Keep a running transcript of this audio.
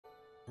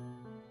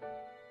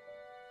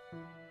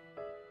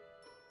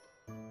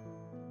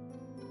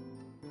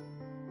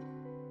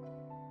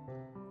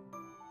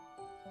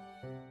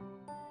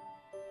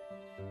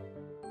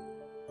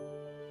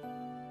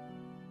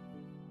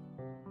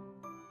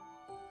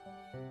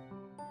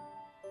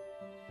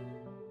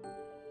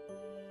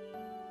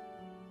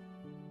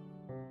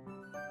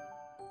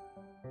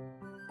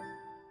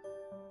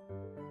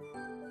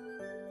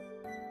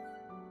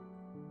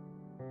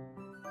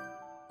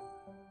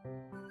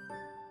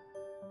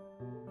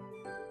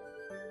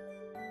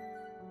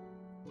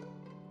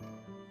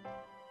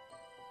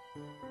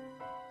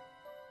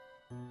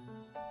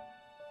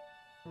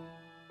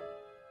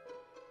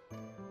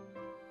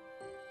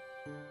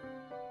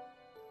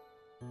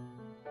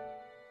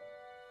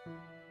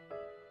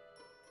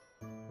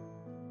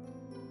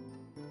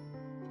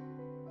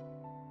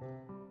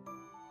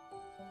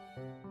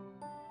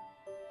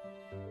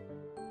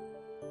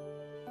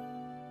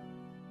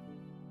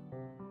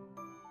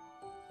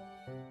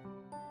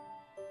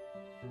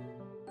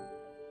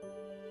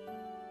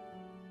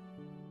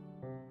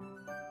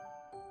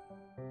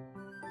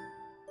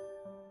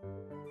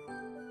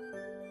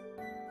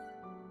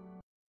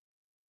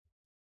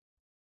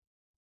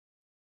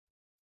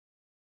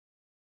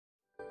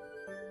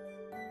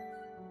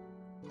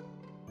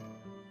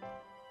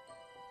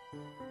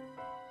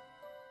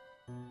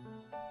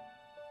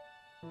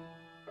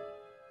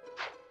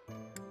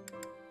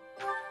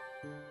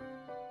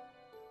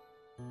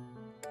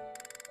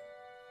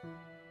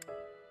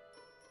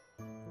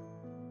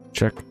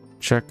Check,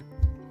 check.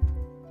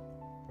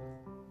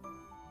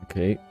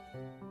 Okay.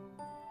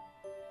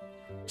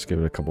 Just give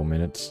it a couple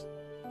minutes.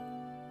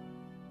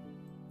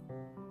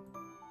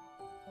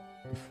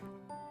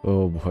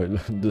 Oh boy,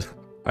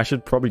 I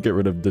should probably get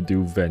rid of the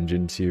do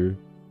vengeance here.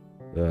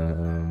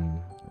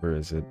 Where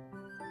is it?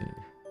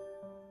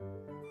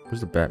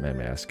 Where's the Batman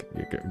mask?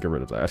 Get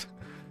rid of that.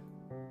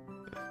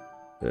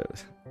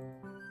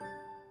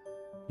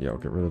 Yeah, I'll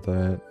get rid of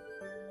that.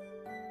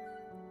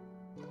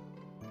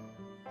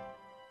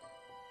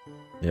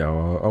 Yeah,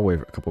 I'll wait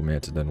a couple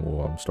minutes and then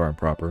we'll start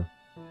proper.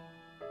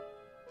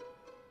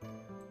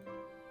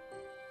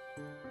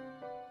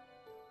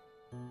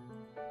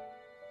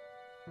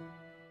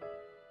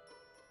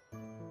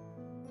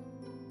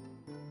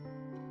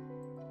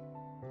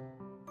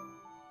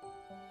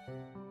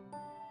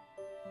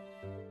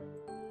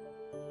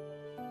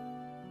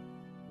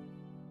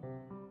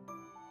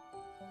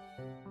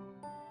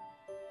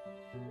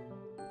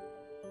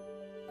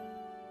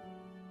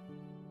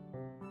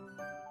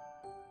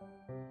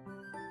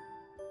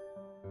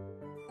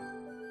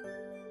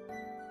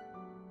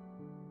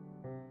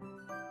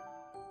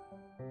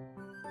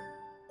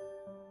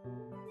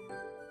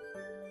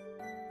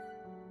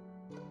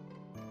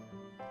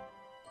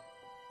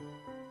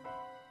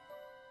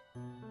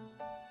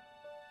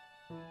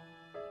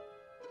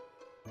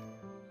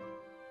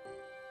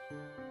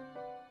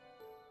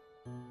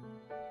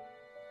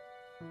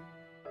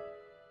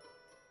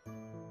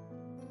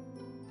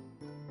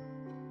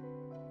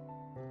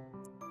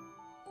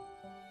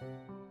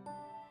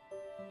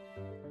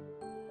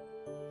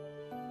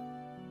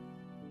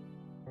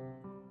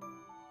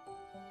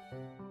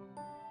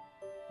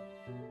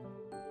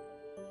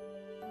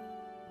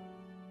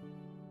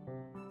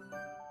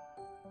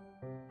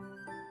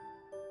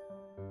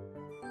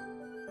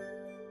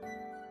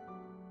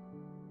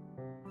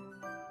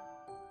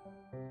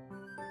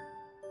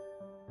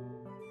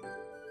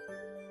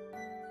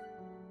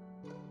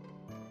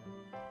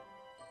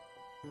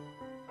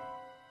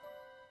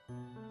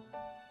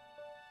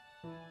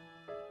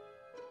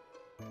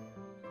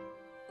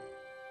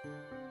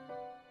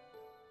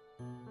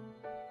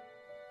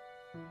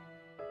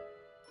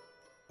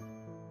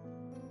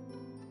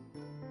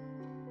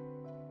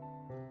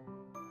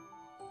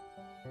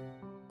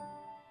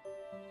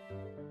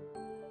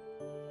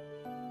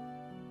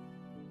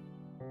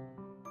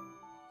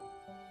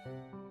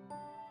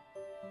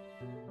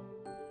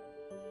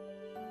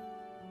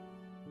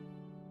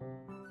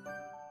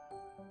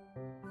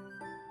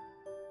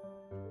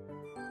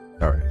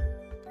 Alright.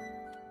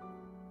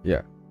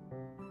 Yeah.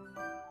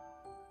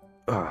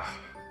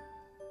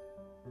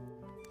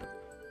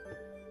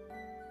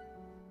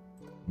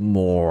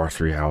 More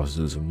 3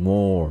 houses.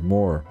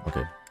 More.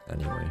 Okay.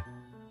 Anyway.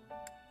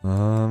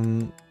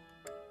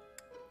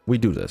 We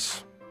do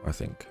this, I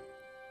think.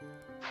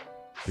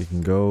 We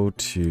can go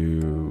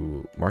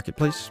to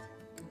Marketplace.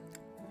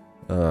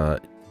 Go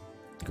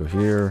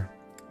here.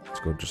 Let's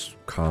go just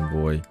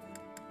convoy.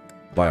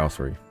 Buy all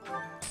 3.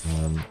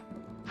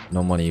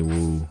 No money,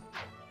 woo.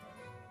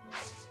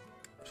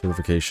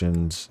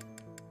 Certifications.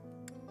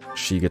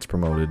 She gets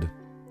promoted.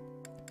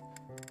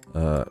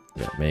 Yeah,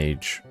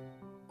 mage.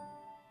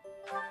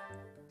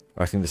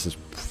 I think this is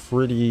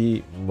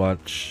pretty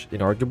much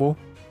inarguable.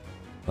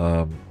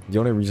 The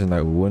only reason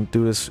I wouldn't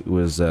do this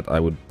was that I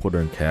would put her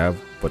in cav,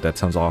 but that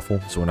sounds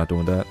awful, so we're not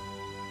doing that.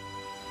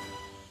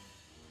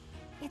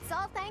 It's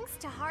all thanks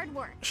to hard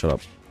work. Shut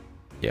up.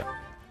 Yeah.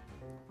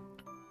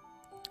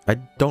 I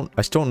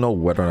still don't know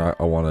whether or not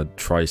I want to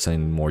try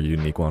something more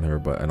unique on her,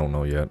 but I don't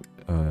know yet.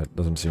 It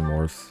doesn't seem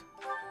worth.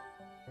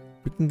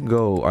 We can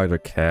go either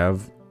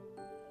cav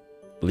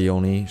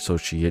Leonie, so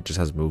she just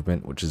has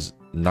movement, which is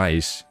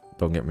nice,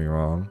 don't get me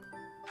wrong.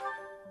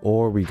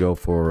 Or we go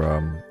for,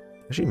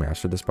 has she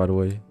mastered this, by the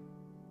way?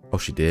 Oh,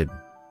 she did.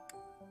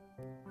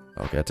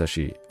 Okay, that's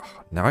actually,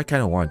 now I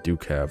kind of want to do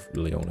cav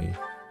Leonie.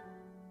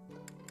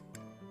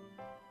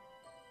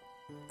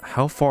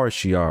 How far is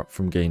she out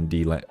from getting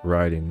D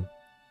riding?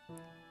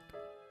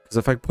 Because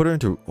if I put her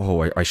into...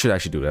 Oh, I should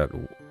actually do that.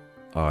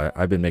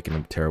 I've been making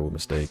a terrible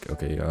mistake.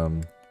 Okay,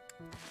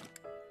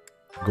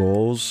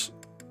 goals.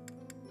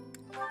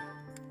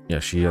 Yeah,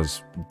 she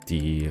has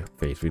D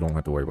faith. We don't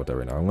have to worry about that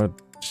right now. I'm going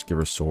to just give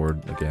her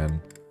sword again.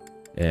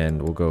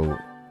 And we'll go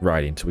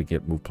riding until we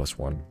get move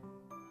 +1.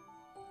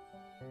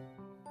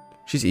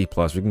 She's E+.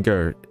 We can get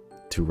her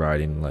to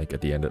riding like by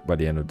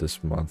the end of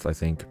this month, I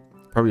think.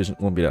 Probably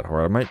won't be that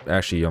hard. I might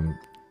actually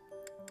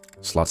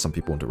slot some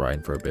people into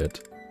riding for a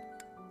bit.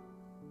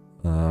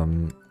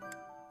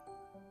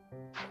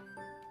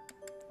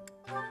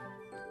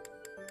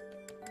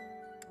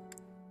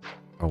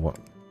 We'll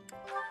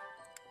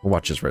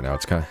watch this right now.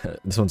 It's kind of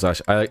this one's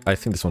actually I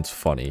think this one's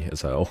funny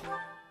as hell.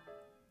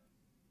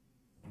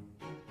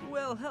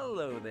 Well,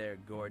 hello there,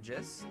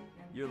 gorgeous.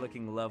 You're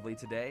looking lovely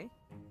today.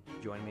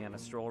 Join me on a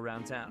stroll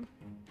around town.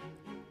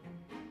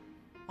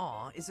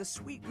 Aw, is a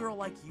sweet girl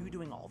like you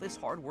doing all this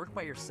hard work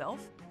by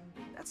yourself?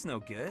 That's no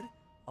good.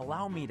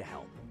 Allow me to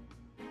help.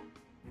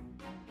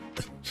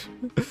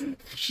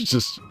 she's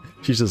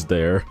just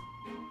there.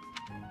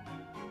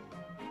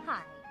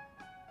 Hi.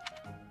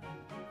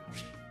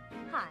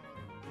 Hi.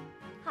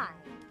 Hi.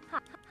 Hi.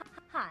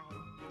 Hi.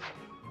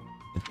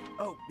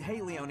 Oh,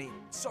 hey, Leonie.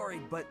 Sorry,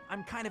 but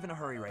I'm kind of in a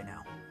hurry right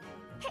now.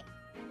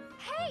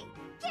 Hey!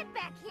 Get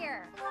back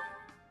here!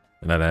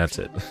 And then that's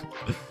it.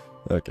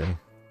 Okay.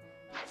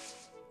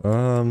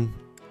 Yeah,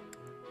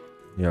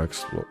 we'll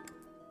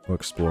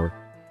explore.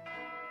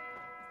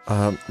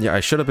 Yeah, I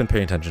should have been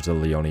paying attention to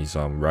Leonie's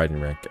riding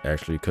rank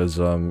actually, because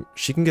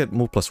she can get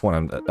move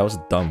 +1. That was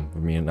dumb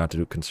of me not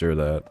to consider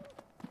that.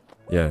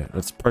 Yeah,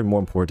 that's probably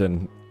more important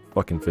than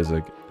fucking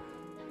physics.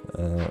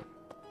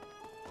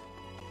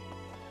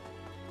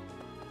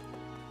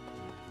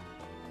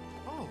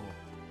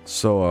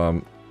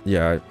 So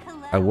yeah,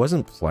 I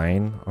wasn't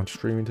planning on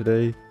streaming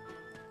today.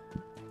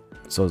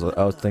 So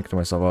I was thinking to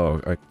myself,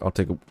 oh, I'll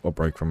take a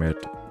break from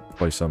it,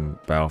 play some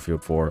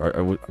Battlefield 4.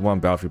 I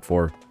want Battlefield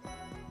 4.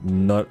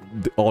 Not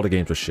all the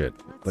games were shit.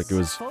 Like it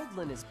was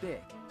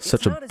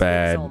such a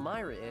bad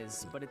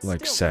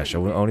like sesh. I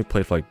only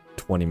played for like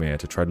 20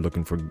 minutes. I tried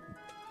looking for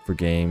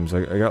games.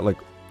 I got like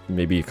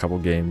maybe a couple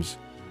games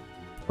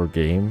per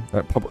game.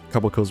 A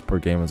couple kills per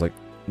game. I was like,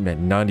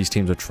 man, none of these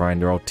teams are trying.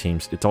 They're all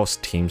teams. It's all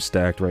team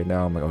stacked right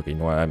now. I'm like, okay, you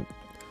know what?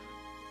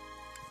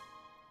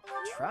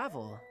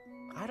 Travel?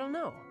 I don't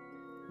know.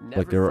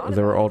 Like they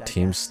were all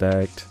team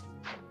stacked,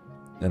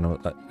 and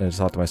I just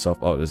thought to myself,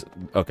 oh,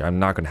 okay, I'm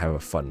not gonna have a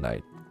fun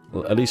night,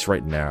 well, at least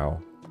right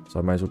now. So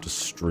I might as well just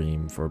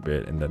stream for a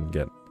bit and then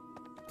get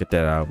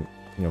that out,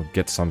 you know,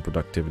 get some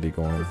productivity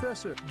going.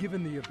 Professor,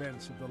 given the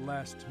events of the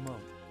last month,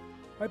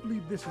 I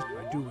believe this is.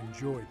 I do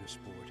enjoy the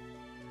sport,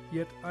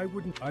 yet I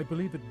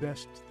believe it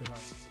best that I.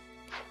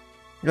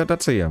 Yeah,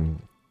 that's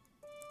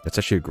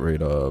actually a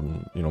great you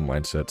know,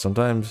 mindset.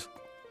 Sometimes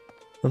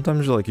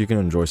like you can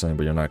enjoy something,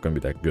 but you're not going to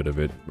be that good of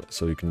it.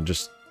 So you can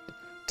just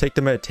take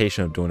the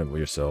meditation of doing it with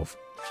yourself.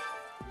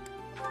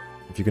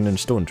 If you can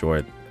still enjoy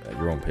it at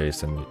your own pace,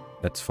 then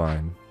that's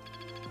fine.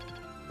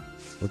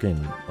 We're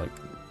getting like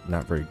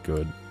not very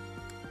good.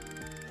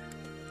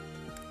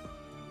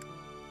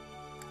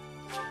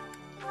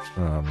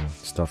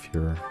 Stuff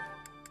here.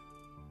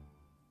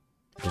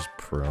 Just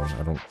prone.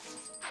 I don't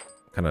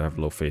kind of have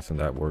low faith in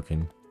that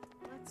working.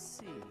 Let's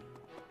see.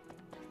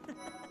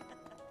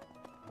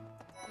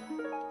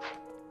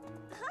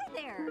 Hi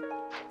there!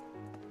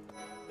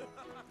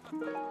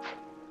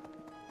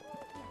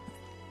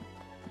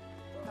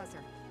 Professor,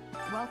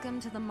 welcome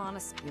to the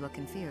monastery. You look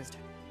confused.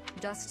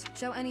 Just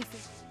show any.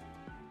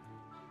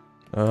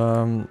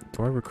 Do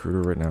I recruit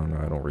her right now? No,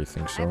 I don't really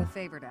think I have a so.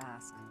 favor to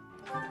ask.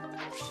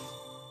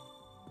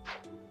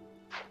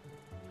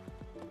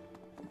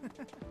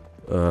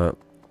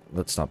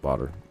 Let's not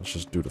bother. Let's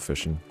just do the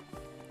fishing.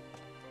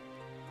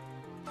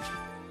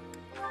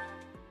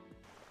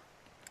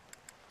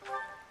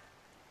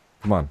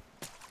 Come on.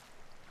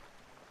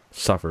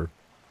 Suffer.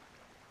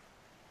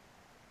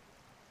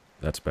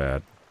 That's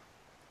bad.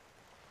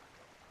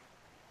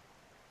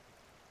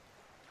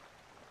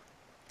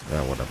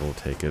 Yeah, whatever. We'll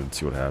take it and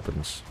see what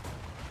happens.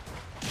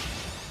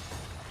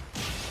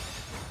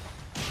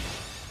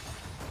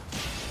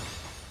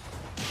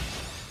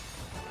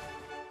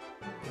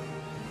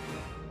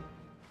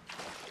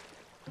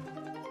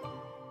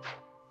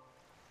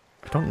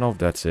 I don't know if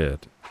that's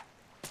it.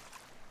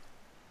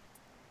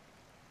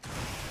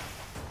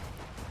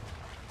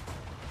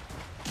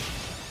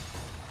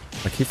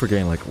 I keep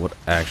forgetting like what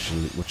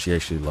she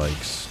actually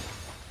likes.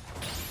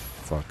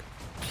 Fuck.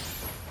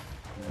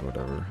 Yeah,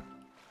 whatever.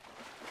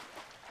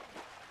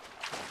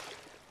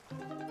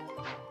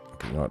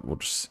 Okay, you know what? We'll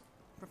just.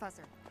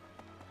 Professor.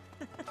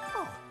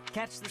 Oh,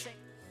 catch the same.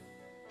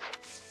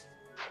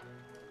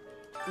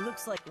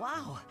 Looks like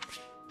wow.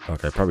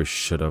 Okay, I probably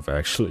should have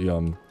actually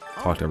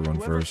talked to everyone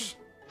first.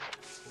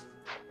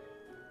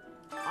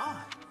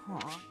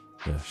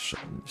 Yeah,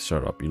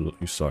 shut up. You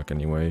suck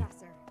anyway.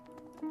 Professor.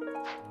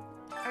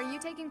 Are you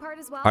taking part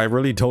as well? I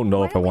really don't know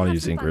Why if I don't we want to have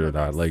use some fun Ingrid or with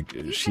not. this? Like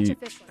You she catch a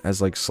fish with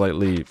has like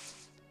slightly.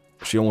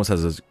 She almost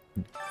has a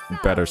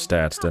better So,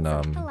 stats than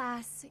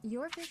Alas,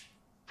 your fish.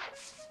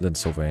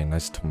 Sylvain.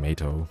 Nice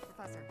tomato.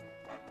 Professor.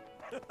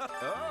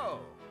 Oh,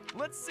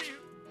 let's see.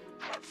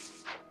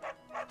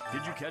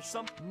 Did you catch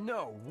some?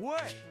 No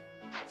way.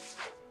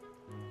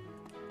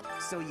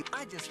 So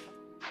I just.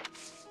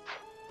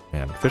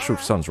 Man, fish soup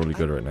sounds really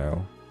good right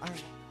now. I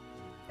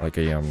Like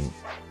a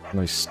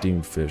nice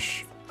steamed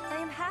fish.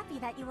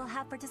 will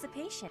have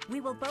participation.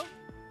 We will both...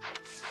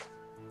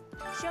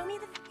 Show me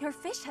your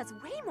fish has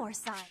way more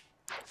size.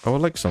 I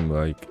would like some,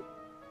 like,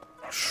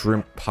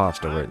 shrimp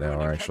pasta right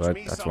now,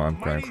 actually. That's what I'm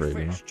kind of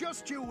craving.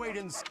 Just you wait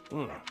and see.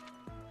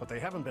 But they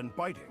haven't been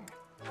biting.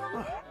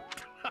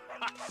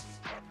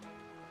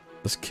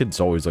 This kid's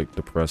always, like,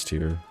 depressed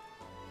here.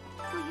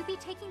 Will you be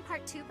taking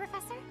part 2,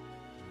 Professor?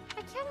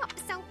 I cannot.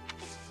 So.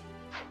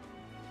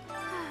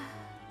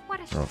 What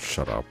a. Oh,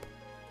 shut up.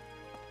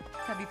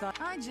 Have you thought?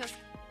 I just.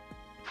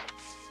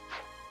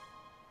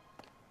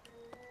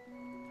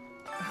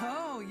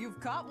 Oh, you've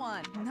caught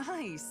one.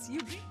 Nice.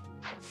 You.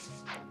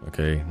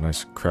 Okay,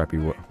 nice crappy,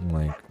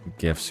 like,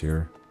 gifts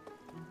here.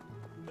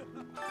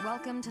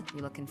 Welcome to.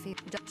 You look confused.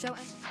 Show.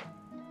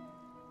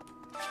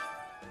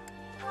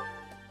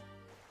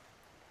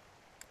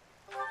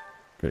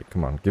 Okay,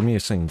 come on, give me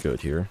something good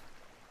here.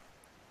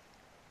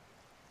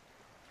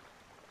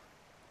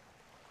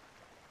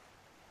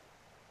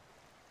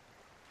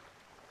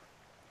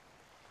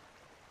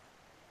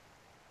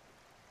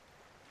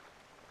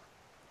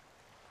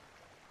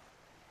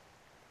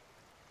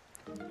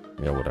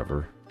 Yeah,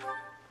 whatever.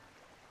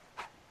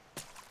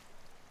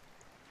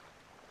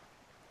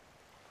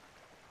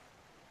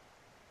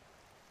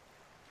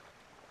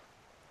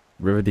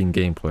 Riveting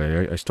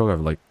gameplay. I still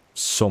have, like,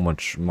 so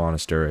much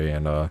monastery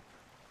and,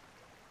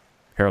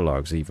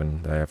 paralogs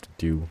even that I have to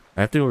do.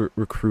 I have to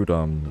recruit,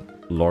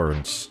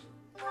 Lawrence.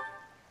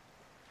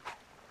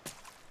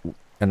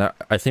 And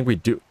I think we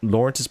do...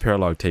 Lawrence's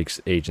paralog takes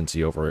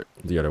agency over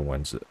the other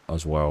ones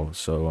as well,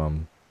 so,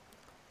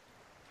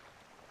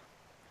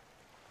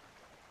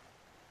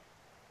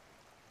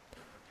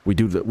 we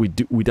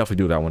definitely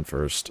do that one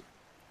first.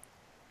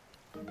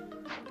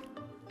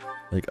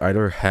 Like,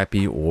 either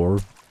Happy or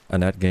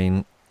Annette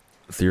gain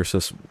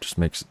Thyrsus just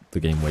makes the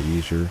game way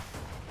easier.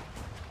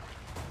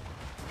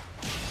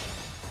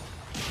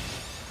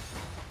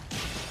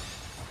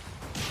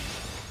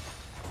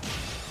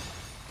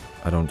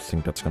 I don't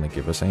think that's gonna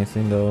give us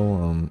anything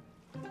though.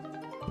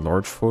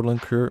 Large foiling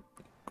carp.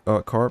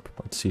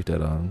 Let's see if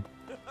that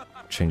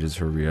changes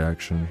her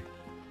reaction.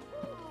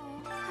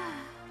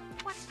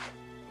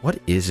 What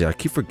is it? I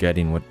keep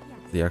forgetting what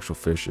the actual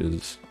fish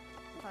is.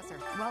 Professor,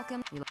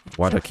 welcome.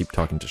 Why do I keep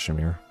talking to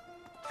Shamir?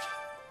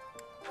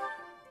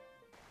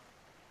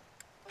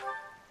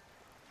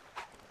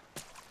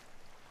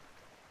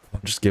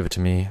 Just give it to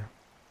me.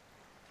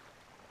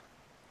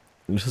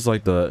 This is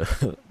like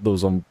the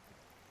those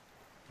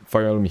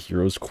Fire Emblem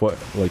Heroes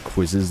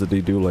quizzes that they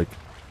do. Like,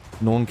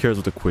 no one cares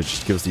what the quiz,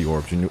 just give us the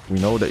orbs. We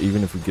know that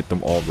even if we get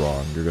them all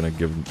wrong, you're gonna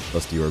give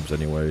us the orbs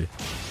anyway.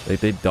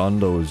 Like, they have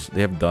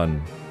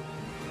done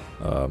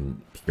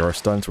PR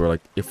stunts where,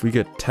 like, if we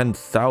get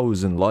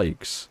 10,000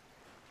 likes,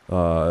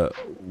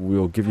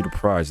 we'll give you the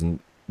prize, and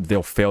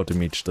they'll fail to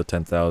meet the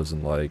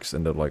 10,000 likes,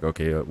 and they're like,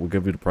 okay, we'll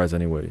give you the prize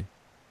anyway.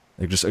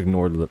 Like, just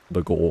ignore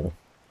the goal.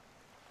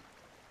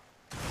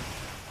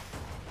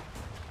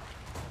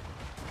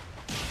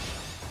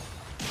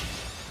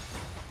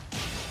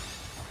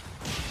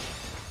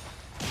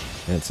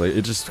 And it's like,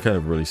 it's just kind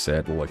of really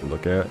sad to, like,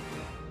 look at.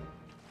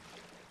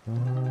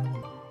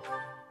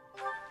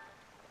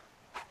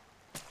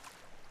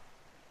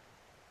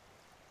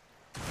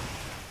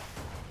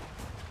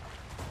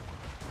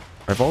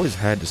 I've always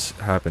had this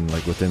happen,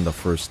 like, within the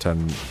first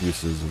 10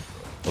 uses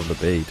of the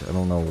bait. I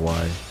don't know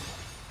why.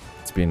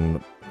 It's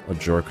being a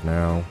jerk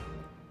now.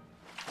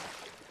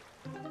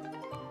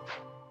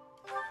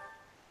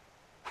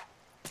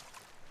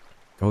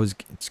 Oh,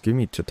 it's giving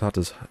me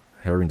Chitata's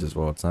herrings as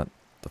well. It's not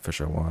the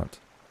fish I want.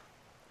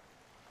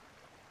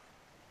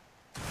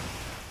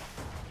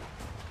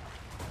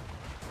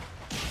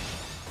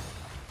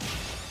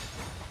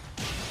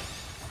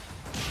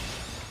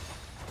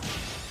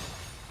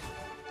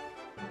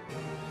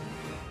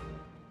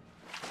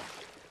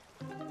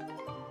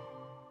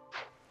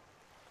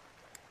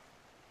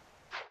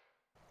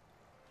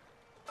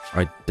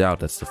 I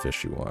doubt that's the fish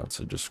she wants.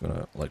 I'm just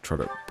gonna, like, try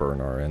to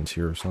burn our ends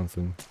here or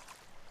something.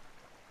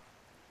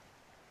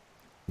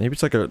 Maybe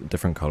it's like a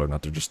different color,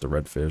 not just the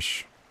red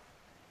fish.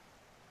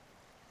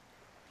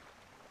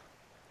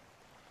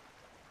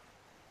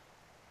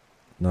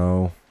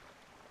 No.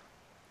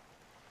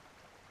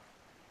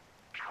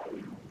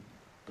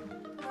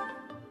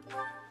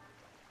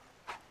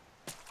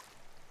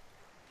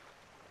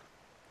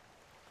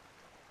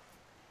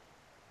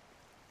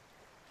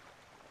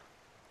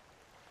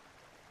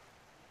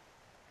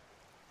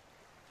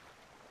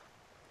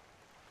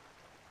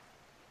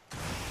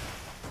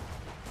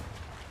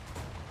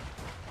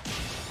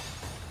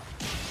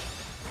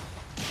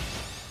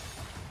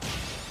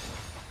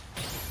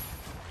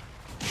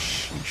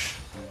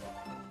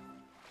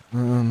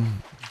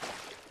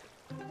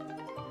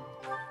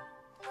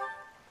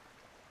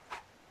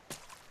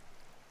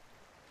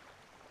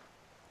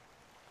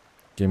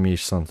 Give me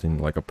something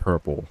like a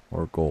purple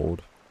or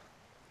gold.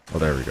 Oh,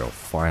 there we go.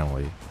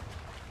 Finally.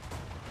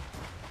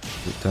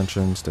 Keep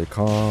tension, stay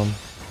calm.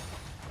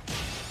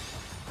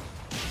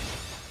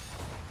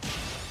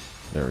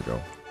 There we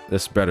go.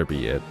 This better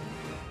be it.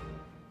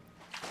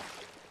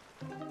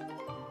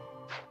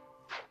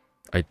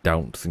 I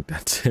don't think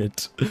that's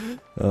it.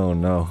 Oh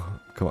no.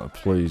 Come on,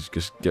 please,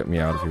 just get me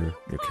out of here.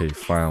 Okay,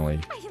 finally.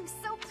 I am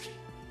so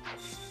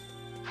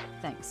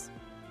Thanks.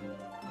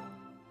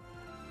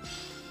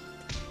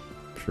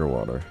 Pure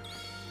water.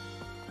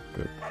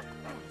 Good.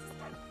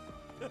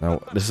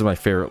 Now, this is my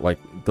favorite, like,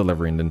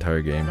 delivery in the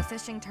entire game. The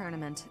fishing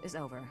tournament is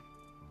over.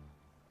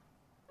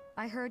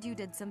 I heard you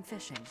did some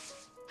fishing.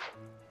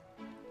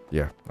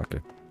 Yeah, okay.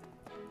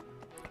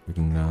 We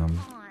can, on.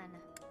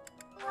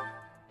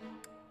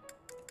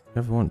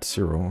 everyone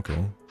 0,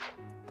 okay.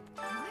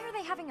 Why are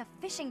they having a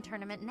fishing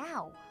tournament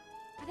now?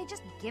 Are they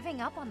just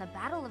giving up on the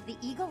battle of the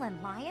eagle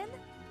and lion?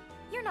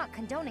 You're not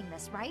condoning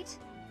this, right?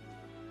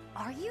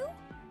 Are you?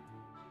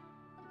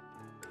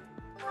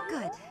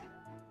 Good.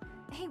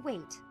 Hey,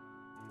 wait.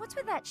 What's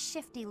with that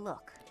shifty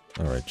look?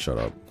 Alright, shut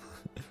up.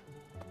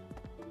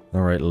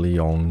 Alright,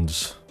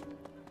 Leons.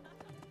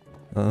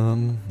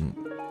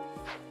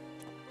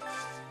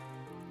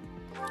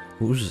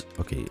 Who's...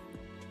 Okay.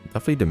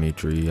 Definitely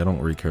Dimitri. I don't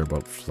really care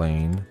about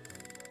Flane.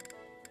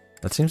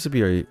 That seems to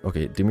be a...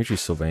 Okay, Dimitri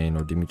Sylvain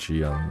or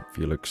Dimitri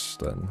Felix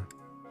then.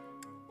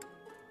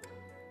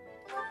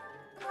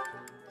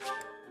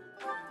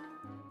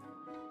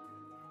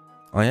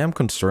 I am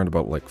concerned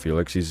about, like,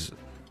 Felix. He's...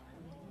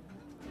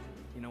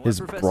 You know what, His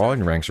Professor?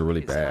 brawling ranks are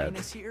really His bad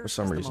Highness here for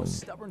some is reason. The most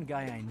stubborn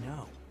guy I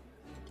know.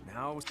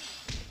 Now,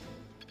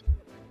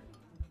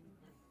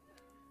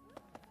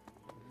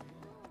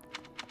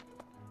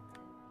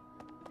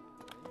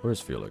 Where's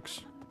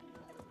Felix?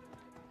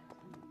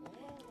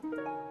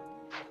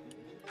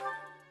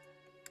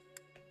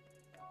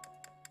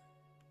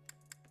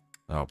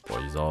 Oh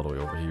boy, he's all the way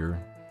over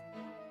here.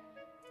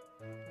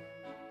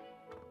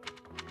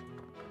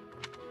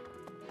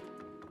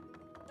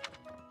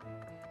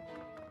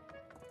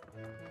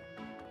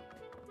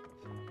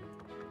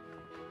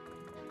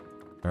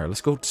 Alright, let's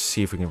go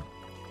see if we can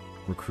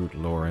recruit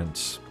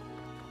Lawrence.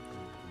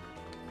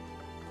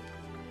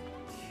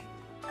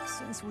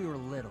 Since we were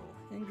little,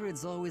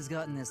 Ingrid's always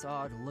gotten this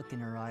odd look in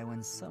her eye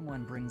when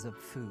someone brings up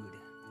food.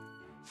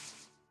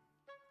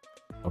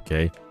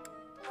 Okay.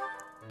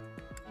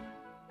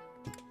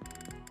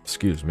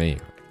 Excuse me.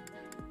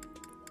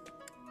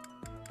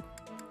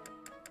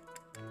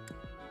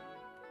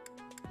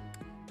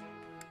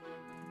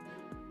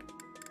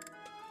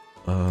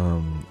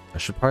 I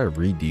should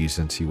probably read these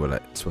and see what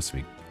it's supposed to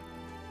be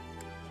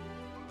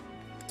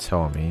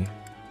telling me.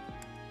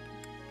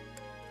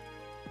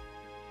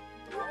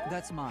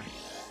 That's mine.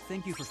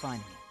 Thank you for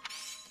finding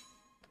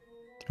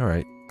it.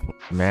 Alright.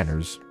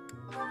 Manners.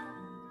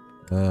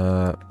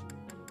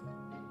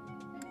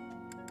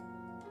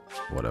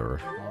 Whatever.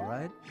 All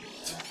right.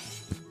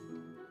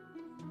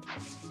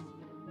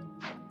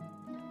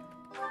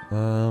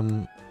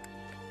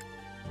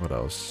 What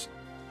else?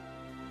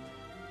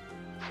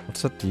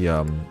 What's at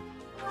the,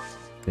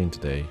 thing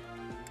today?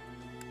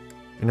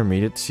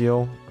 Intermediate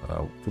seal?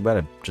 Too bad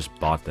I just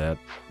bought that.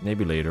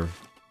 Maybe later.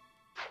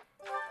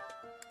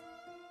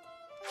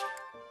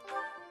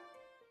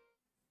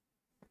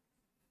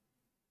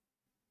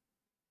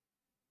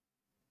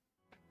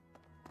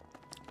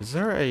 Is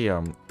there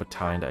a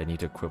battalion that I need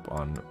to equip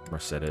on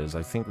Mercedes?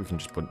 I think we can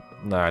just put...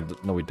 Nah,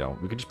 no we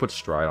don't. We can just put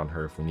Stride on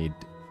her if we need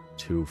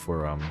to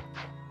for,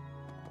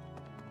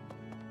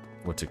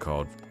 what's it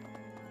called?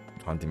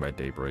 Hunting by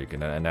Daybreak.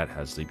 And that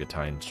has the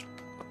battalion's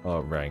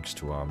ranks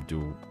to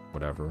do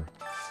whatever.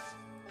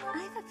 I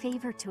have a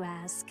favor to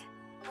ask.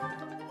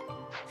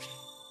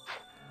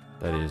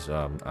 That is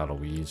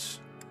Aloise.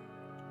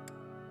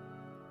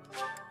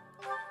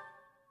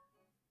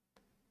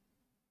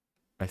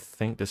 I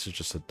think this is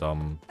just a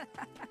dumb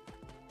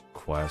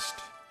quest.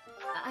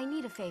 I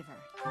need a favor.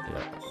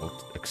 Yeah,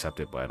 I'll accept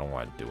it, but I don't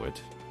want to do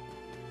it.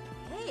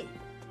 Hey.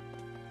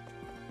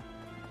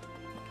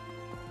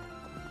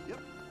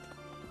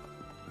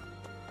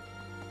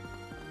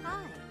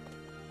 Hi.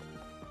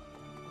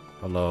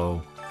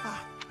 Hello.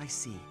 Ah, I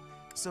see.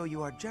 So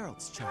you are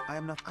Gerald's child. I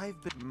am not.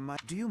 I've been. My.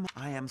 Do you?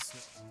 I am. Sir.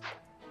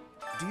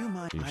 Do you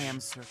mind? I am,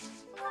 sir.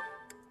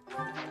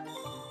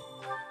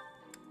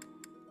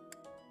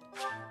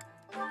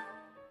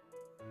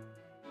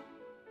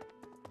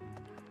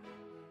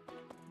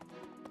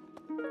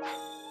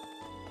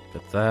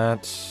 Get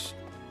that.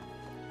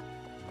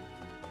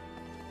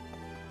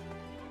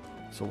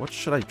 So what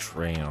should I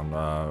train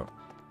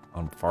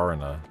on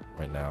Farina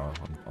right now?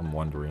 I'm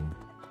wondering.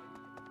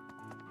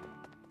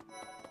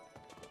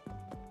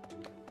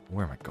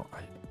 Where am I going?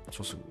 I'm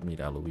supposed to meet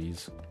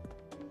Aloise.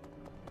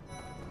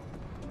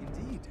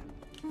 Indeed.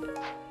 Well,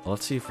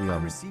 let's see if we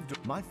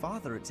received my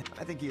father.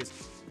 I think he is.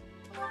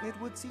 It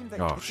would seem that.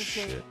 Oh it's a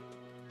shame. shit.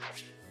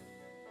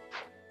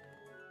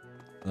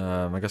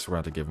 I guess we're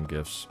going to have to give him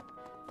gifts.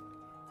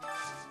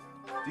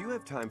 Do you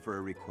have time for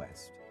a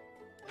request?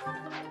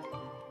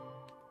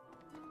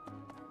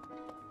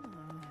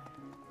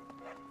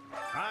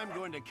 I'm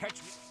going to catch...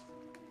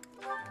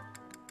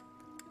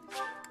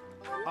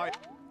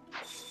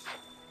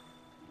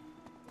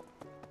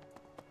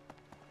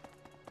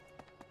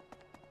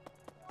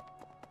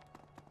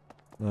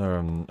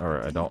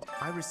 Alright, I don't.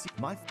 I received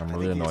my. I'm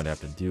really annoyed I have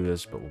to do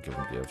this, but we'll give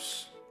him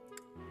gifts.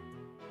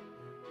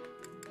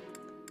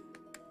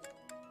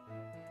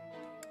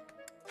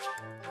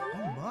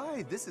 Oh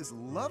my, this is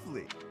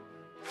lovely.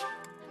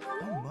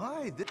 Oh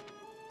my, this.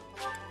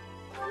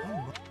 Oh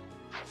my.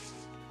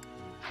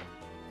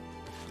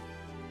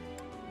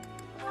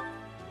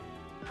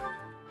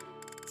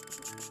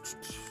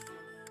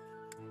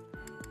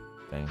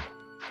 Dang.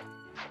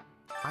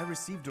 I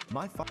received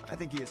my. I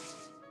think he is.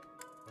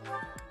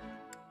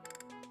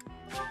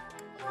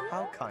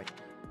 How kind.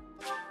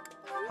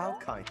 How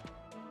kind.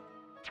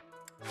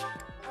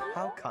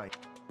 How kind.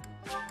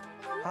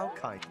 How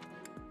kind.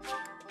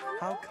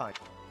 How kind.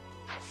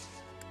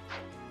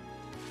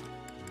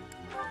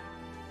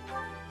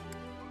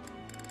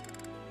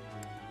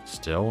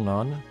 Still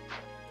none?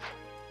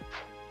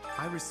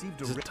 I received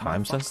a. Is it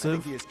time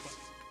sensitive?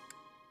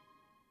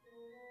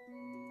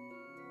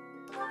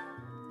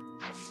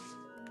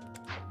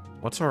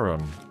 What's our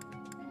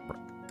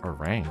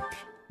rank?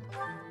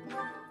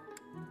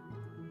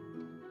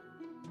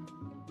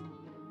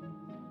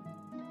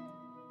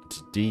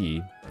 It's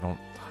D. I don't.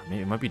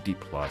 Maybe it might be D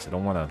plus. I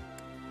don't want to.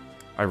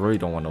 I really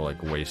don't want to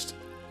like waste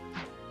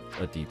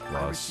a D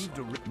plus.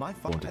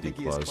 Going to D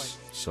plus.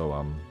 So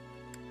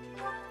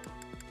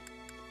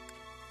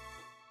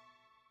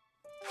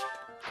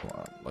come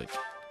on, like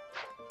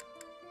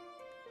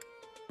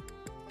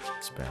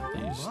spam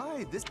these.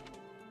 Why this?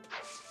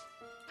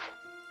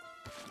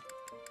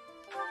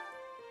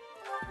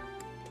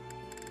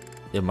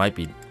 It might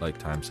be like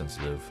time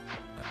sensitive.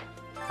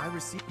 I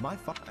received my.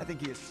 I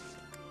think he is.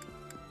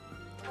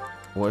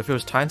 Well, if it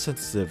was time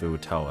sensitive, it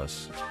would tell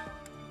us.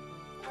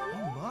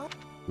 Oh my.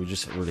 We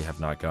just really have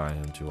not gotten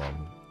him to okay,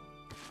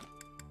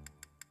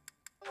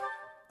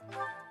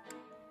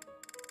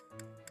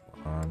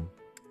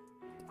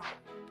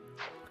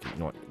 you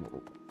know what?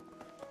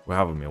 We'll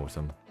have a meal with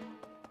him.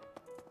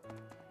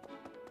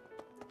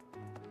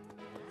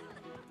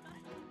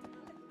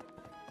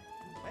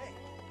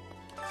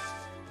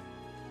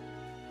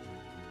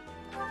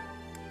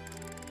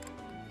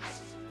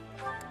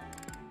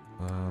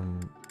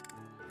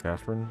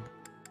 Catherine?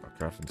 Oh,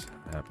 Catherine's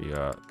happy.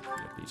 Yeah,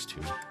 these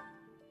two.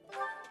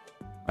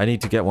 I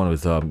need to get one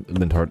with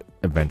Lindhart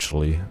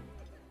eventually.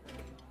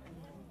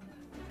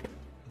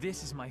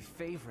 This is my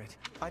favorite.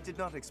 I did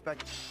not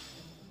expect.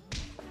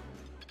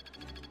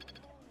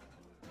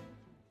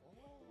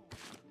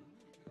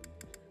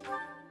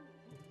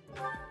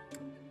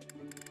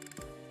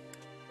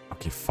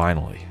 Okay,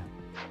 finally.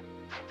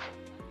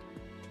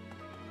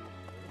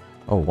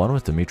 Oh, one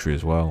with Dimitri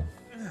as well.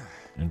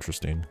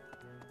 Interesting.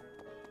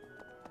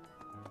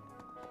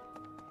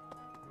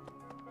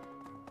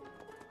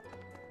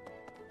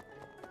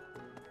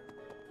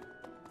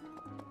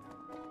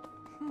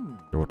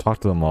 We'll talk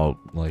to them all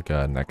like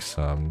next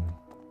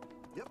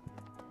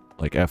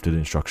like after the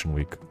instruction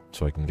week,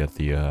 so I can get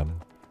the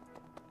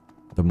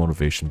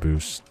motivation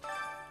boost.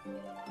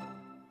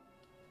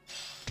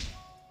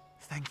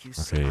 Thank you.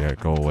 Okay, yeah,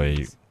 go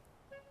away.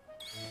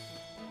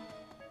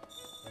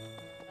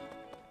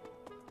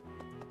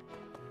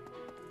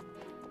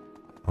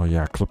 Oh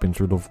yeah, clipping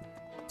through the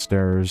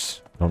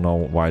stairs. I don't know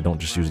why I don't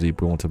just use the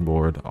bulletin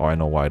board. Oh, I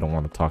know why I don't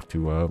want to talk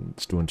to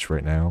students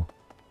right now.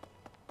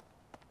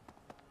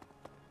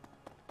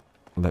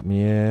 Let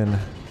me in.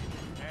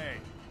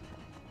 Hey.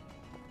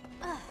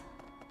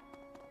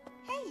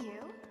 Hey,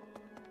 you.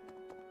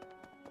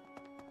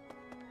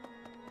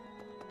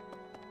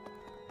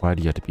 Why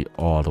do you have to be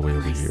all the way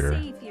over My here?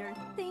 savior,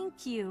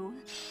 thank you.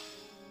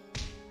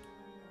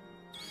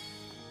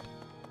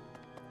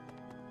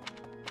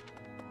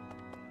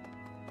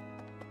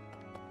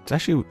 It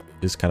actually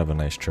is kind of a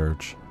nice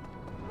church.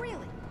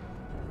 Really?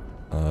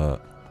 I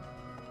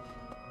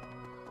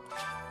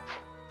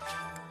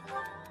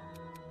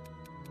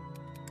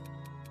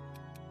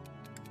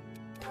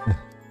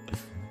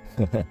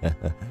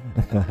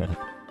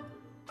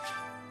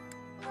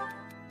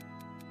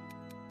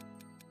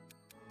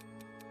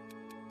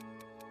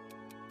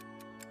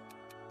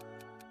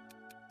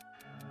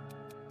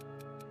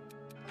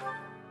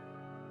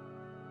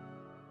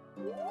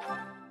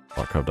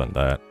could have done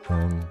that.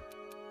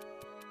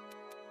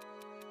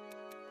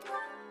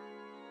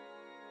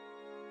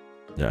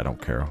 Yeah, I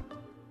don't care.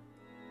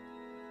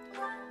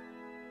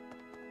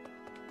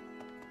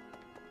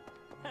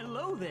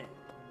 Hello there.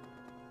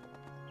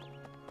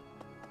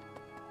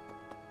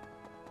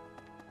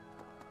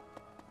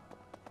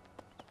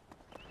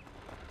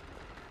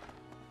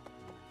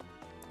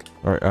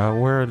 Alright,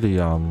 where are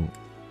the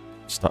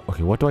stuff?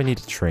 Okay, what do I need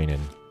to train in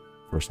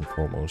first and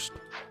foremost?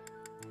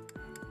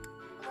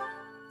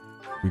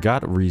 We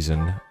got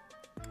reason,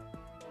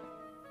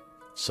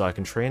 so I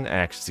can train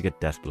axe to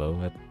get death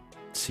blow. That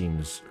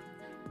seems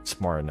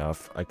smart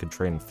enough. I could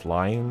train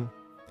flying,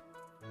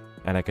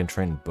 and I can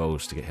train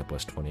bows to get hit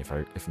plus 20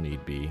 if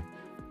need be.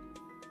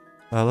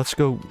 Let's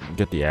go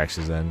get the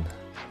axes then.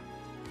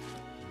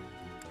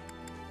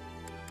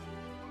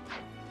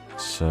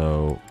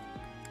 So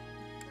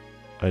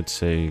I'd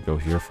say go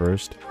here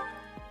first.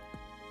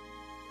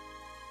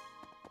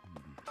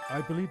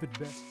 I believe it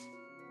best.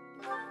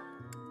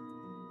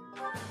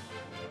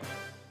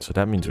 So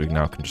that means we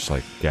now can just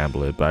like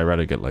gamble it, but I'd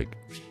rather get like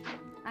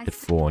it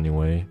full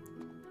anyway.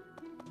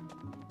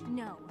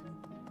 No.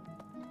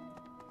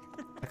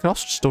 I can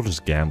also still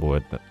just gamble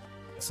it.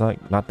 It's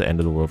not the end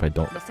of the world if I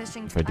don't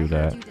if I do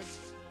that.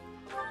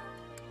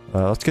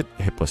 Let's get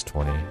hit plus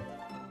 20.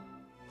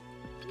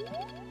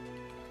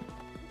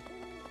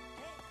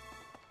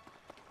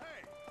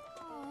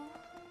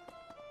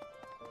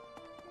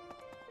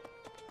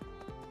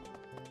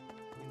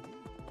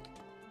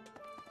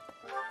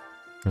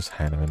 Where's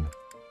Hanneman?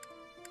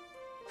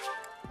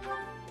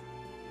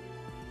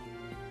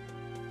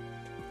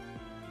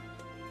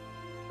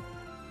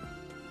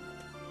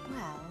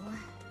 Well,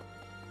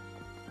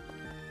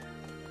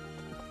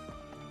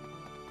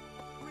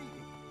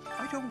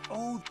 I don't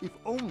owe. If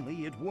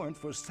only it weren't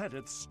for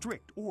Sedith's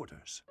strict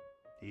orders.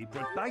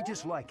 I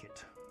dislike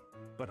it,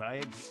 but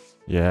I.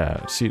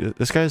 Yeah, see,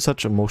 this guy has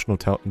such emotional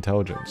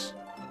intelligence.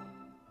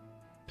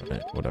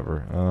 Right,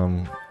 whatever.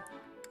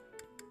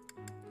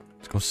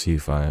 Let's go see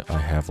if I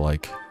have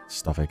like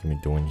stuff I can be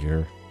doing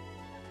here.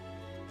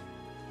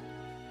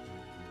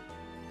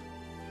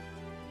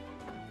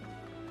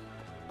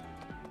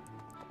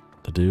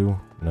 To do?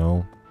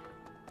 No.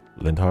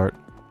 Lindhart?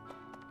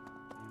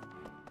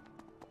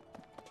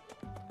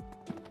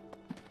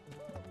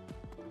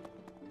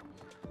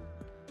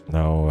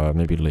 No,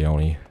 maybe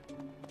Leone.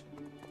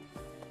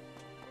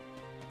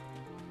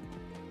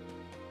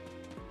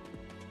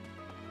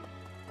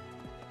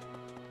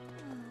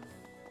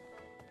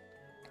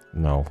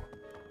 No.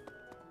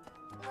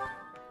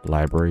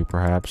 Library,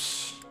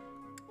 perhaps?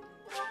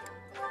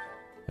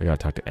 I gotta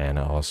talk to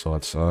Anna also,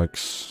 that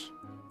sucks.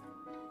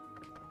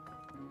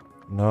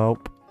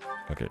 Nope.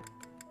 Okay.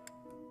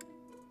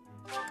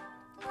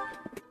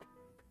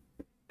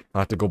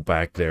 I'll have to go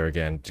back there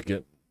again to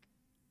get...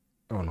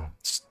 Oh no.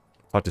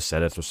 Talk to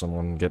Sedith or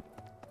someone, get...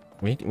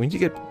 We need to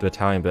get the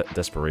Italian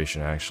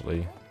Desperation,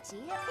 actually. Gee,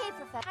 hey,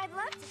 Professor. I'd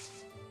love to.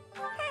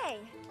 Hey,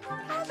 how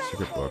about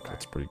Secret book,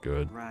 that's pretty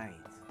good. Right.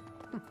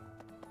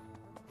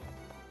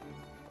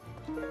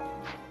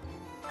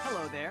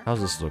 Hello there.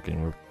 How's this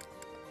looking?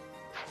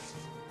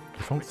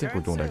 I don't think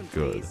we're doing Return that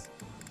soon, good please.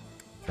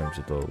 in terms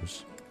of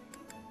those.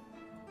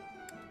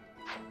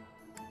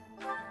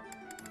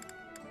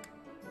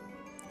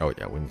 Oh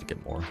yeah, we need to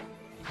get more.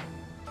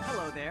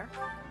 Hello there.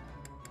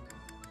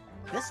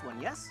 This one,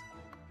 yes?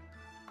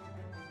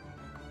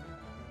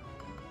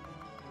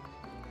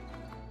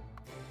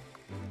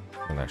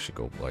 And actually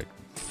go like,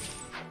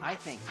 I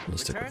think.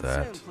 let's stick with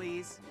Return that. soon,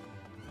 please.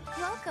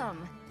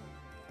 welcome.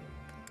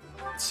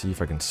 Let's see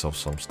if I can sell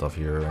some stuff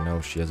here. I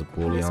know she has a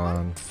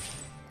bullion.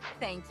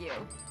 Thank you.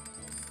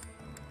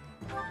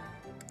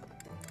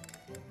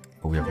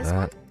 Oh, we have This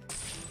that.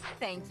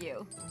 Thank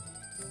you.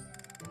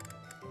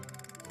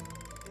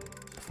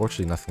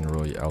 Unfortunately, nothing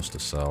really else to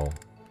sell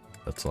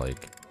that's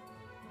like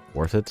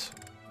worth it.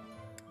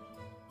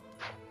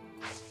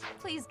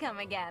 Please come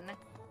again.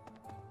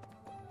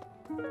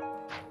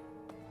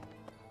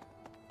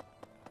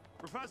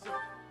 Professor.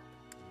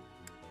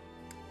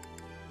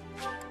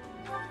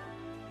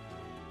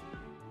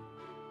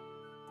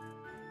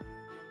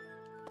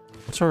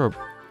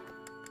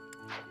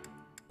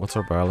 What's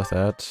our Byleth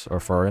at? Or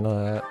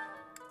Farina at?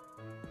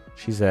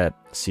 She's at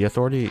Sea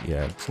Authority?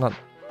 Yeah, it's not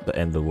the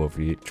end of the world if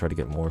you try to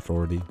get more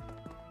authority.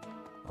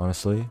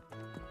 Honestly.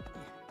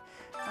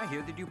 I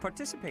hear that you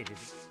participated.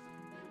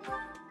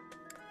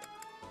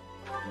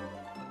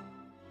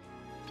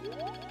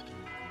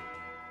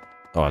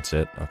 Oh, that's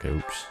it? Okay,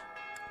 oops.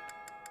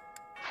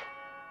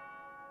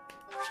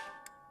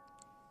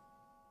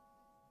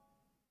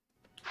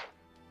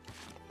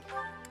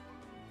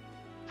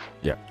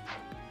 Yeah.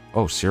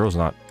 Oh, Cyril's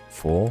not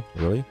full?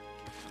 Really?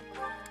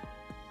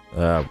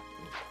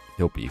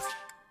 He'll be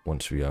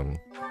once we,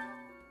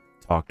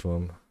 talk to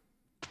him.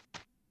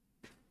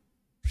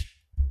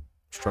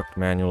 Construct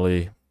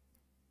manually.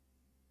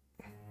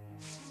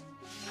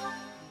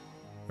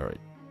 Alright.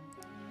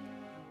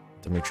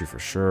 Dimitri for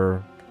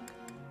sure.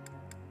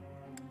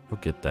 We'll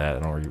get that. I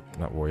don't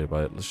not worry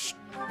about it. Let's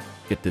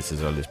get this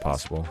as early as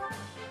possible.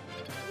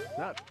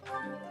 That.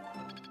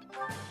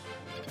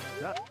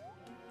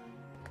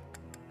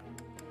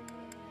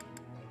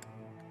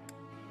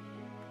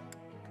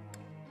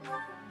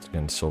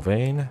 And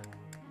Sylvain.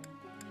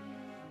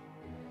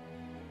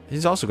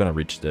 He's also gonna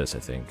reach this, I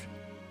think.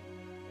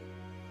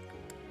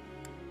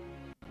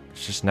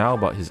 It's just now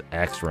about his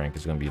axe rank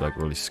is gonna be like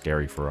really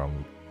scary for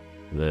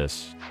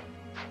this.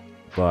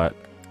 But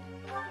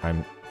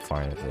I'm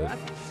fine with it.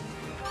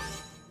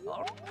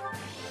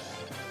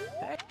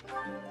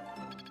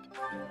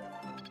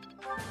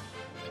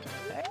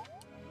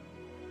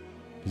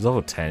 He's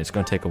level 10, it's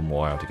gonna take him a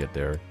while to get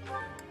there.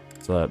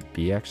 So that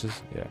B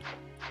axis? Yeah.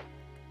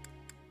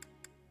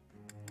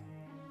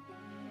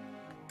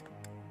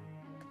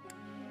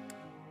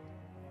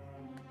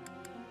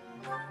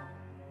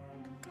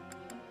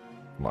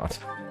 Come on.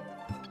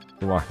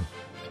 Come on.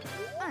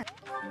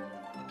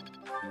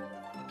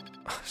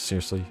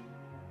 Seriously?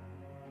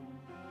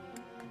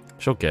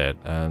 She'll get it,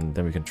 and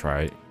then we can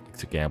try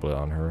to gamble it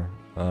on her.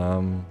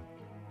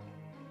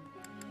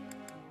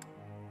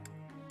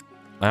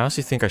 I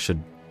honestly think I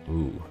should...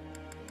 Ooh.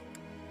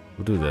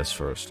 We'll do this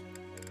first.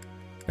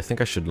 I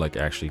think I should, like,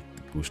 actually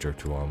boost her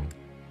to,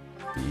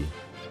 B.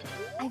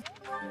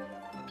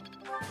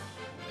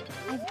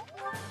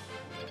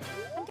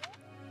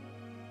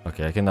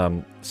 Okay, I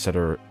can, set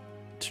her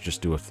to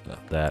just do with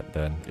that,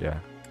 then, yeah.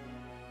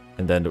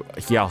 And then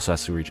he also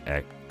has to reach,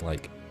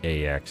 like,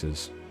 A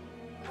axes.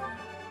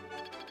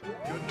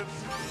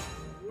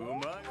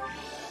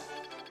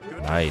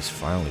 Nice,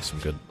 finally some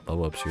good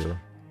level ups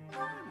here.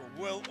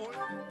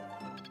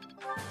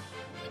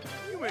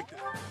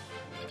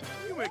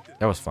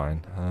 That was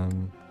fine.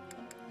 And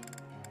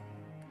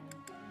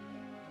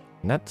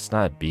that's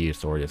not a B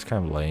authority, it's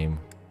kind of lame.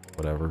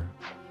 Whatever.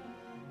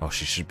 Oh,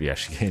 she should be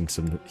actually getting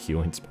some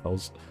healing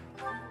spells.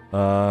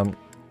 I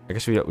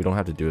guess we don't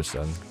have to do this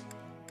then.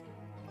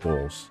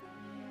 Goals.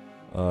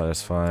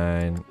 That's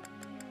fine.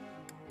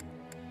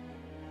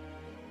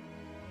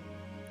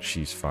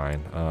 She's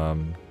fine.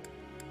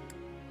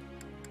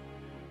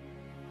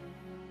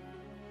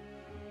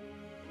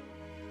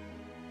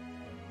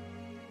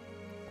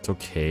 It's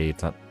okay.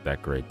 It's not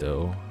that great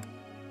though.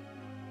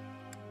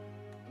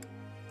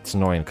 It's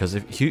annoying because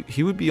if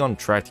he would be on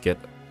track to get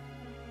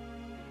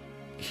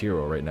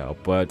hero right now,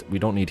 but we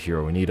don't need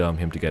hero. We need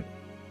him to get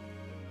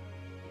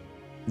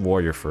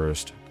warrior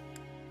first.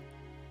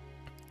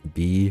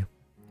 B.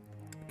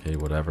 Okay,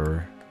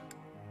 whatever.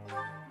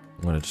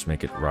 I'm gonna just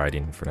make it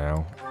riding for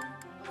now.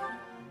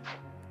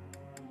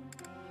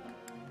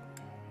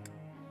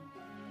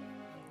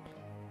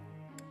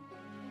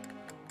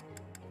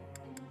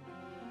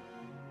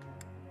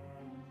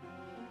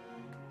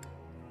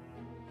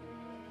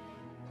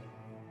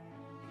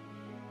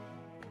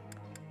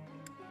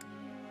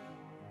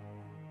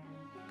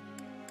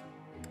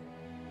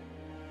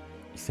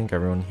 I think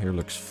everyone here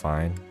looks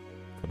fine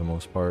for the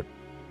most part.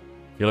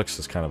 Felix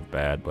is kind of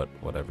bad, but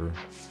whatever.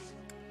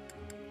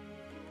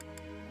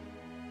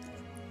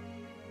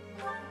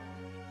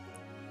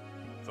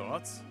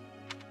 Thoughts?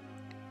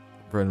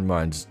 Friend of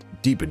mine's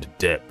deep into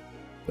debt,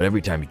 but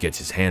every time he gets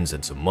his hands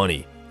on some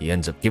money, he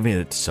ends up giving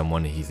it to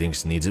someone he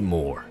thinks needs it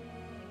more.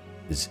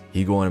 Is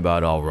he going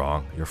about it all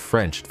wrong? Your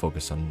friend should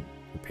focus on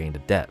repaying the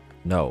debt.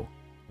 No,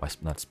 why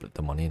not split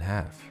the money in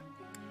half?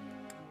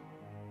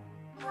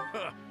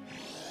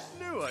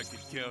 Knew I could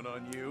count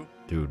on you.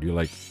 Dude, you're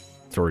like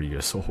 30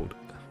 years old.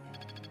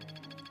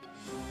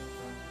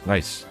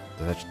 Nice.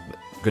 That's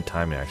good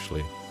timing,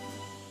 actually.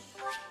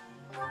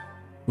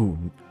 Ooh,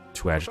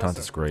 2 adjutants,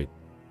 that's great.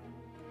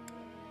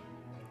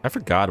 I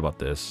forgot about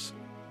this.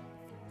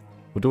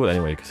 We'll do it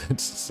anyway, because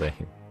it's the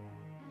same.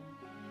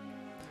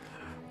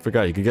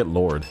 Forgot, you could get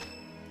Lord.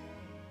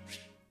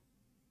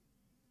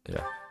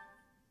 Yeah.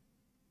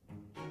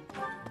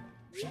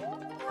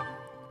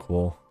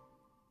 Cool.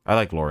 I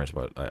like Lawrence,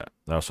 but I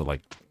also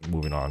like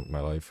moving on in my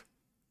life.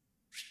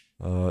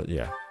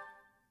 Yeah.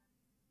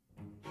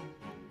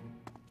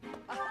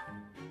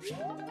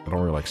 I don't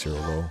really like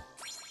Cyril though.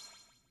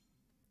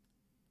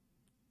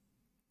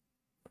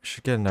 We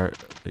should get in our...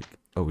 Like,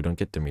 oh, we don't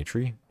get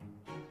Dimitri?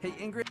 Hey,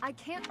 Ingrid. I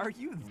can't. Are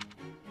you...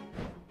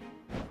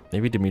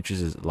 Maybe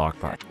Dimitri's is locked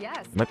behind.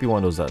 Yes. It might be one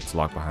of those that's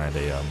locked behind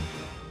a,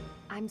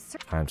 I'm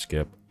time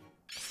skip.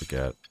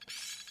 Forget.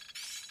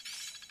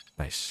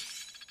 Nice.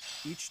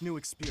 Each new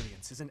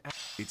experience is an...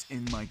 It's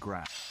in my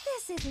grasp.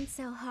 This isn't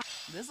so hard.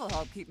 This'll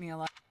help keep me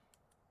alive.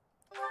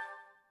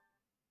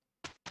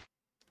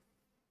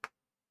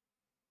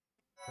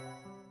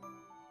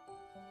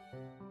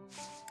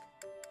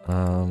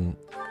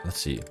 Let's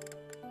see.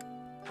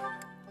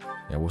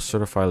 Yeah, we'll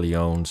certify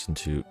Leones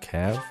into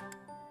Cav.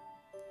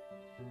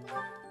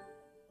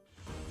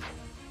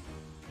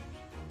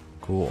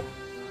 Cool.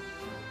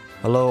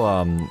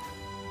 Hello,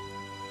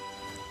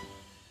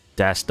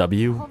 Dash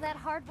W. All that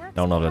hard work.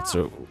 Don't know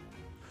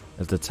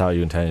if that's how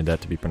you intended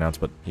that to be pronounced,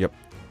 but yep.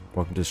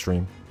 Welcome to the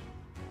stream.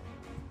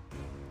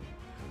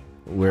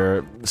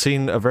 We're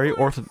seeing a very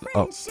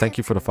oh, thank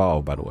you for the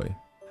follow, by the way.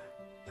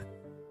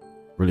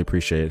 Really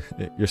appreciate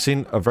it. You're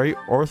seeing a very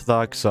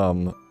orthodox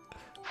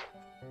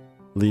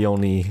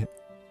Leonie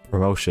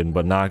promotion,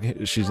 but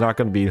she's not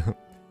gonna be.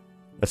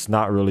 That's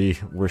not really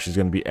where she's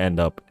gonna be end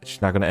up.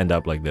 She's not gonna end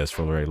up like this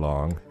for very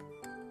long.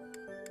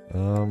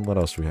 What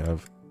else do we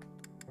have?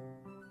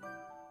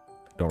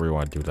 Don't really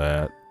want to do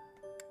that.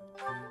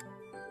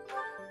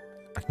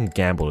 I can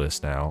gamble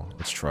this now.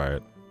 Let's try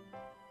it.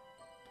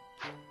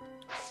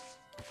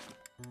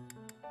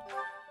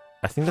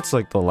 I think that's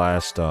like the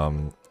last,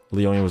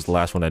 Leonie was the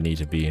last one that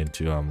needed to be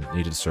into,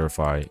 needed to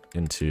certify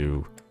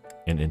into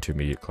an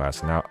intermediate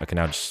class. Now, I can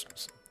now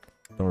just,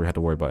 don't really have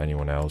to worry about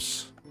anyone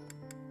else.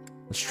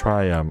 Let's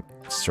try,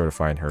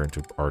 certifying her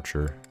into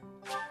Archer.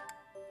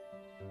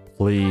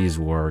 Please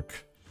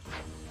work.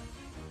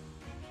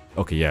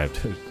 Okay, yeah,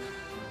 it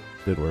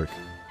did work.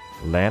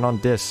 Land on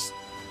this.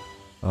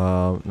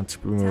 Let's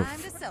remove.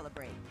 Time to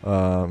celebrate.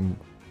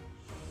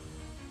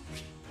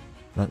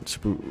 Not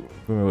super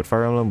familiar with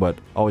Fire Emblem, but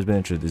always been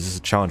interested. Is this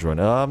a challenge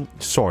run?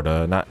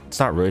 Sorta. It's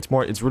not really.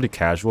 It's really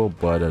casual,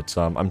 but it's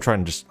I'm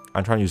trying to just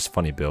I'm trying to use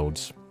funny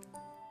builds.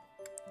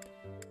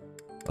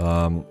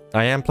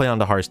 I am playing on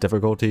the hardest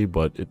difficulty,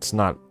 but it's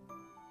not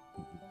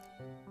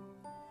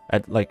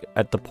at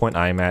the point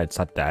I'm at. It's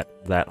not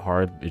that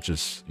hard. It's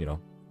just, you know,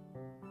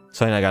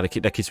 something I gotta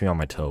keep that keeps me on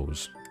my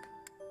toes.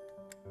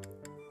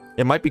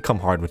 It might become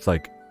hard with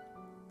like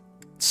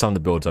some of the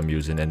builds I'm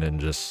using, and then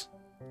just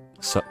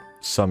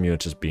some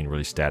units just being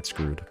really stat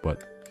screwed.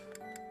 But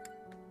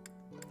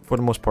for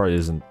the most part,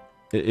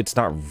 it's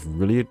not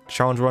really a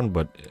challenge run.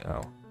 But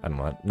I don't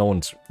know. No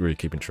one's really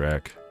keeping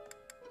track.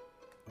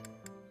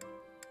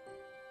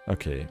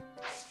 Okay,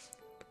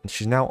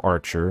 she's now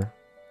Archer.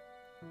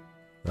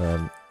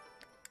 I'm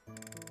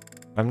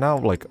now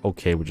like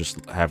okay with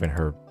just having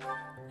her,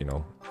 you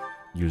know,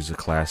 use the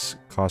class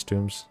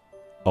costumes.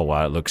 Oh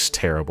wow, it looks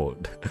terrible.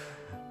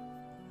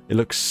 It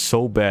looks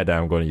so bad that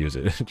I'm going to use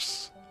it.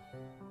 Just,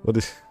 what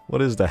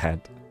is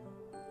that?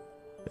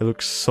 It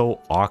looks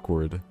so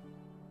awkward.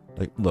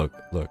 Like look.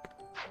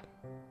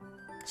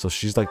 So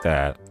she's like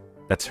that.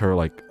 That's her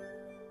like,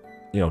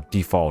 you know,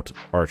 default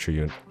Archer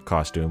unit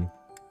costume.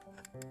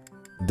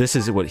 This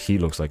is what he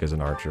looks like as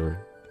an Archer.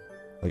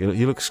 Like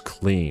he looks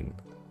clean.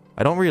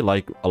 I don't really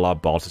like a lot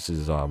of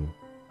Baltus's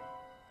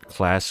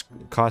class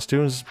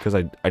costumes because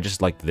I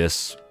just like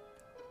this.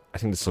 I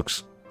think this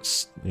looks,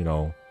 you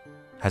know,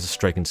 has a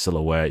striking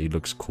silhouette. He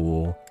looks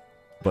cool,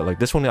 but like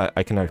this one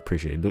I can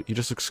appreciate. He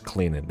just looks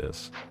clean in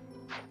this.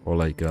 Or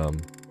like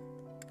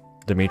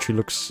Dimitri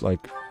looks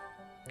like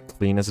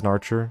clean as an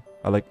Archer.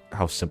 I like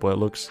how simple it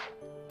looks.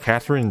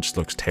 Catherine just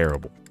looks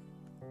terrible.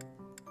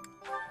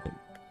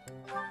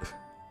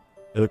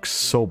 It looks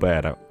so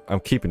bad. I'm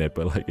keeping it,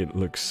 but like it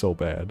looks so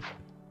bad.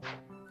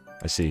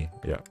 I see.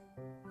 Yeah.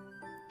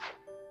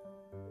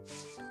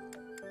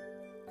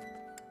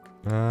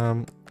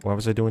 What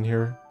was I doing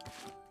here?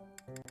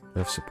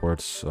 They have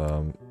supports.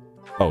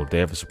 Oh, they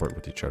have a support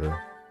with each other.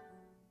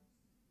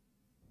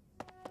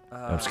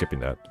 I'm skipping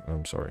that.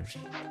 I'm sorry.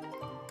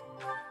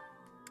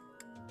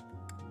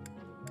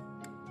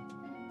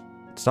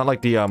 It's not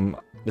like the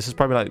this is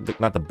probably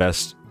not the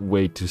best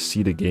way to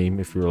see the game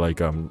if you're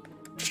like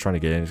just trying to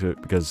get into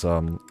it, because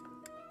I'm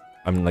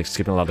like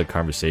skipping a lot of the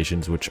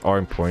conversations which are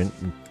important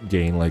in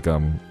getting like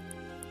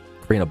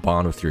creating a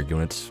bond with your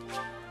units.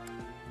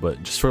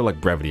 But just for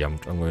like brevity, I'm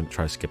going to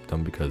try to skip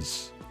them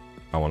because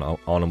I want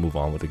to move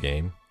on with the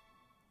game.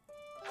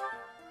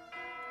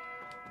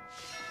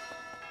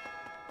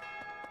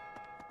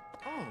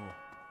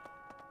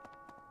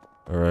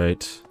 All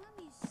right.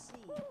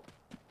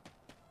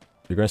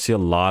 You're gonna see a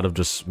lot of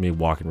just me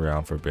walking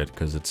around for a bit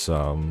because it's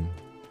I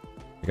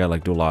gotta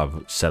like do a lot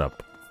of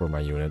setup for my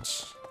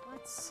units.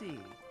 Let's see.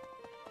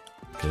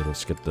 Okay,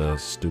 let's get the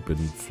stupid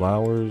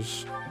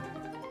flowers.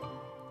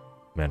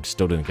 Man,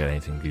 still didn't get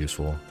anything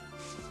useful.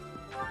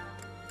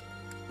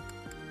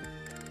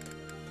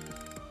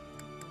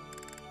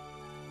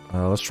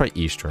 Let's try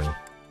Eastern.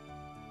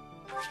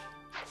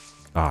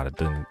 Ah, that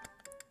didn't.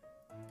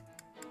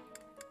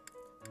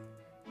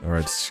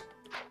 Alright.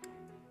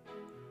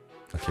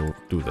 Okay, we'll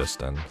do this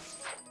then.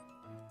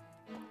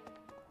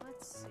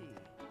 Let's see.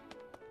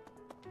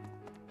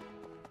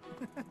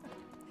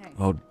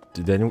 Oh,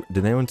 did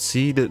anyone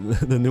see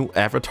the new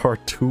Avatar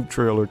 2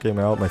 trailer came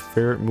out? My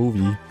favorite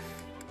movie.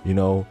 You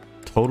know,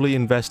 totally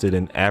invested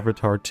in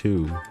Avatar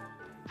 2.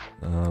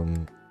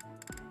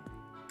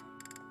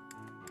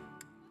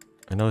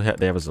 I know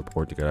they have a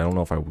support together. I don't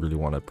know if I really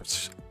want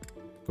to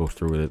go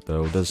through with it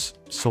though. Does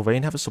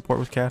Sylvain have a support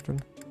with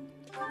Catherine?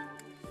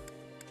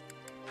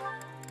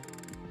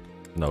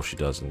 No, she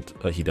doesn't.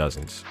 He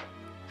doesn't.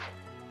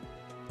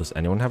 Does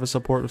anyone have a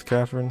support with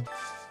Catherine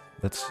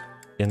that's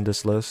in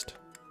this list?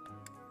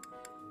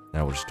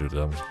 Now we'll just do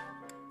them.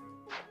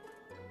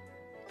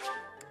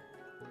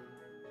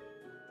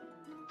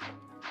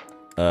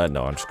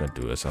 No, I'm just gonna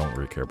do this. I don't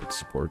really care about the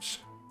supports.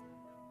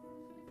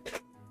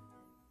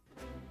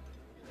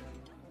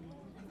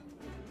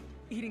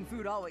 Eating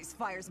food always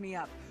fires me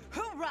up.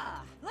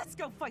 Hoorah! Let's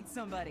go fight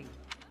somebody.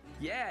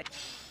 Yeah.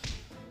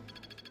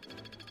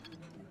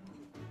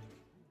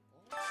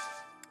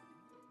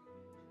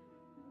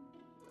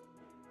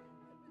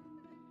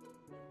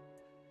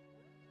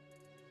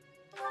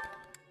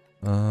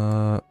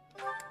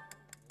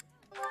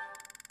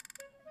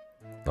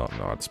 Oh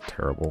no, it's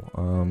terrible.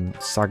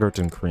 Sagart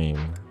and Cream.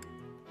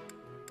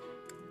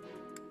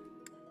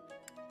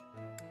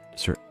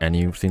 Is there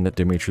anything that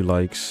Dimitri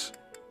likes?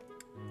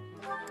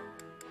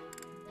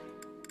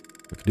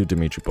 We can do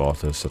Dimitri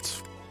Balthus.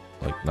 That's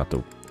like not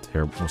the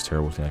most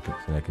terrible thing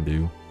I can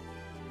do.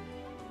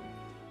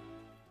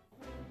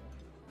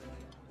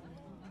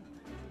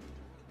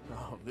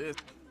 Oh, this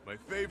my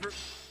favorite.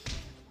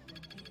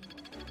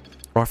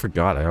 Oh, I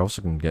forgot. I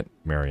also can get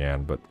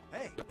Marianne, but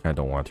I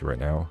don't want to right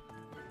now.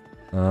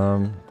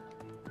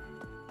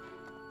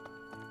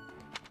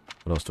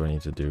 What else do I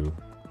need to do?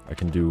 I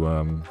can do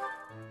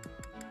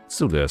let's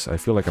do this. I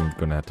feel like I'm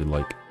gonna have to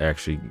like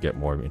actually get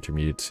more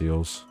intermediate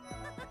seals.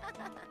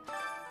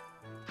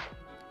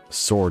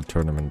 Sword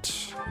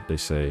tournament, they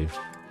say.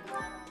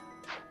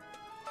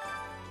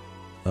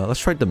 Let's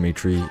try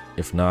Dimitri.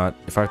 If not,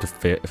 if I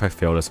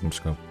fail this, I'm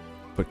just gonna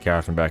put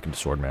Catherine back into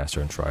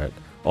Swordmaster and try it.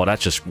 Oh,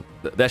 that's just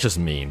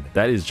mean.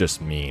 That is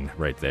just mean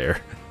right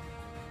there.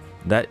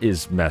 That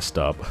is messed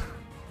up.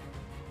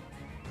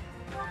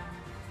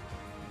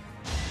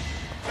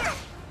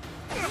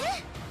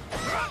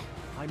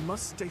 I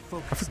must stay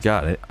focused. I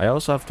forgot it. I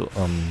also have to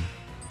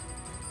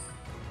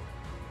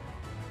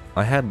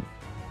I had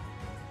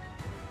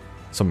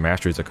some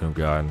masteries I could have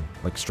gotten,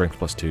 like strength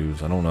plus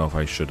 2s. I don't know if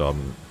I should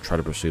try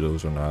to pursue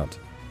those or not.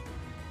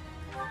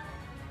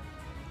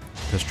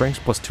 The strength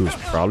plus 2 is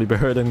probably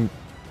better than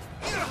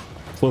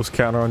close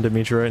counter on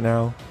Dimitri right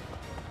now.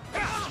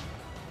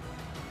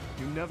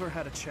 You never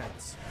had a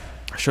chance.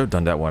 I should have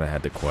done that when I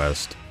had the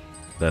quest.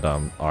 That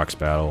Ox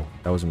battle.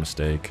 That was a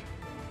mistake.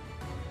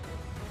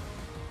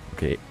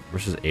 Okay,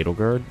 versus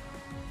Edelgard.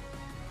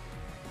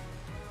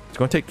 It's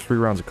gonna take 3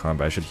 rounds of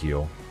combat. I should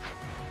heal.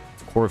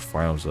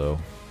 Quarterfinals though.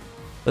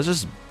 Let's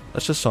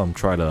just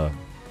try to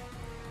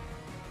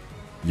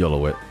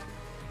YOLO it.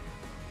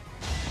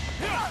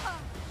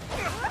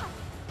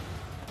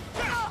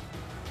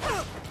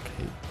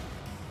 Okay.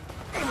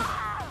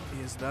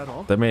 Is that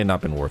all? That may have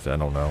not been worth it, I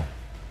don't know.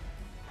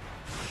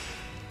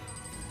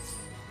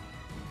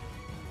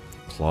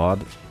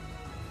 Claude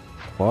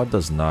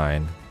does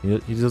 9. He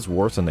does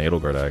worse than the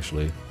Edelgard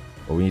actually.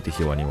 But we need to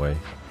heal anyway.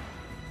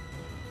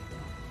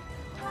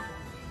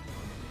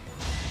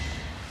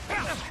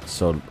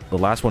 So the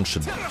last one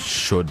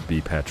should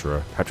be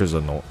Petra. Petra's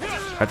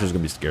gonna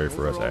be scary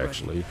for us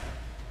actually.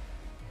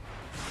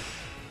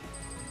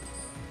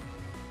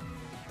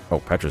 Oh,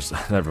 Petra's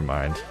never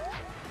mind.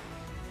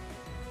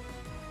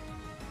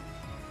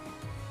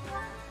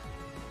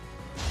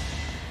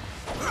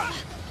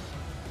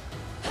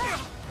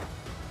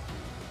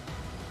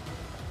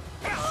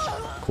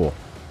 Cool.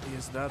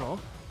 Is that all?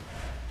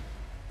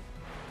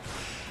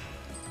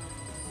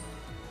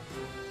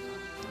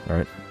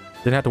 Alright.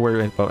 Didn't have to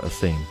worry about a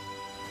thing.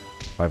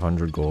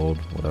 500 gold,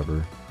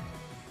 whatever.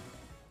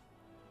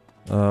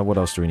 What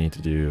else do we need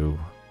to do?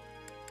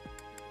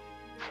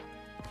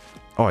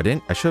 Oh,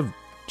 I should have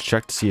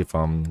checked to see if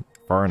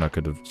Farina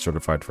could have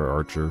certified for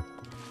Archer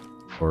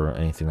or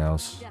anything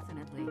else.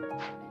 Definitely.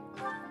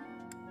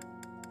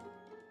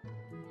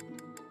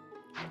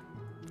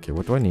 Okay,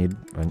 what do I need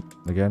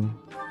again?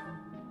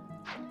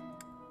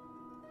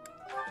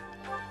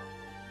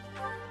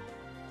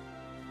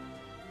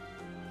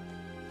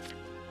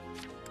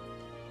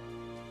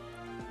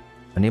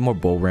 I need more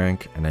bull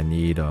rank, and I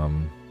need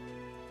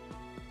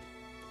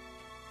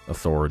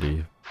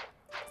authority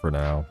for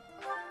now.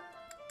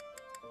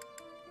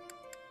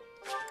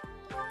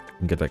 I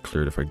can get that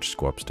cleared if I just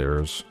go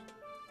upstairs.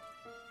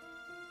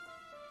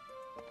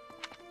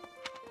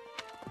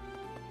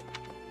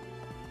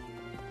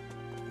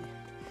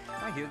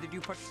 I hear that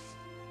you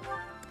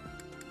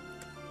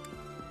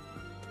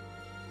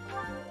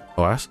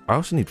Oh, I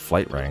also need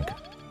flight rank.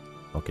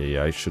 Okay,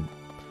 yeah, I should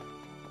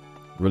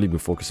really be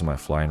focusing on my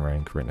flying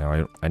rank right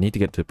now. I need to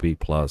get to B+.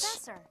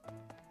 Professor.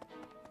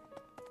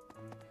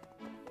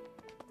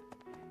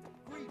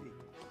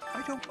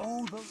 I don't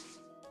owe those.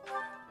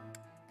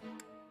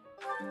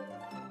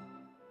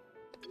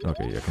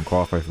 Okay, I can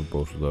qualify for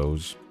both of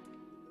those.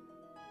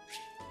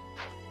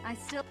 I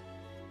still...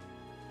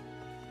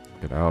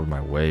 Get out of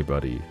my way,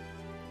 buddy.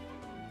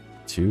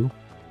 2?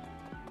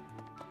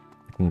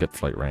 I can get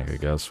flight rank, I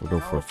guess. We'll go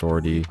for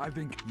authority. I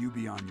think you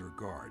be on your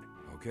guard,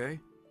 okay?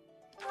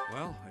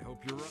 Well, I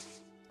hope you're right.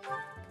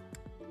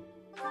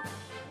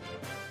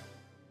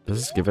 Does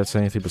this give us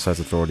anything besides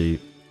authority,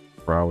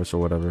 prowess,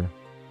 or whatever?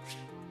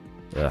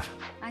 Yeah.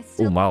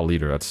 Oh, model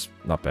leader. That's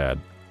not bad.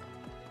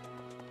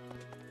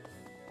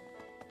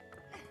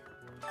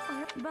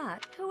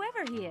 But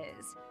whoever he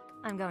is,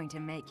 I'm going to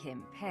make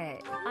him pay.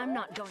 I'm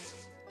not going...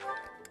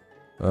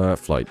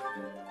 Flight.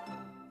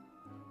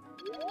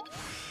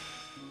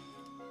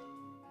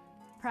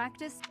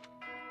 Practice.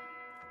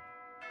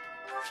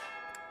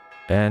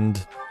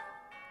 And...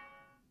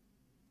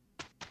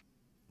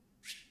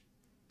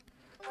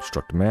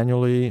 Construct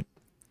manually.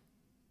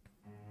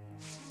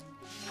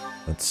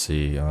 Let's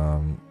see,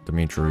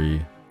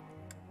 Dimitri.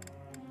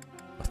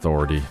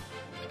 Authority.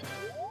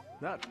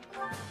 That.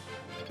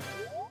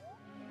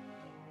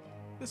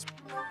 This.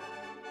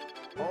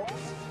 Oh,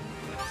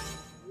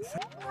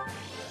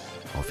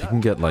 if you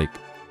can get like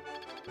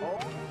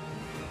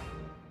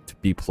to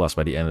B+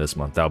 by the end of this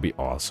month, that would be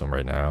awesome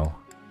right now.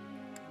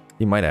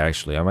 He might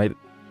actually. I might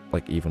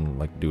like even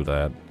like do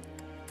that.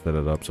 Set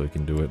it up so he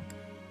can do it.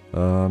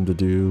 To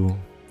do.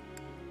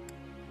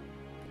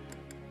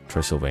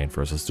 Try Sylvain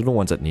first. Let's do the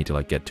ones that need to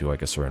like get to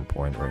like a certain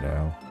point right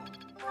now.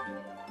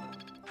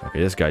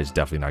 Okay, this guy's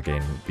definitely not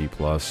getting B+.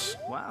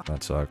 Wow.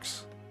 That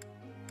sucks.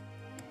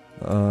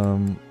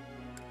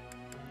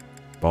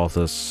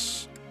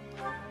 Balthus.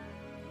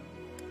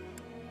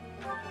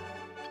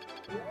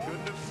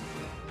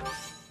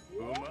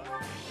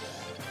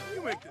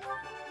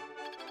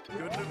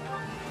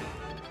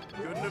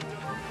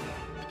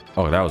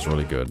 Oh, that was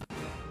really good.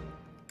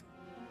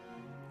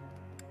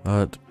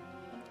 I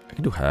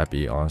can do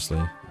Happy,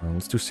 honestly.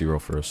 Let's do Zero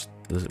first.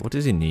 What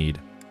does he need?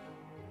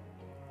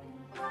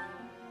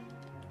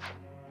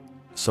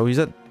 So he's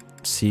at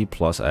C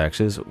plus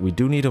axes. We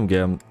do need him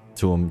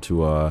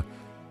to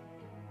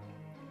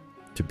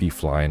be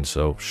flying,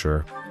 so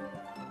sure.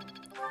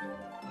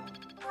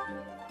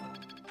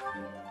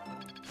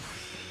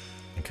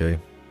 Okay.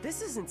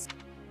 This isn't.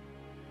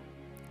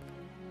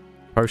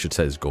 Probably should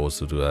set his goals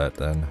to do that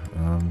then.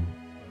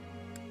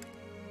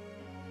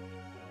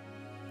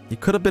 He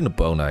could have been a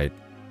bow knight.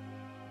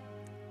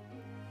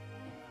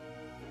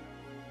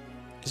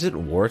 Is it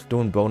worth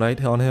doing bow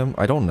knight on him?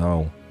 I don't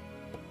know.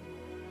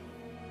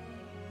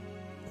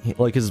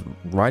 Like, his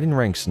riding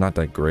rank's not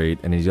that great,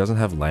 and he doesn't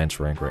have lance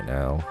rank right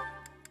now.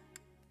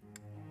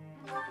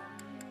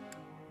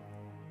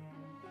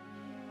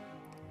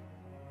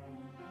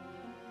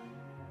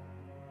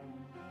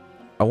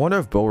 I wonder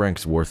if bow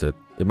rank's worth it.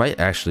 It might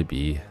actually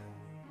be.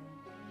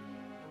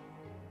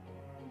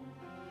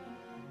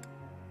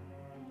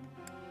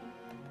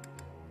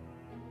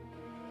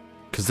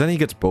 Because then he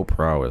gets bow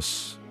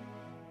prowess.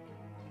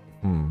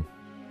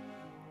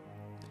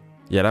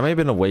 Yeah, that may have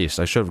been a waste.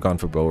 I should have gone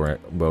for bow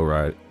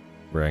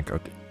rank.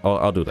 Okay,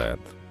 I'll do that.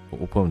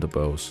 We'll put him to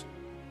bows.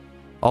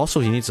 Also,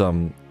 he needs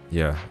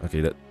yeah.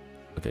 Okay, that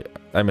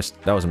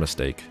was a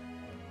mistake.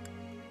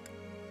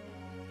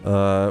 We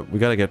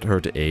gotta get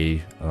her to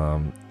A.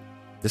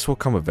 This will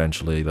come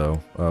eventually though.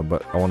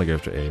 But I want to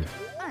get her to A.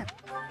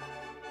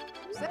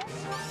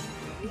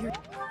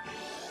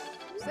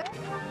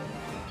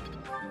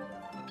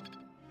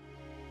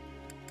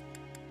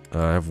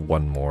 I have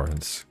one more.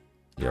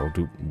 Yeah, we'll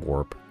do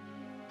warp.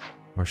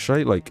 Or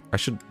should I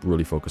should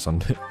really focus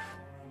on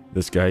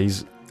this guy.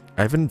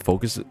 I haven't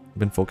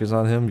been focused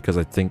on him because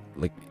I think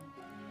like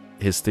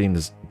his thing,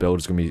 this build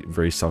is gonna be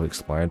very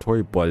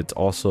self-explanatory, but it's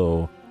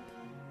also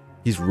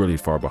he's really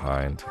far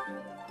behind.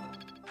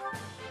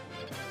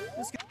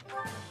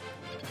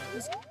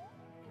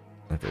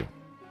 Okay.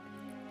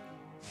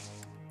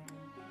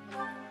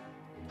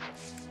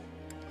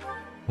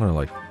 I'm gonna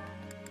like.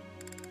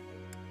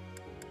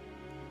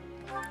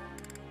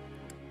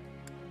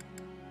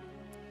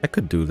 I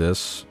could do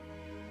this.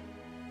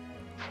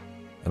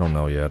 I don't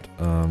know yet.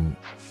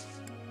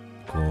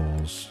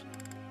 Goals.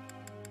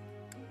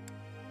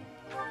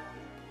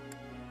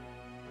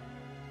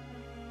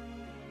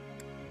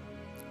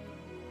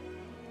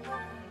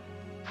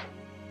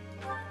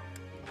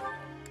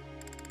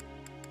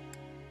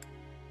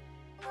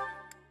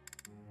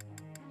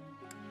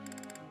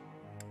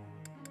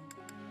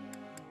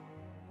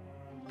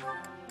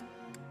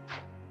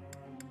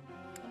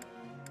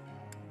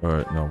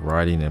 Alright, no,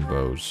 riding and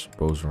bows.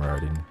 Bows and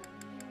riding.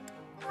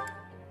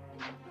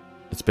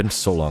 It's been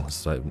so long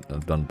since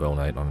I've done bow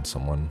knight on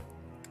someone.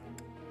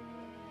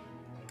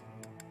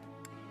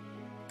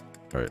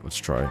 Alright, let's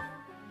try.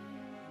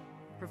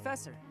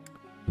 Professor.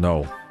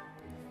 No.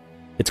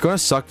 It's gonna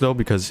suck though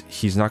because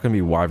he's not gonna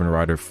be Wyvern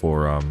Rider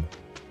for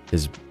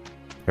his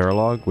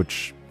paralog,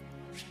 which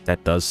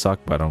that does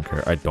suck, but I don't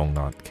care. I do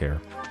not care.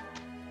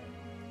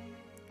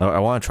 I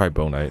want to try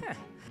bow knight.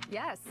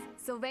 Yes,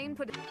 Sylvain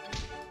put it.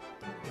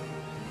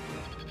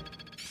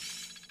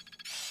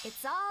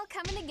 It's all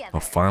coming together. Oh,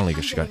 finally,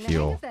 she got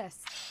healed. I'm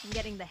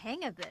getting the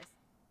hang of this.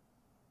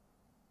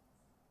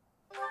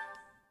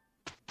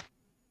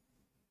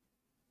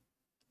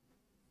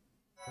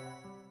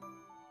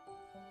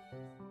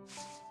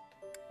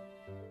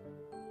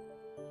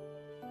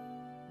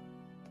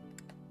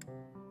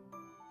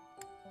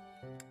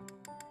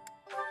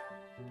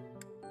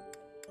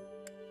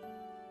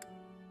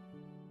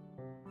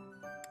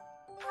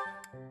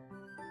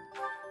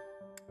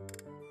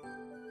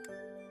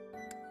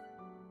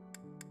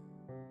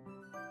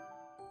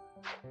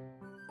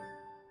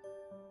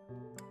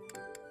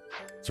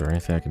 Is there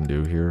anything I can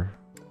do here?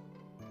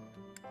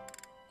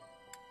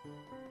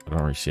 I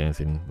don't really see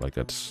anything like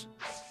that's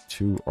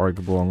too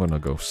arguable. I'm gonna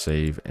go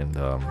save and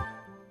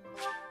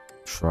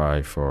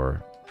try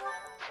for.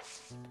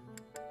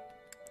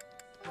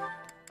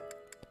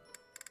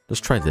 Let's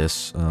try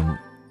this.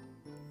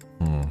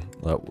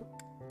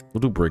 We'll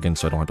do brigand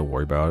so I don't have to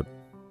worry about it.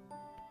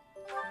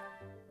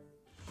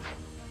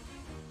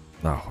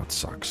 Oh, that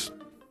sucks.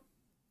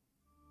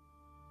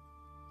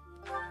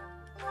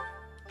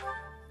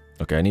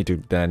 Okay, I need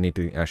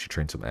to actually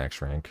train some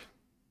axe rank.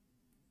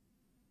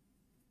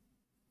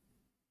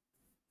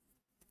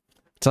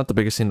 It's not the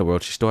biggest thing in the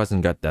world. She still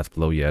hasn't got death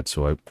blow yet,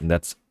 so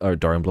that's or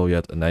Darting blow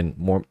yet, and then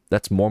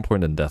that's more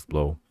important than death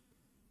blow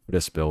for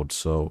this build.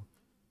 So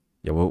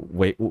yeah, we'll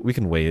wait. We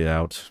can wait it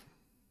out.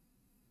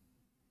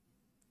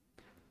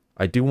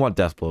 I do want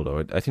death blow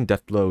though. I think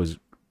death blow is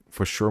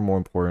for sure more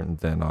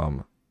important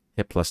than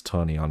hit plus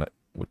 20 on it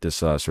with this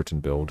certain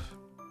build.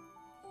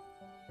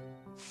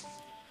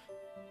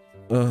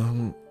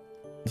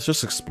 Let's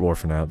just explore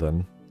for now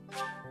then.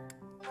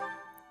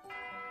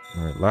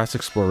 Alright, last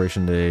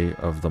exploration day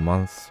of the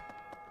month.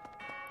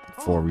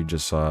 Before we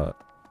just before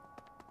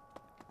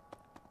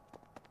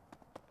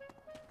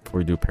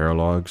we do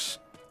paralogs.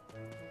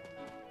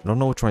 I don't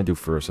know what trying to do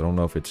first. I don't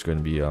know if it's going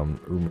to be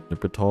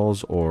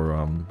Ruminipitals or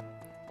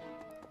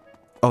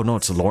oh no,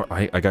 it's Lawrence.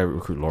 I gotta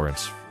recruit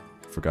Lawrence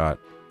forgot.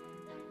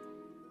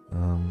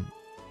 Yeah.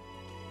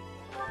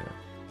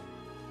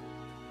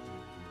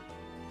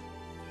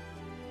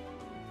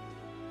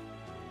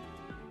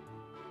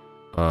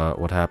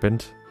 What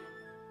happened?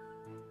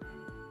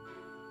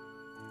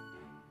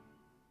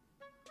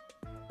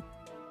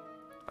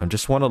 I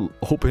just want to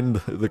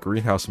open the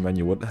greenhouse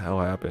menu. What the hell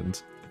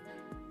happened?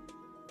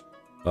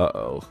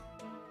 Uh-oh.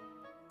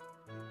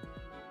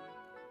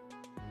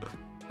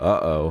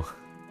 Uh-oh.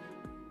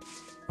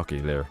 Okay,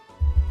 there.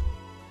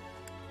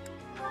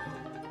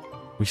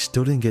 We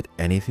still didn't get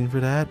anything for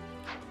that?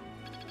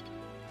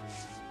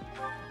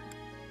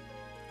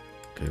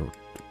 Okay,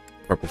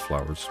 purple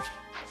flowers.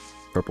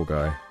 Purple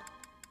guy.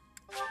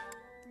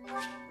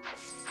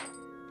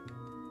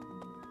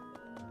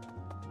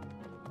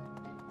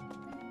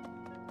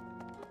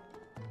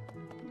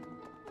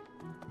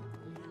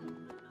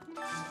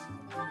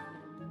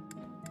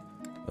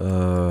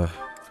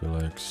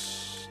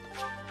 Felix.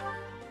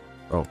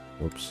 Oh,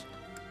 whoops.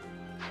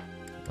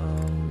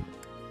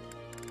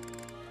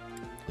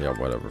 Yeah,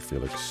 whatever,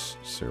 Felix.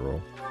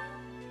 0.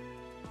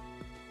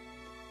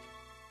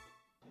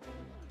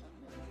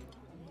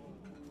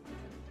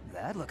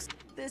 That looks...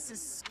 This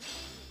is...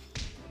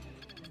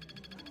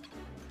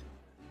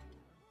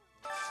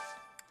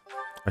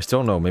 I still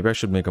don't know. Maybe I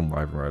should make him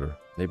Wyvern Rider.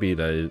 Maybe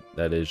that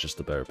is just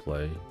a better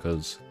play,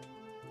 because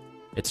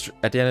it's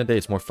at the end of the day,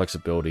 it's more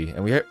flexibility,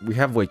 and we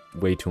have like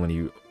way too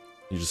many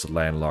just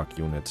landlocked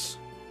units.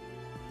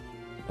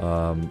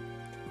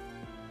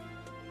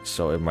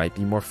 So it might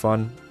be more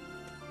fun.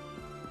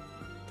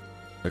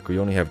 Like we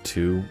only have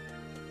 2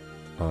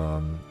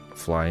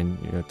 flying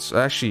units.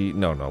 Actually,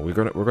 no, we're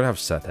gonna have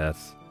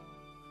Setheth.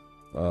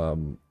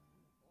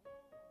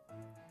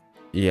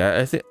 Yeah,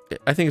 I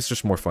think it's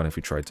just more fun if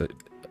we try to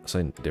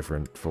something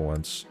different for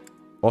once.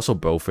 Also,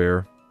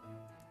 Bowfair.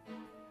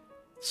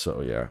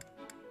 So yeah.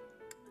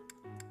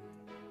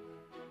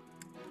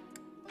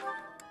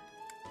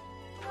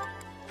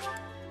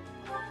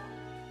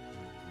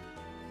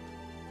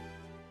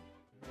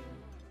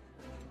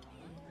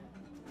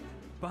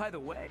 By the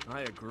way,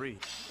 I agree.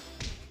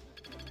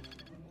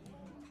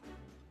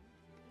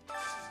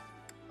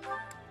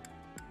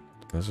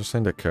 There's this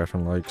thing that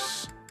Catherine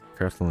likes.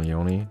 Catherine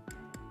Leone.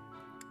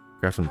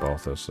 Catherine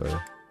Balthus, sorry.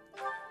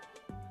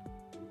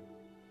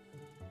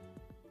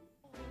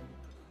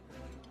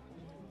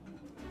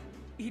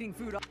 Eating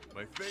food.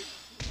 My favorite.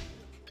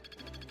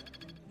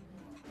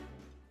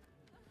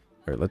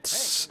 Alright,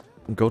 let's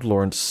go to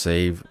Lawrence,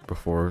 save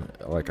before,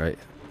 like, I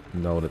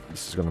know that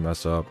this is gonna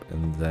mess up,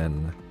 and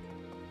then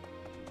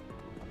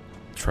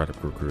try to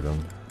recruit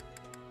him.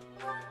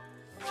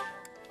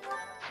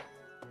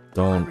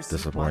 Don't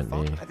disappoint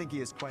me. I think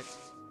he is quite...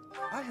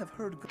 I have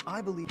heard...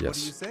 I believe... Yes. What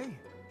do you say?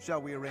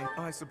 Shall we arrange...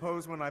 I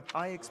suppose when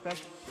I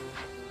expect...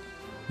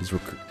 He's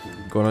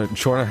gonna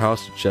join our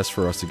house just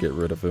for us to get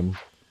rid of him.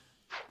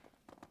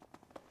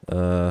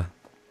 What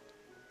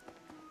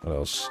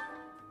else?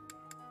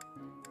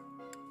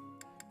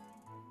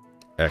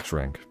 X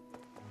rank.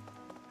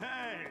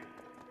 Hey!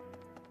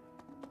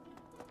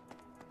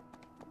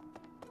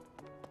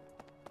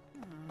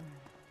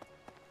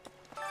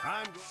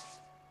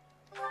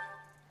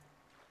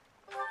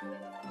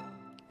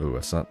 Ooh,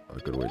 that's not a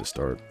good way to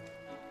start.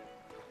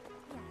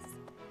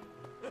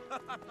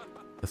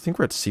 I think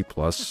we're at C+.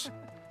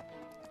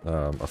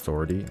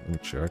 Authority. Let me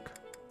check.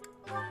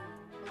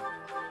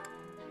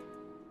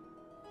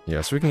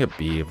 Yeah, so we can get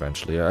B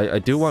eventually. I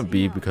do want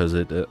B because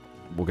it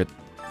will get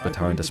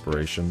Battalion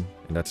Desperation,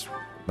 and that's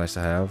nice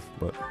to have,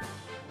 but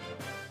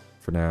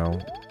for now,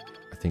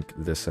 I think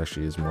this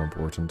actually is more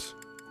important.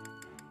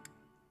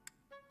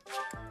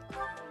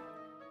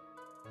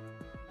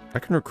 I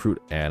can recruit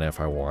Anna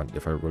if I want,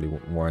 if I really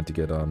wanted to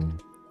get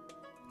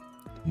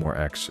more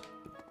X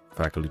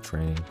faculty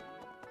training.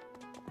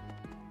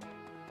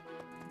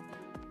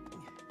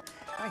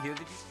 I hear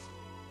that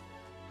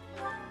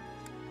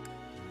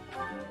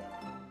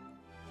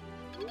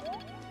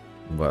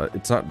But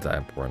it's not that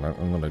important.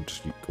 I'm gonna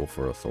just go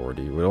for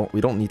authority. We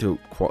don't need to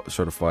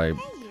certify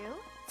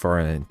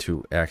foreign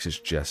into Axis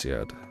just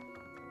yet.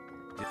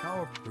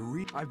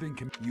 I've been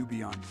you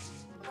beyond.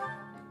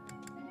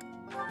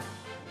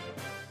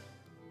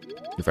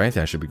 If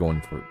anything, I should be going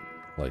for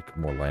like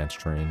more Lance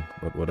train,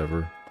 but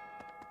whatever.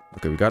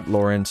 Okay, we got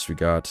Lawrence. We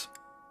got.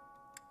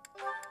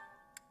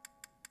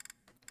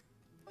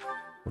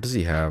 What does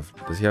he have?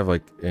 Does he have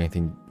like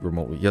anything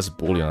remotely? He has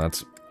Bullion.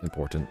 That's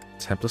important.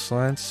 Tempest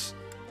Lance.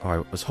 Oh, I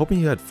was hoping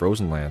you had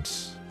Frozen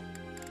Lance.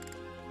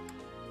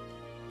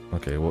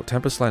 Okay, well,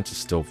 Tempest Lance is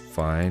still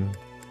fine.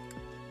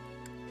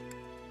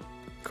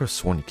 I could have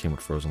sworn he came with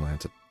Frozen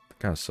Lance. It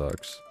kind of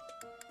sucks.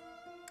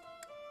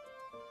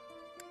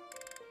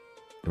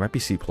 It might be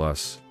C+.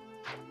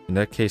 In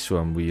that case,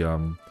 we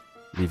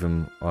leave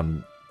him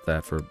on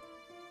that for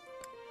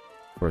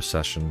a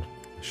session.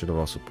 I should have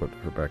also put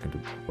her back into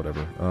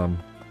whatever.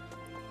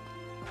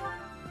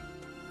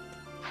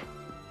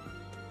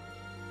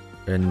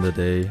 End the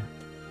day.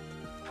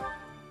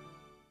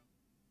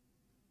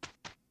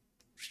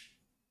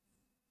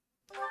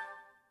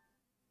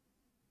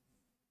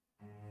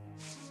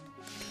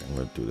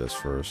 this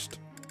first.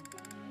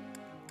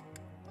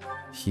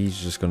 He's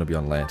just gonna be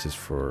on Lantis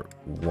for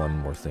one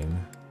more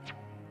thing.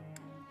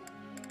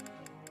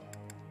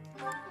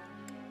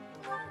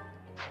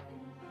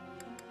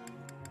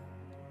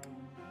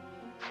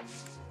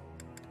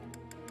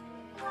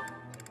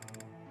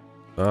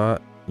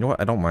 You know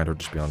what? I don't mind her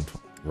just be on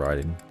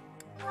riding.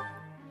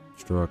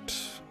 Construct.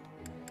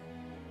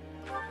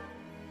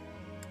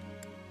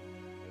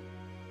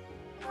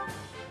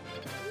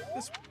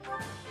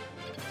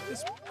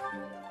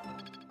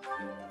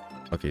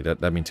 Okay,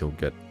 that means he'll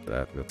get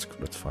that.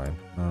 That's fine.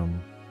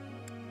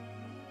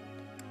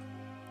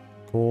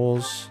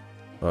 Goals.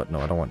 No,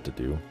 I don't want to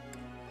do.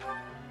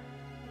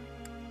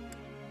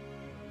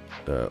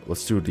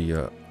 Let's do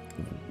the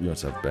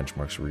units have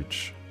benchmarks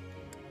reach.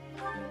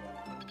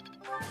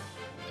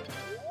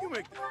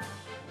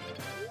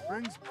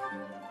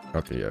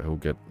 Okay, yeah, he'll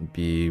get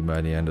B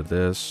by the end of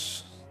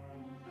this.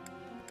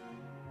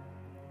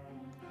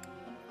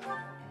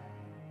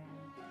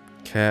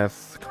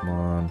 Kath, come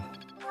on.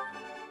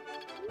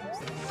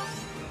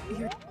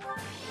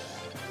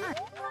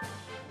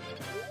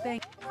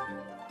 Thank.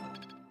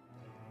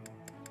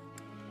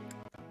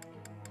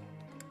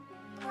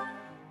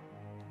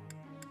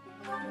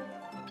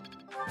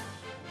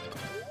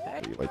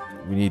 Like,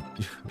 we need...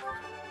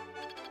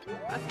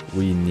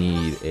 we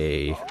need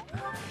a...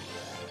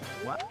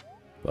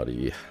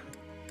 buddy.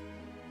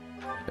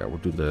 Yeah, we'll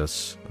do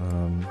this.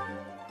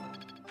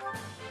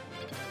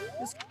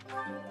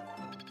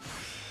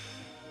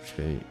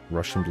 Okay,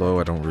 Russian blow,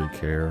 I don't really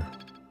care.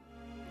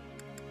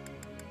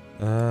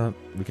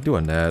 We can do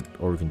a net,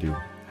 or we can do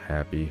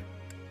happy.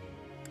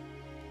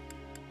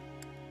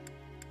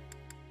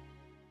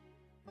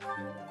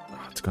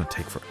 Oh, it's gonna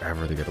take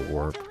forever to get a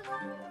warp.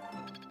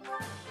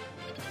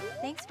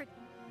 Thanks for.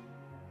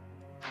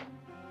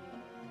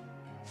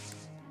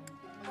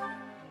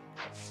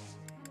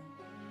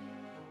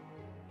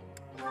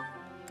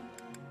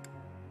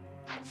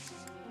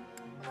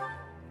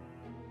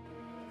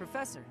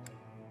 Professor.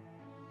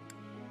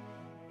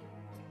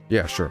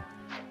 Yeah, sure.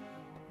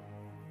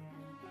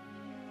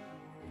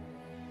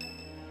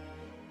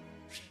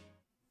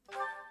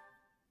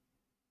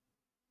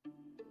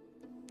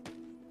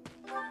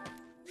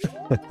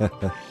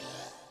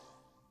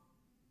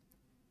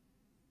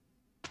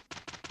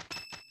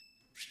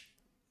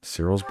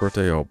 Cyril's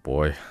birthday? Oh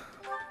boy.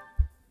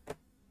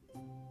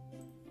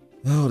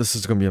 Oh, this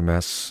is gonna be a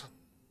mess.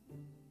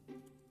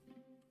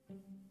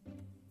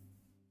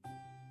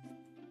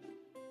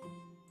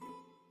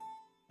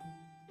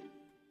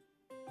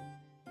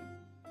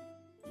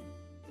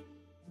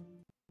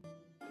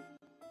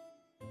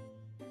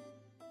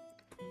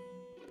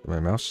 Did my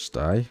mouse just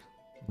die?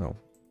 No.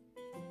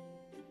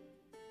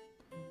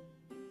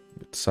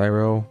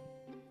 Cyro.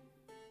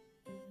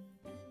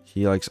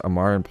 He likes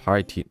Amar and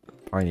pine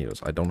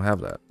needles. I don't have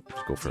that.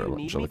 Just go for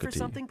Angelica tea.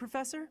 Something,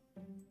 Professor?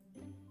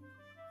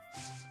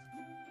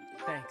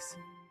 Thanks.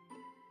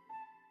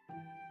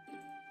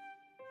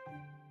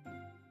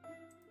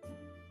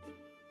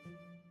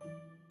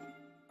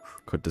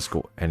 Could this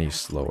go any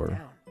slower?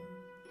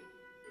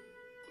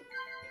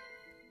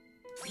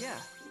 Yeah.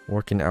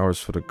 Working hours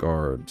for the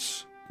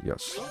guards.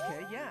 Yes.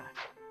 Okay, yeah.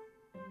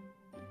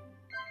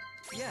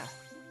 Yeah.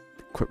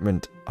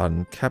 Equipment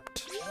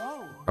unkept.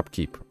 Whoa.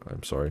 Upkeep.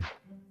 I'm sorry.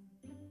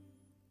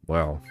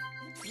 Wow.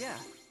 Yeah.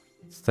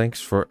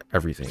 Thanks for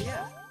everything.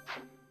 Yeah.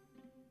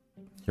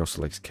 He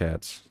also likes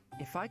cats.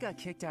 If I got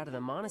kicked out of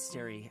the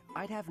monastery,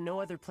 I'd have no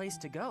other place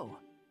to go.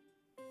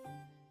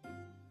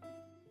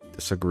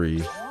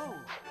 Disagree. Whoa.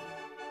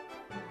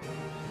 I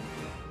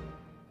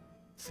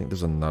think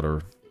there's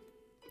another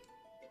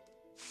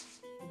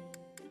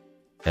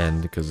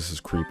end because this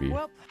is creepy.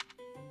 Well.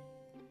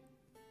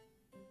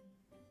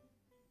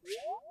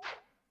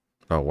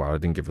 Oh wow,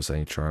 it didn't give us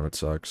any charm, it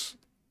sucks.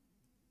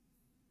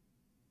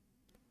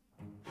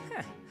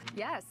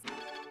 Yes.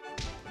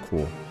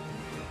 Cool.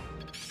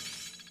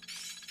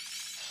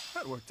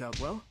 That worked out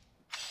well.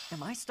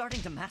 Am I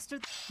starting to master?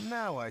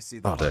 Now I see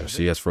the. Oh, there. So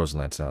he has Frozen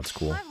Lance now. It's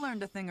cool. I've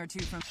learned a thing or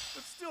two from.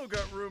 But still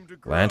got room to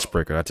grow. Lance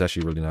Breaker. That's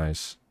actually really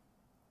nice.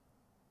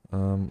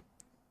 I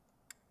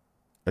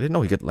didn't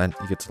know he gets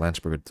Lance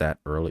Breaker that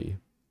early.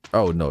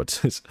 Oh no,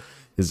 it's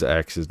his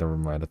axes. Never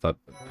mind. I thought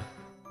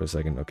for a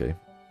second. Okay.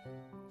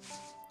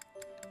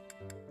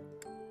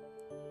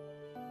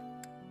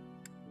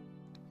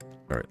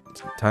 Alright,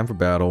 time for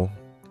battle.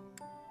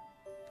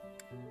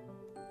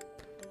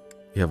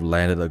 We have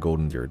landed a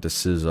golden deer.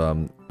 This is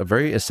a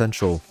very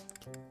essential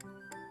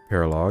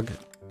paralog.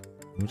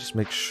 Let me just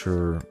make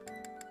sure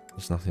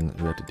there's nothing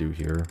that we have to do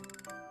here.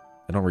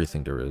 I don't really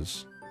think there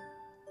is.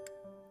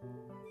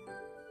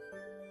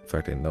 In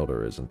fact, I know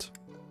there isn't.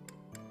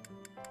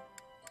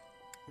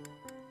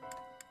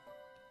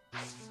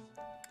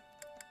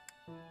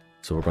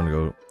 So we're gonna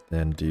go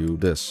and do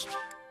this.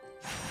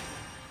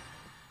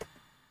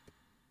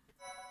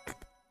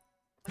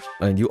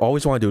 And you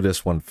always want to do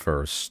this one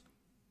first,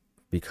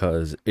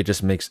 because it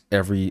just makes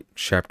every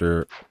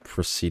chapter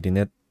preceding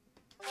it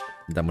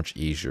that much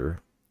easier.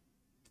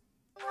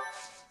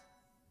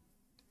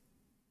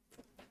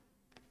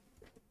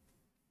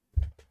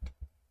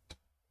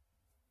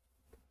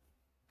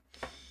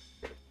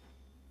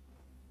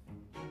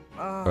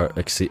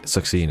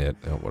 succeed in it,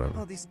 or whatever.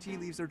 Oh, these tea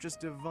leaves are just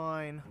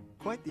divine.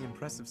 Quite the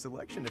impressive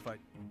selection, if I...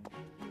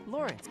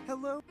 Lawrence,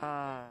 hello?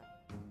 Oh,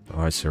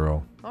 hi,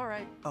 Cyril.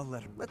 Alright. A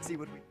letter. Let's see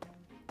what we...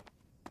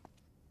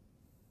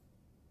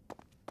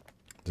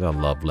 Is that a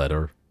love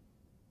letter?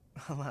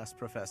 Alas,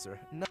 Professor.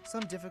 No,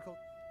 some difficult...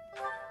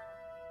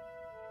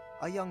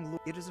 A young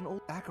it is an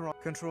old Acheron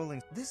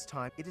controlling. This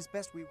time, it is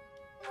best we...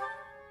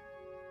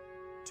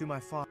 To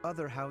my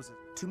other houses.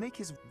 To make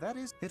his... That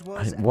is... It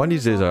was... One of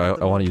these days, I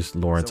want to use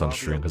Lawrence so on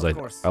stream, because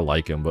I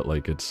like him, but,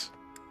 like, it's...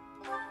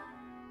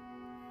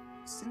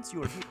 Since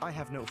you're here, I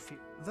have no fear.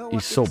 Though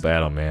He's so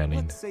bad on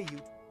Manning. Let's say you...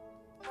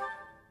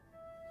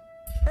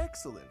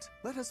 Excellent.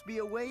 Let us be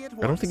away at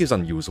once. I don't think he's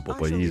unusable,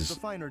 but he's...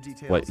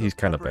 Like, he's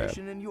kind of bad.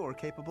 In your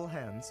capable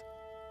hands.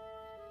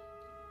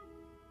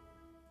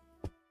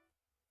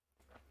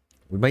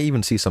 We might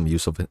even see some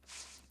use of it.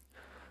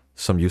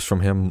 Some use from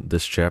him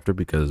this chapter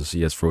because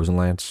he has Frozen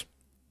Lance.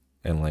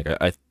 And, like,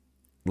 I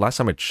last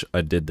time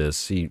I did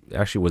this, he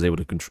actually was able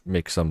to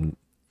make some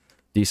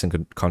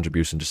decent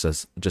contribution just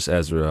as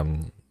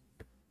recruited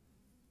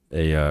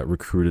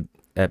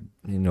out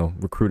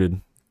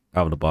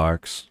of the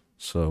box.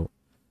 So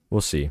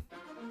we'll see.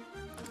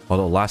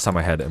 Although last time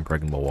I had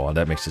Impregnable Wall, and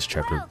that makes this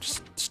chapter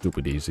just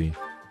stupid easy.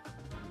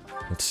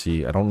 Let's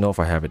see. I don't know if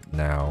I have it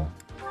now.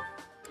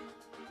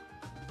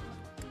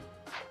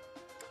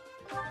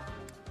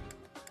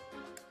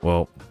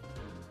 Well,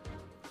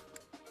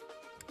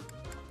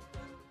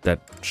 that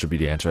should be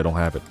the answer. I don't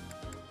have it.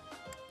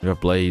 You have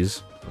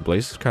Blaze.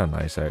 Blaze is kind of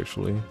nice,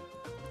 actually.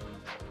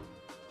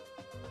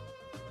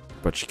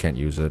 But she can't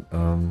use it.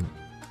 The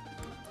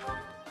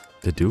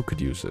Duke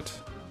could use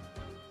it.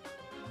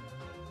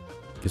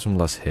 Gives him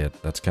less hit.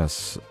 That's kind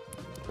of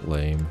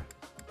lame.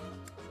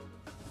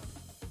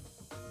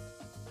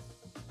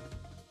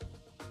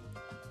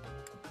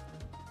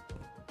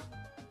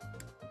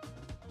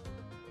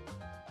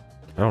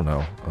 I don't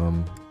know.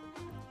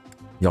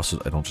 He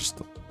also, I don't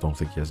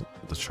think he has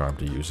the charm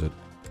to use it.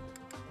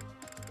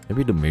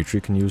 Maybe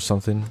Dimitri can use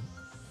something.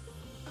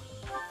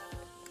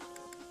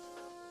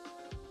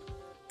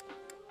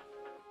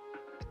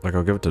 Like,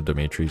 I'll give it to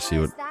Dimitri, see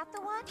if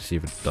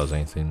it does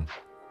anything.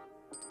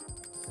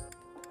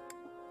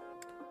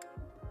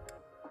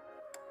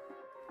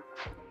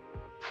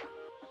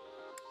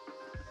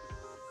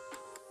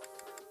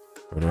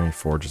 Are there any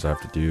forges I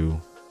have to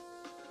do?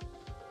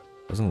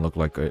 Doesn't look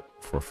like it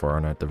for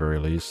Farn at the very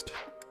least.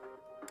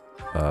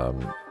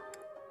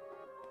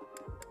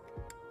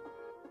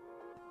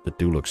 The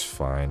do looks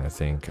fine, I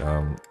think.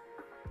 I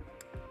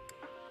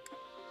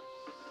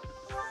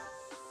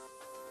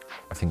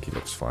think he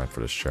looks fine for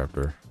this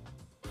chapter.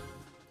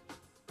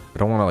 I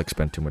don't want to like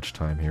spend too much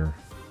time here.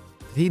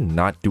 Did he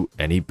not do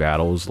any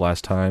battles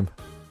last time?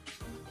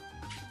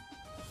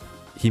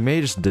 He may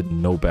have just did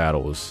no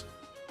battles.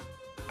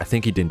 I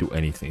think he didn't do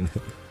anything.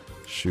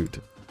 Shoot.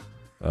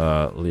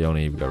 Leone,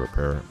 we gotta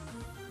repair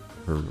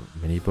her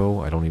mini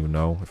bow. I don't even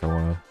know if I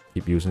want to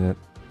keep using it.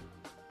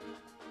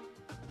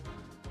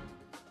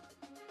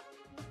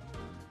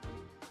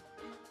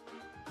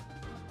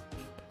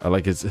 I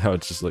like how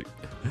it's just like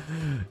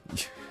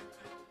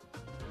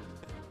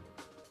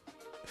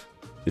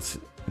it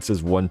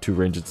says 1-2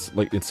 range. It's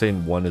like it's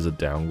saying 1 is a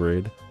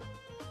downgrade.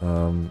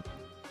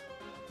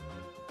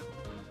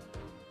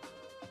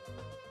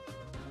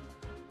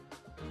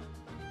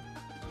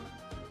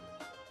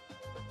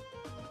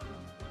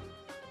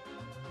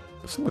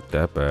 Doesn't look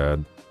that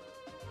bad.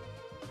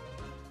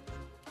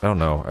 I don't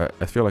know.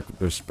 I feel like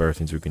there's better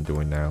things we can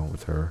do now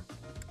with her.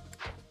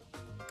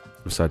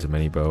 Besides a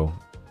mini bow.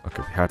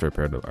 Okay, we have to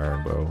repair the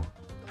iron bow.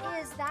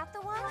 Is that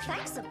the one?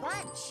 Thanks a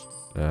bunch.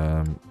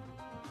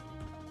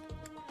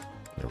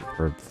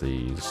 Repair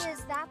these.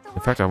 Is that the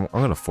In fact, I'm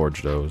gonna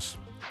forge those.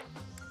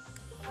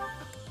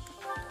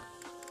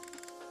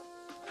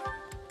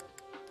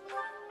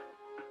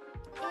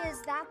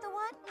 Is that the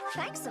one?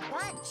 Thanks a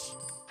bunch.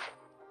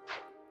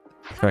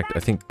 In fact, I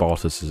think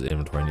Baltus's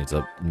inventory needs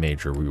a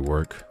major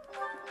rework.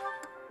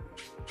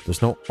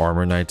 There's no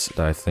armor knights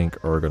that I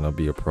think are gonna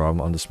be a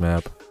problem on this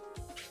map.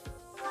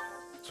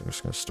 So I'm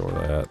just gonna store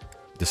that.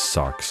 This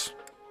sucks.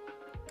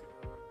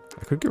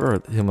 I could give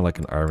him like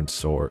an iron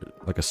sword,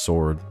 like a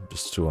sword,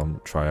 just to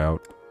try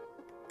out.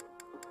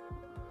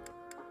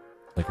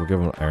 Like we'll give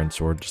him an iron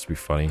sword just to be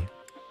funny.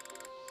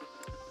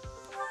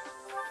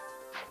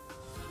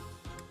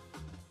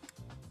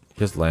 He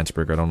has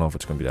Lanceberg. I don't know if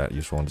it's gonna be that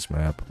useful on this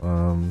map.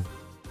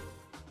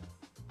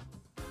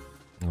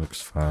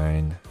 Looks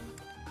fine.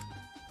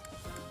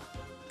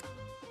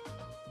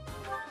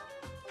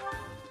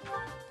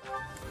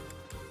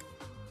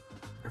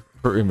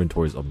 Her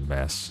inventory's a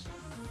mess.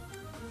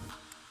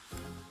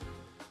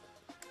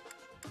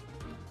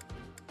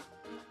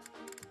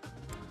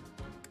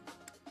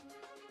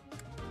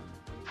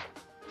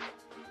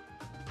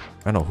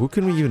 I don't know, who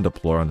can we even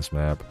deploy on this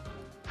map?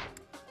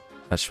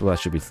 That's what I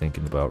should be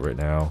thinking about right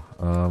now.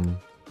 I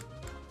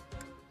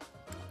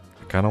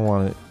kind of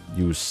want to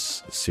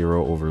use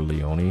Zero over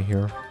Leone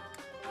here.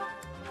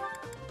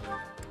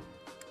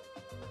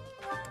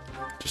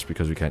 just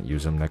because we can't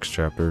use them next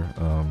chapter.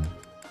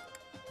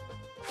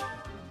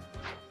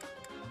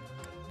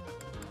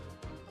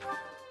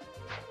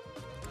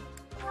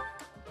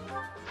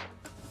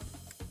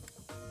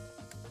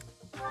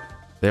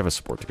 They have a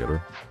support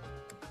together.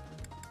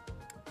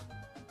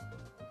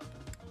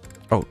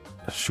 Oh,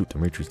 shoot,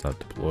 Dimitri's not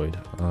deployed.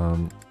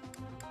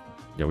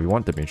 Yeah, we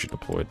want Dimitri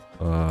deployed.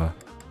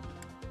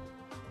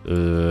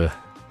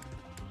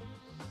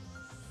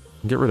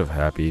 Get rid of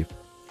Happy.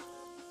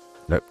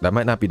 That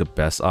might not be the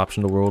best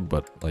option in the world,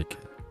 but like,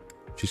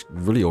 she's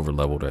really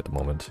over-leveled at the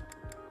moment.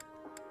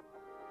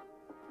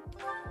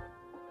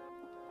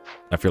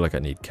 I feel like I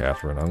need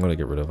Catherine. I'm gonna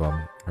get rid of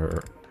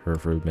her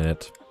for a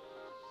minute.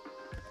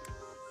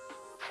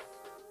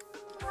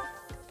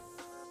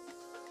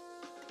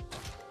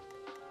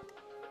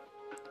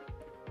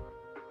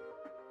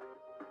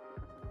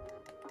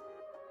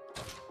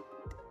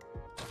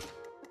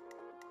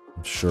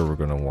 I'm sure we're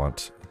gonna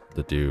want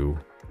to do.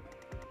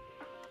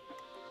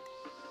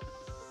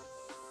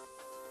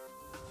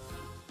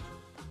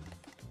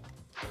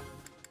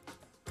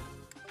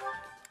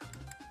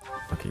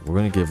 Okay, we're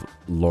gonna give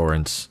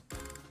Lawrence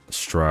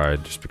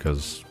Stride just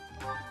because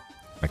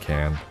I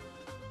can.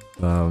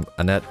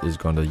 Annette is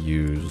gonna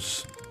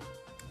use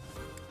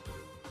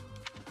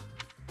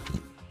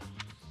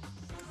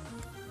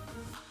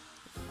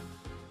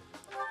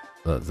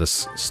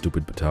this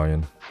stupid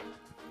battalion.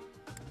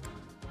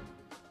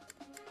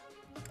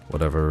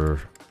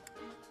 Whatever.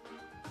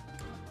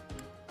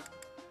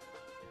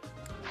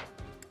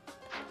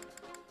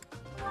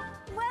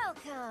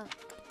 Welcome.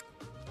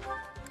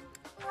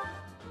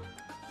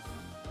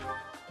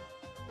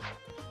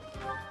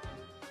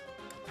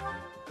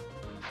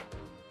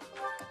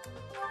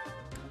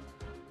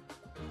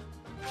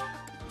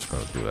 Just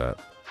gonna do that.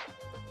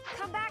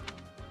 Come back.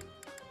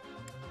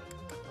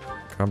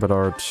 Combat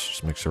arts,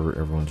 just make sure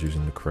everyone's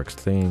using the correct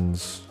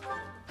things.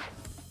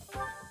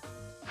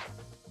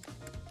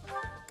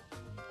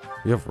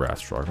 We have Wrath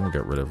Strike. I'm gonna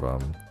get rid of we'll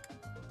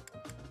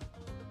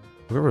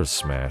get rid of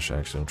Smash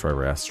actually and try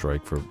Wrath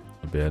Strike for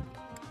a bit.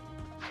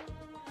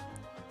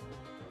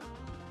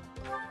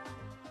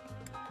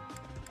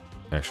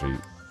 Actually,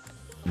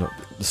 no,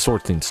 the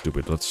sword thing's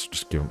stupid. Let's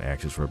just give him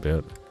axes for a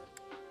bit.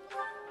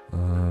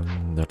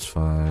 That's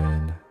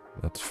fine.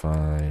 That's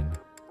fine.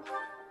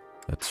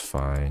 That's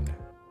fine.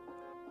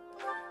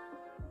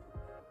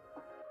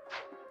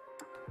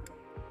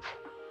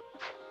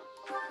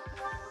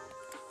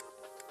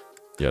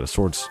 Yeah, the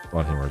swords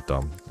on him are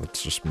dumb.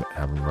 Let's just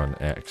have him run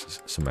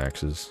some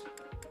axes.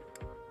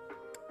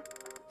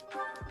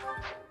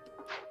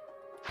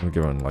 I'm gonna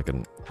give him like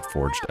a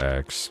forged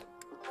axe.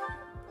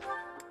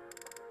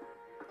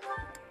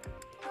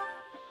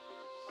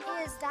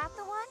 Is that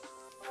the one?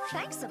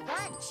 Thanks a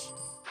bunch.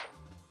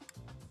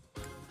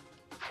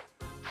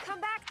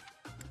 Come back.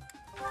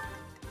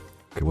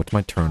 Okay, what's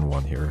my turn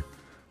one here?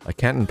 I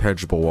can't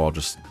impenetrable wall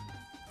just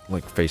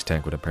like face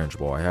tank with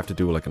impenetrable wall. I have to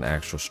do like an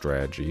actual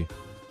strategy.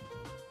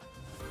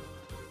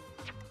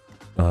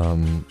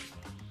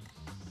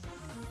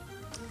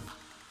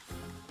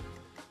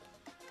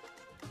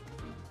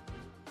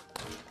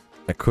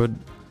 I could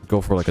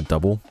go for like a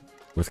double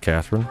with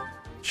Catherine.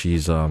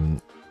 She's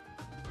an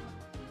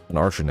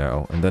archer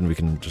now, and then we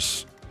can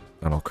just,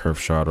 I don't know, curve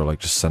shot or like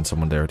just send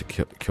someone there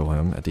to kill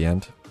him at the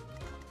end.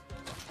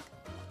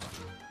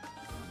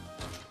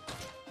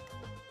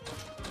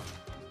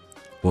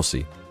 We'll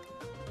see.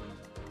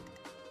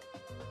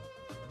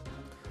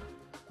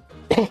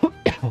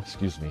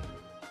 Excuse me.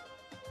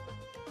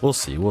 We'll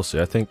see, we'll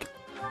see. I think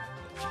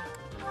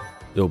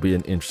it'll be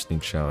an interesting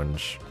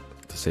challenge,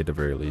 to say the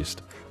very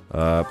least.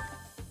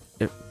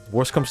 If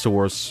worst comes to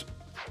worst,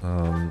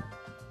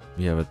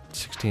 we have a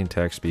 16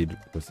 attack speed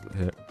with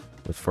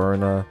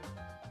Farina.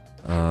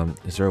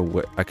 Is there a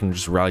way I can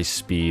just rally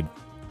speed,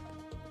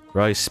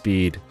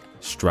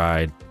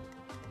 stride,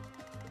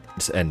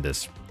 just end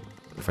this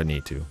if I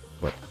need to,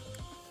 but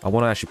I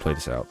want to actually play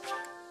this out.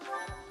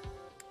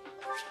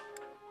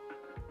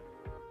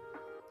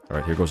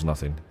 Alright, here goes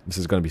nothing. This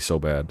is gonna be so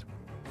bad.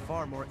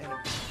 Far more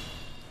enemies.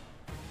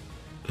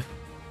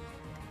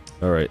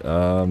 Alright,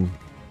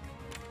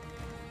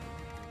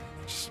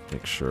 just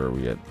make sure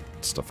we get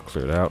stuff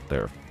cleared out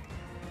there.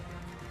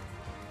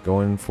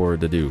 Going for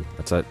the do.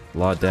 That's a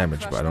lot of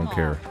damage, but I don't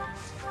care.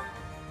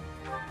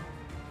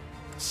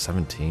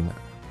 17.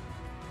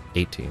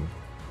 18.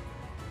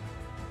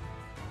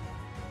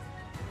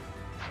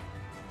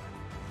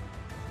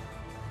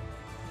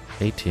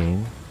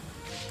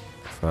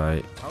 If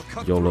I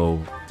YOLO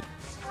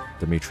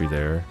Dimitri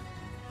there.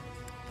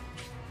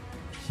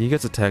 He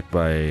gets attacked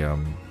by a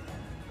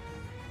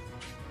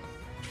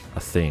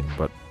thing,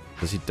 but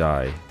does he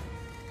die?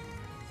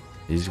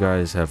 These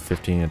guys have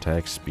 15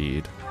 attack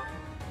speed.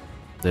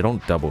 They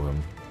don't double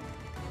him.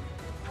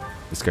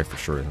 This guy for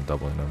sure isn't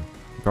doubling him.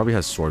 He probably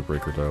has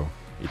Swordbreaker though.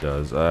 He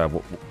does.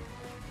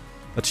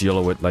 Let's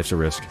YOLO it. Life's a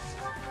risk.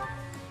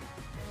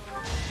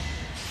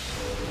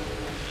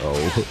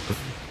 Oh.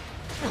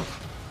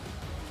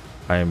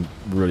 I am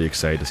really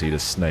excited to see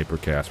this Sniper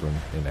Catherine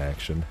in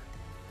action.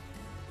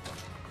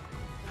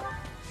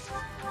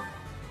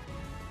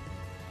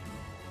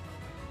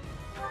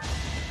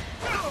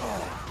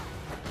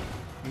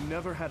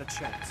 never had a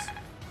chance.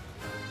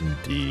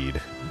 Indeed.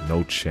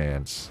 No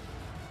chance.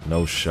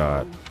 No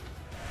shot.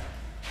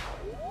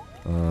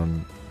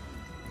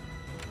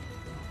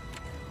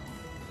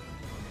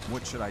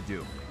 What should I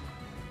do?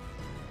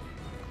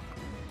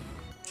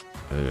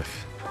 Ugh.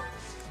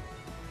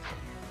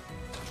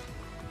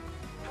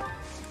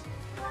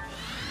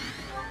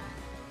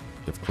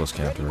 You have close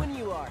counter. When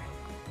you are.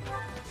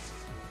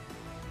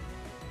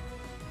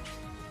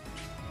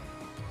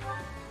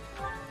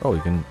 Oh,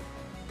 you can.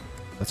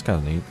 That's kind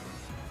of neat.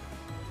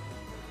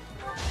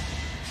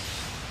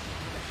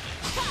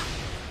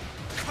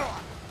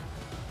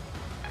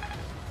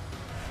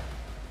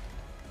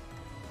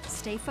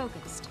 Stay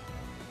focused.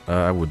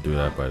 I would do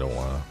that, but I don't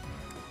wanna.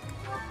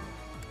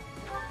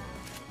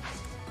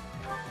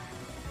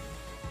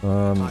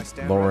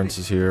 Lawrence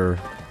is here.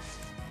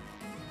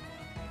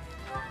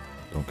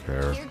 Don't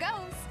care. Here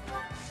goes.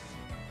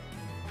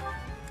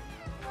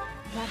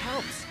 That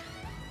helps.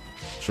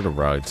 Should have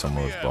rallied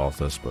someone with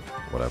Balthus, but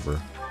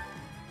whatever.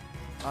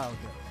 I'll go.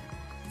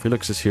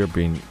 Felix is here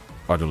being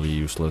utterly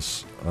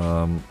useless.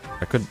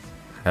 I could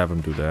have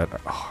him do that.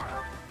 Oh.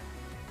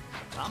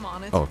 I'm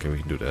on it. Oh, okay, we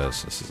can do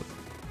this.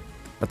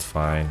 That's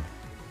fine.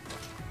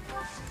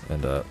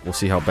 And we'll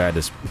see how bad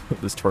this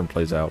this turn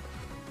plays out.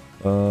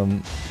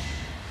 Okay,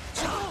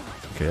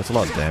 that's a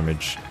lot of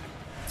damage.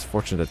 It's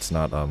fortunate it's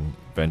not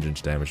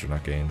vengeance damage we're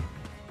not getting.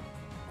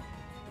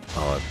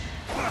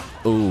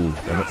 Ooh,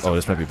 oh,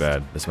 this might be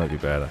bad. This might be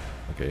bad.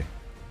 Okay.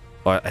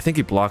 Oh, I think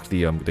he blocked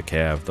the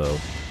cav though.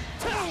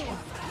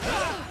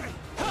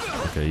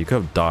 Okay, you could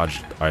have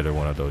dodged either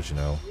one of those, you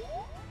know.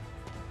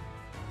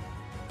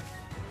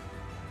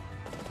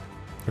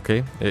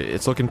 Okay,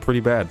 it's looking pretty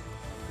bad.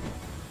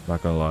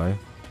 Not gonna lie.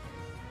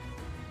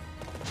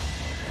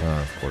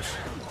 Of course.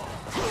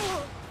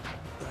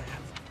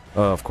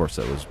 Of course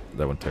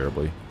that went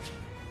terribly.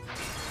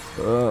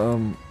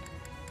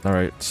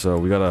 Alright, so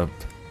we gotta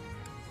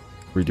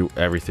redo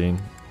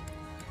everything.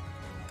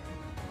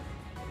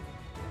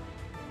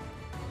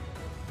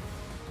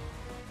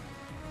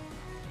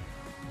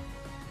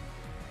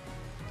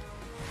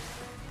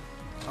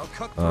 I'll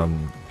cut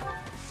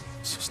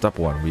So step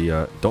one, we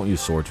don't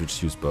use swords, we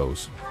just use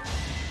bows.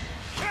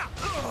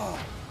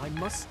 I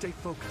must stay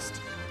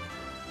focused.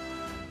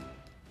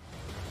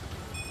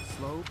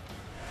 Slow.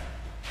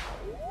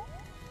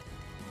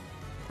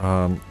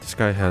 This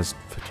guy has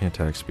 15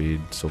 attack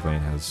speed, Sylvain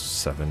has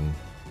 7.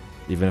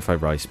 Even if I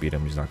rally speed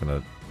him, he's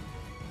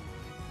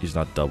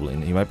not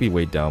doubling. He might be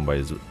weighed down by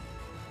his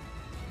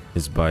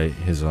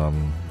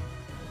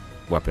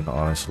weapon,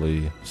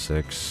 honestly.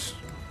 6.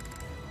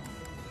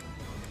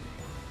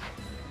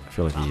 I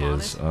feel like he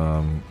is. If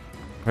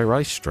I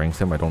rally strength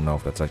him, I don't know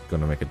if that's like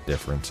gonna make a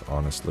difference,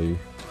 honestly.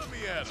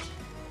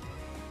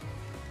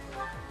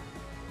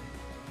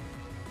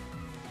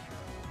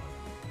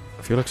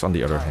 Felix, on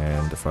the other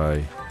hand, if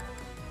I'm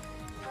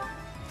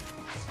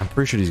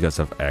pretty sure these guys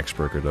have Axe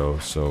Breaker though,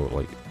 so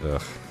like,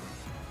 ugh.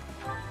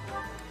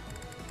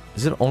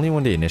 Is it only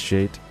when they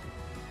initiate?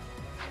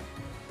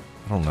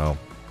 I don't know.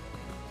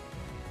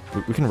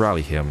 We can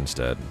rally him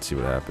instead and see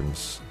what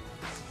happens.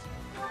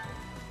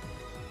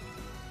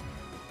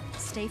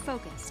 Stay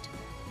focused.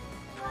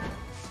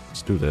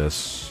 Let's do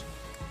this.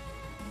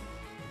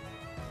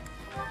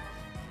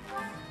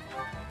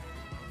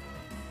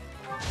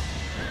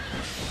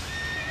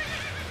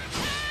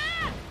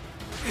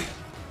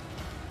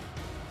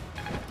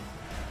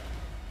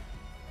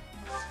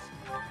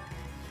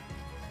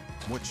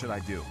 What should I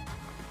do?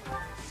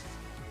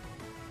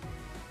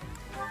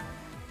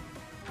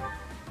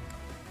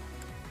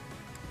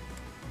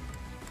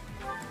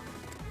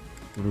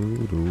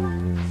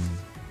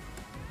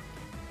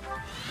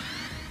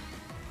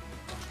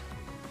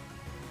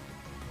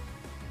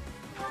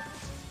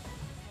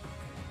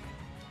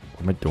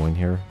 What am I doing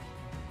here?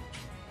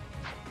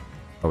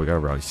 Oh, we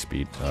got rally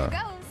speed. Here goes.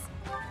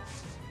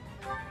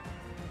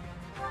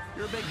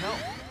 You're a big help.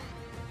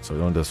 So it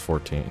only does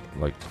 14.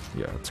 Like,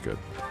 yeah, that's good.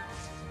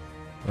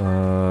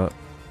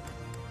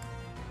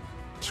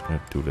 Just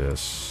gonna do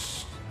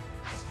this.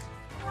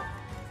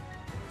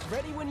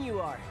 Ready when you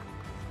are.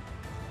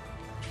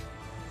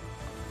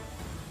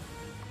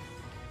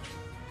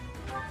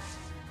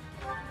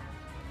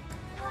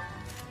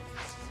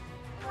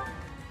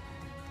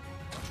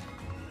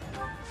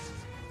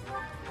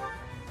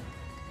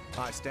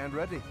 I stand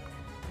ready.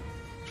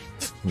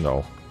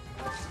 No.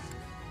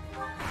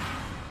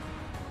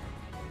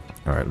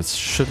 Alright, this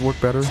should work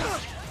better.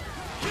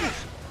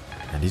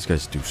 And these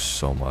guys do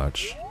so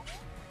much.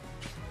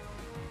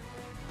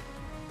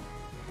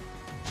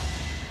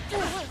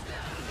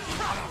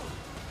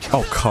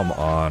 Oh, come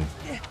on.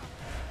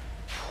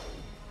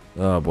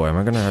 Oh boy, am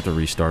I gonna have to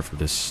restart for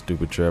this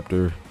stupid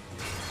chapter?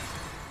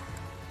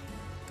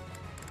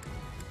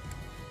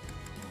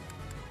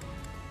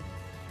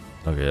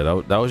 Okay,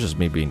 that was just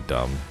me being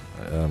dumb.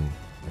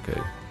 Okay.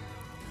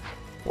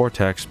 Or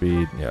attack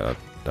speed. Yeah,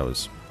 that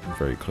was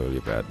very clearly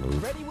a bad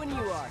move. Ready when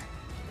you are.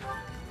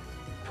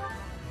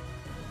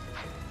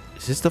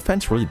 Is his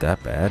defense really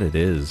that bad? It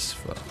is.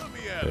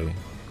 Okay.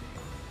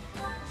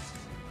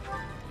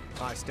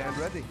 I stand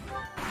ready.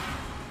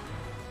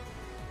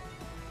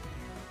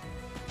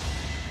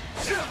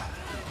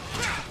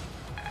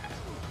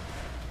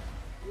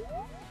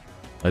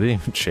 I didn't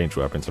even change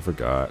weapons, I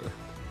forgot.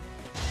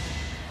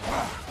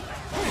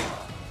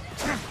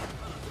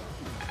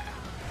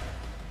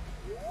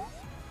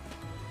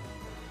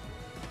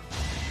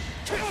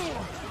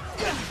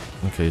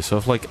 Okay, so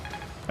if like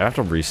I have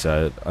to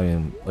reset, I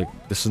mean like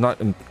this is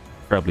not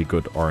incredibly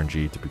good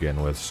RNG to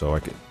begin with, so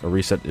a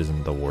reset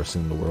isn't the worst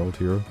thing in the world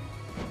here.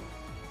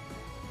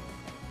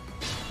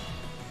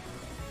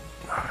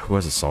 Who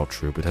has Assault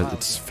Troop?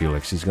 It's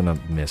Felix. He's gonna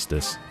miss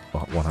this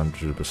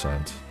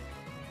 100%.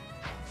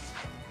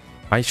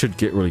 I should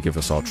really give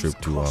Assault Troop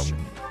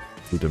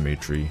to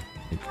Dimitri.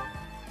 Like,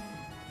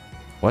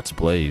 what's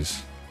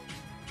Blaze?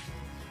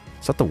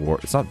 It's not the war.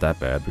 It's not that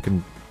bad.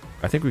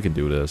 I think we can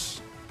do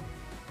this.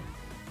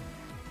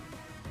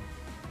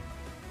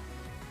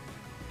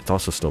 It's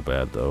also still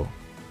bad though.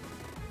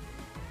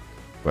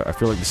 But I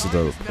feel like this is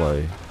the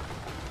play.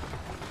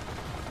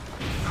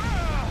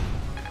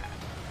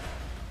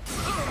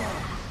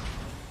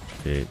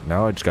 Okay,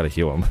 now I just gotta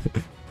heal him.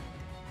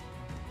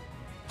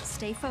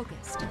 Stay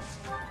focused.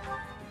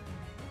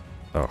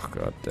 Oh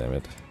god damn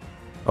it.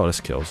 Oh,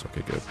 this kills.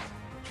 Okay, good.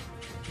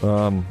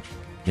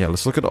 Yeah,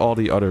 let's look at all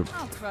the other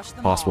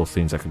possible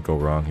things that could go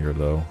wrong here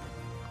though.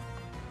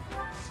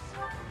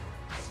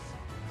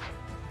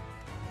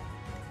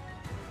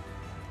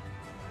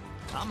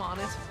 I'm on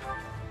it.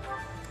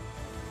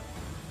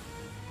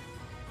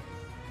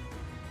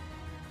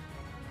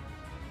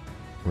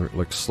 We're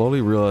like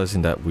slowly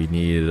realizing that we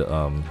need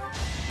a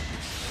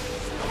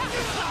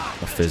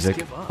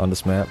physic on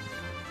this map.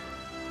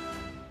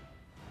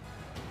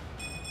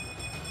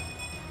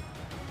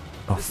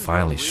 Oh,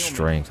 finally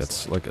strength.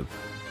 That's like a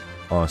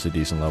honestly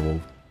decent level.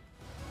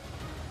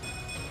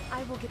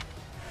 I will get.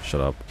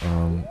 Shut up.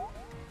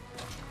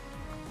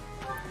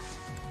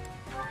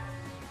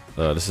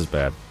 This is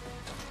bad.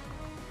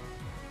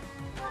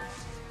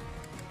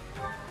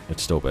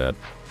 It's still bad.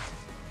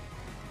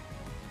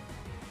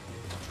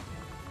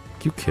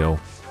 You kill.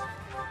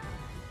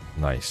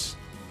 Nice.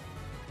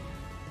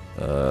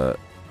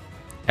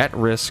 At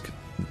risk,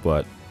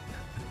 but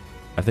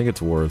I think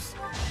it's worth.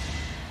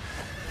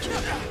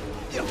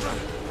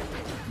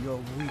 You're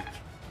weak.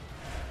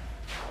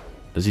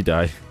 Does he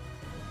die?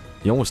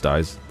 He almost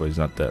dies, but he's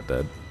not that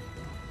dead.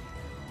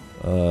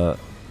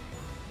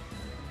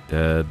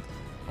 Dead.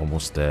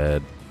 Almost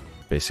dead.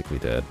 Basically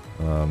dead.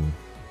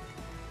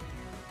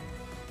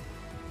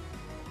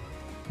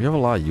 We have a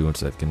lot of units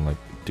that can like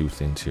do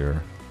things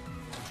here.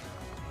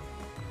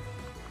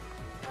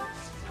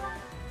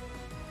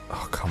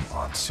 Oh, come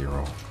on,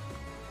 Zero.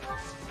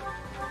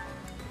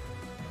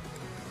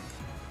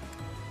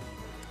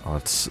 Oh,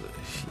 it's...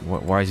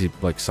 Why is he,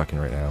 like, sucking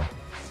right now?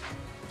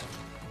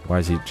 Why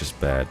is he just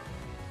bad?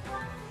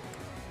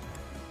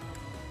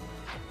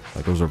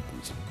 Like, those are...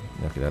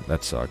 Okay,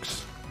 that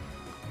sucks.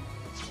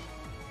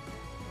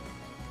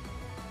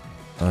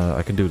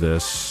 I can do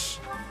this.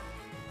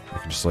 I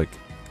can just, like,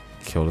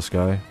 kill this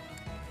guy.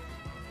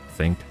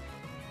 Think.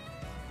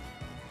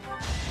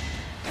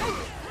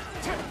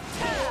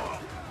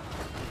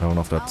 I don't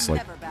know if that's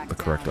like the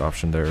correct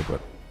option there, but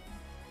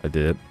I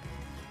did.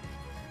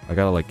 I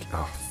gotta like,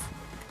 oh,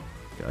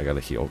 I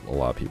gotta heal a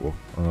lot of people.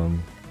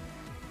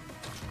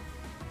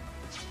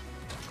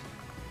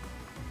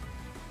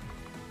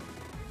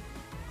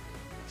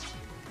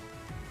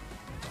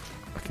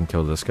 I can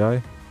kill this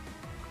guy?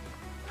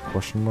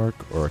 Question mark?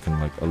 Or I can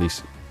like at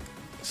least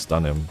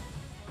stun him.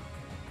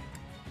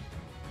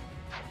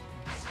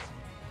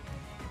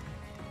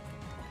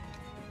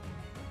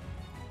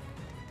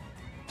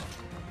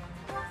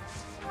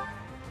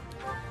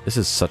 This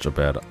is such a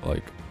bad,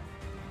 like,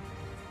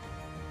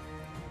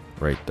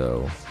 right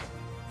though.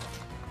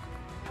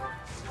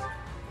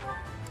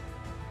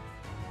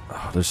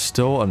 Oh, there's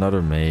still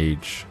another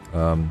mage.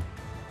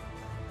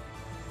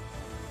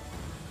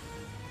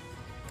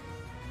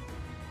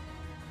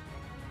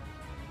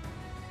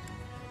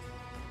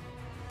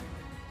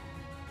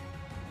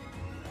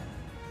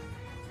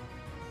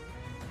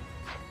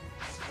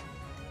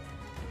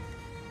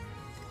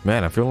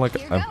 Man, I feel like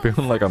I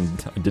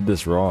did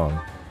this wrong.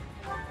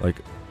 Like,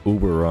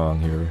 uber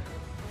wrong here.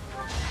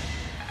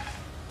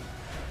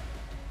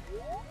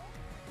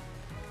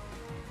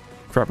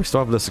 Crap, we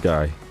still have this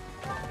guy.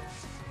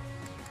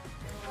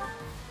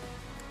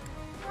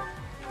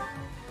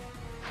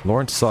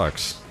 Lawrence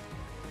sucks.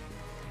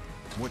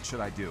 What should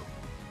I do?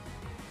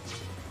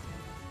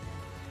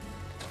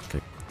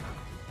 Okay.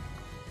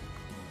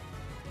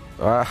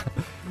 Ah!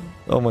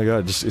 Oh my god,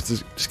 it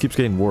just keeps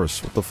getting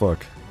worse. What the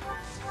fuck?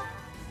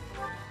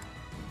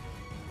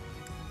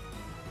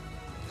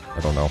 I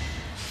don't know.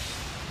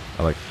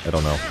 I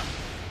don't know.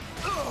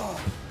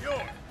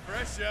 You're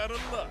fresh out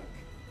of luck.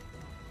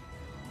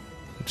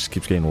 It just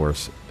keeps getting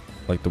worse.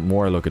 Like, the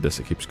more I look at this,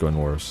 it keeps going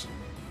worse.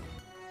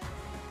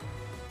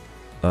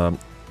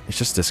 It's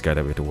just this guy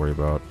that we have to worry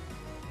about.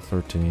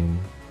 13,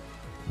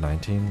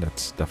 19,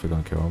 that's definitely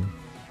gonna kill him.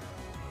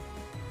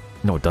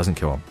 No, it doesn't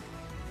kill him.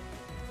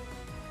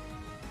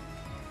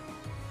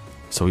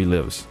 So he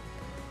lives.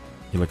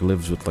 He like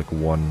lives with like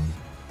 1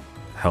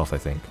 health, I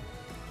think.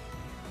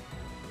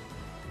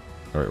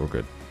 Alright, we're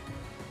good.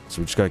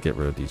 So we just gotta get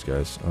rid of these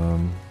guys.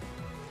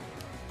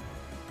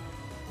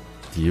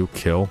 Do you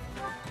kill?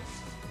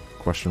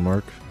 Question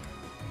mark.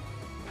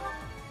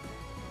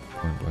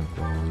 Point blank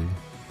volley.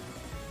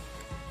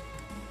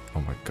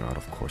 Oh my god,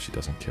 of course he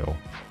doesn't kill.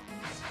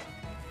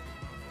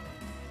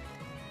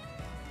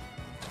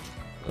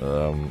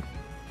 Of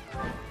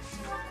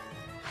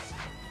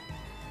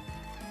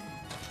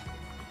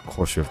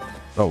course you have...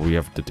 Oh, we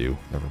have to do.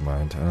 Never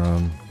mind.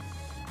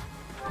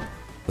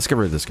 Let's get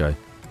rid of this guy.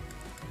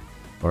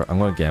 Or I'm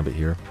gonna gambit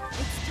here.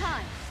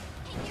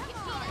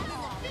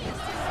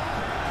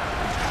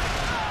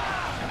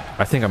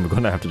 I think I'm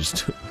gonna have to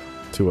just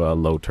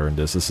low turn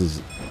this. This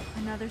is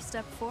Another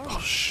step forward. oh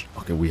shh.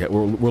 Okay,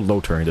 we're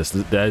low turning this.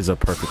 That is a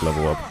perfect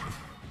level up.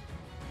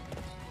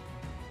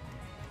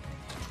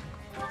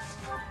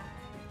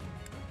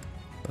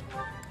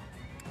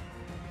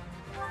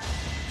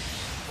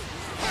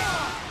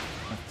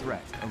 A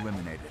threat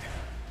eliminated.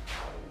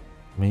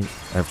 I mean,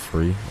 I have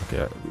 3.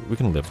 Okay, we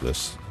can live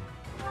this.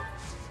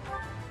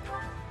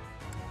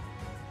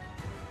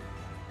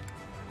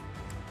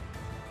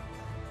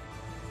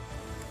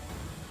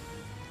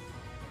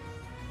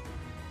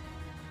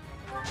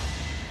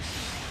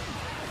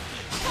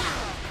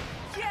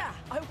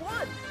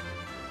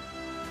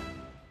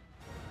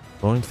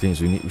 The only thing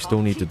is we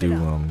still need to do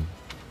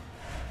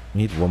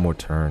we need 1 more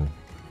turn.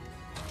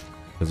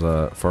 Because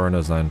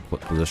Farina's not in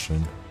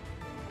position.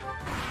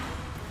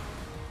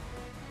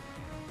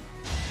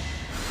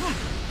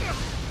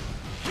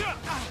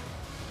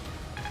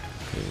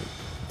 Okay.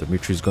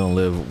 Dimitri's gonna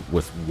live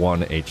with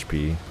 1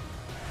 HP.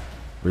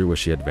 Really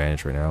wish he had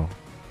advantage right now.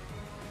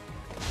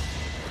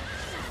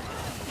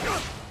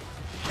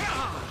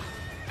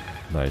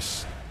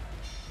 Nice.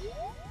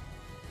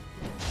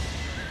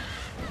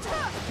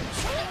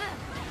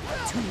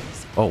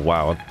 Oh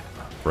wow,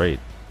 great.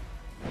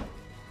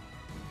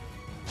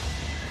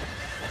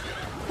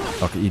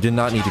 Okay, you did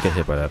not need to get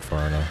hit by that,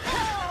 Farina.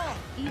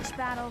 Each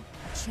battle,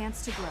 a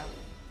chance to grow.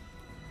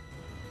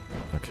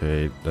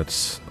 Okay,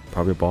 that's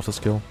probably a Balta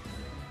skill.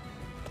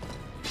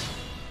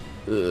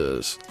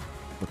 Ugh.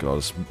 Look at all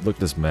this. Look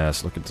at this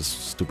mess. Look at this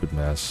stupid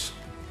mess.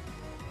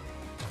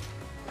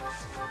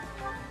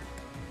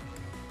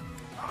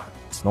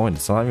 It's annoying.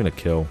 It's not even a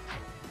kill.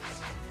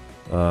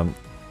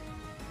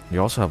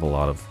 You also have a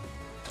lot of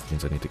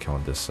things I need to kill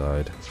on this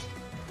side.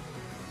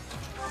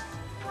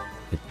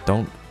 I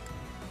don't...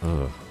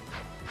 Ugh.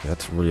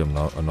 That's really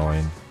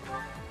annoying.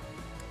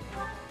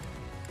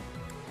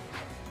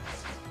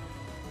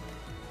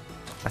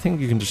 I think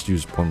you can just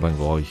use point blank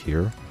volley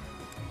here.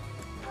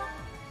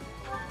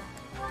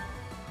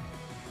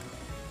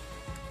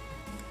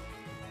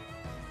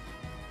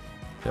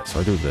 Yeah, so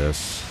I do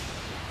this.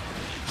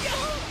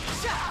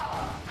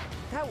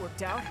 That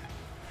worked out.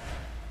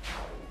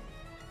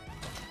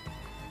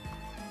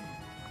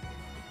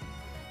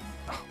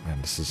 Oh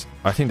man, this is...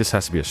 I think this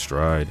has to be a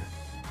stride.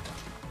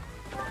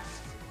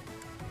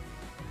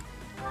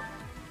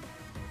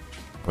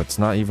 But it's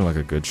not even like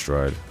a good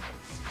stride.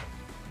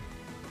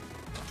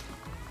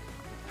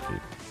 Okay,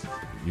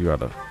 you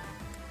gotta...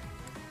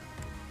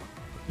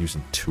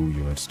 Using 2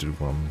 units to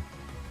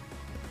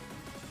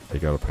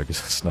take out a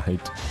Pegasus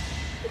Knight.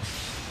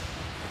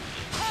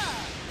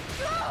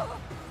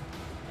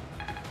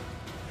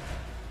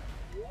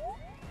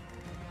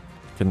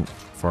 Can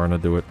Farina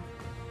do it?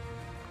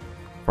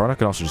 Farina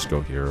can also just go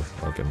here.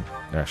 I can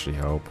actually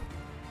help.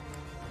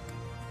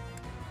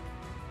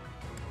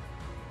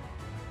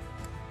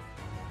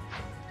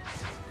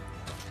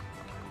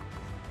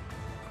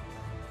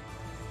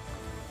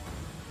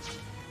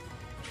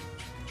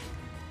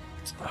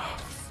 Oh,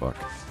 fuck.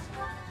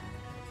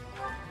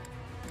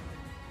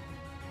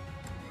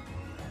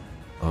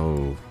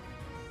 Oh.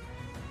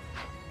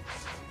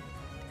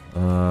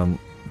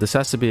 This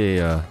has to be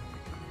a,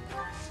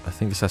 I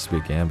think this has to be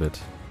a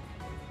gambit.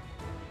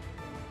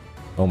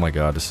 Oh my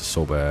god, this is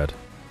so bad.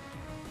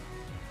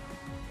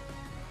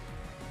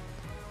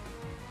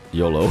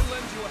 YOLO.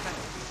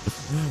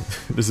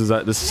 This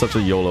is such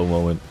a YOLO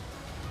moment.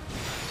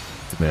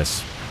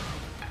 Miss.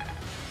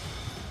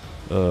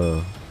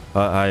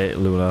 Hi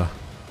Luna.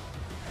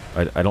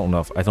 I don't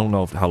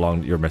know how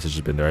long your message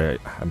has been there.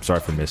 I'm sorry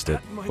if I missed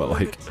it, but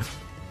like,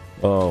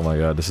 oh my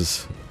god, this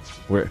is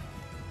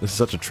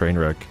such a train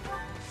wreck.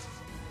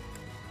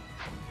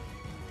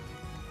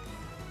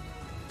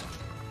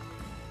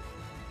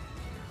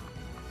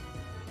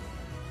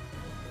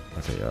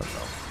 Okay, yeah.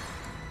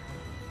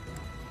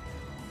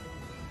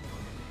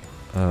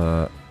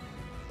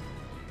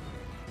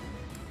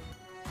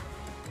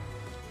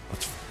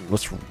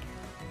 Let's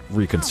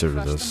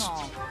reconsider this.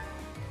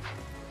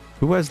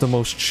 Who has the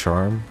most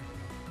charm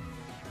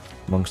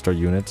amongst our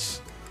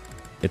units?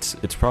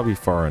 It's probably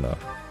Farina.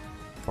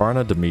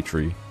 Farina,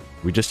 Dimitri.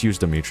 We just used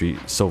Dimitri.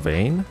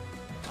 Sylvain?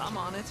 I'm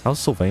on it. How's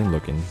Sylvain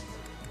looking?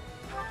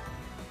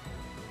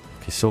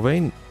 Okay,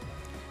 Sylvain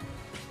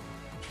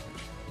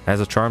has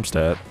a charm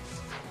stat.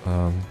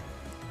 I'm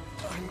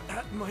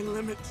at my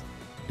limit.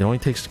 It only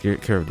takes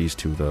care of these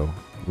two, though.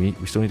 We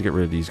still need to get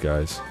rid of these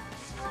guys.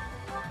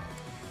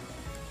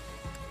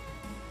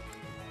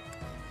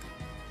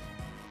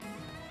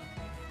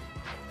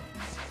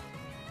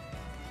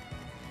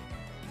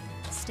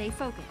 Stay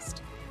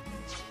focused.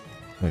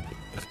 Like,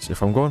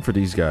 if I'm going for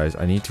these guys,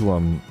 I need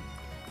to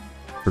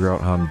figure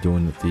out how I'm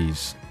doing with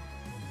these.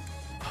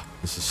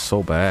 This is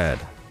so bad.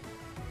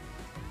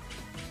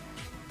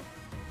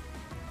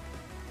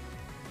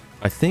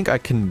 I think I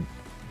can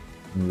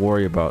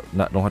worry about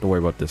don't have to worry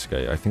about this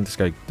guy. I think this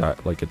guy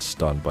gets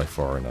stunned by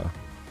Farina.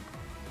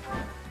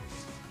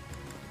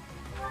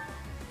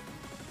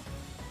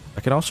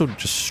 I can also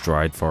just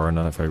stride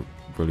Farina if I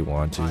really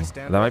want to.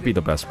 That might be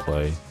the best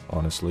play,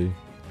 honestly.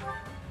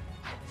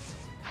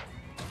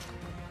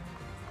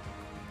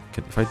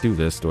 If I do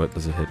this,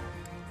 does it hit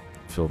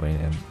Sylvain?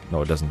 And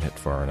no, it doesn't hit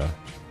Farina.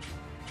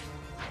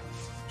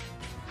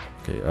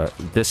 Okay,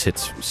 this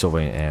hits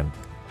Sylvain and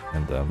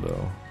them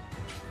though.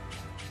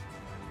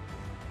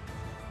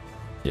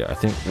 Yeah, I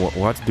think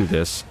we'll have to do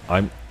this.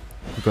 I'm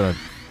gonna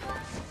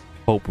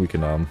hope we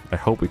can I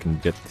hope we can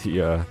get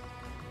the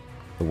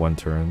one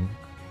turn.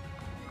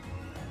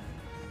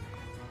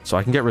 So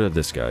I can get rid of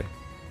this guy.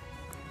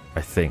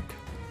 I think.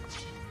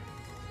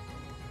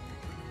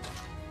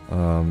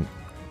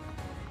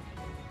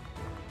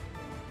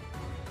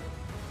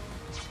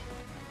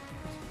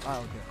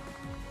 I'll go.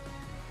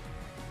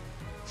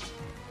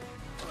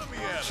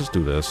 Let's just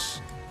do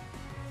this.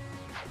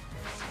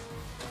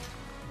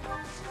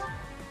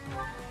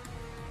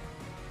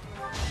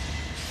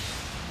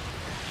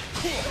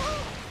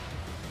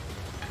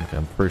 Okay,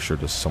 I'm pretty sure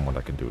there's someone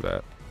that can do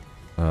that.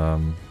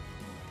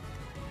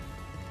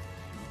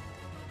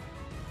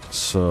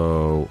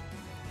 So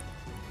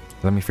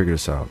let me figure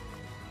this out.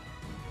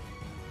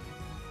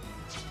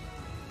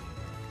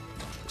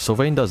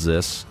 Sylvain does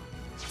this.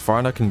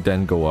 Farina can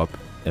then go up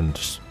and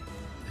just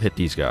hit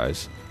these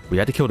guys. We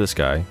had to kill this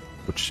guy,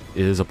 which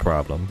is a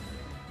problem.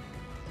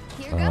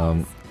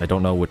 I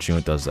don't know which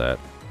unit does that.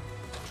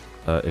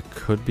 It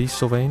could be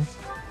Sylvain,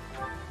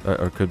 or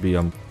it could be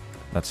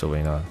not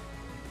Sylvain.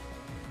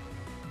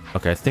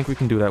 Okay, I think we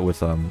can do that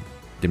with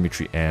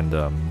Dimitri and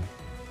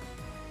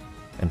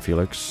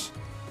Felix.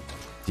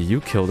 Do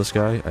you kill this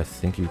guy? I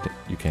think you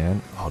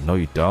can. Oh no,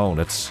 you don't.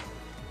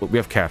 We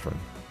have Catherine.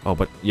 Oh,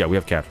 but yeah, we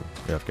have Catherine.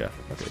 Okay.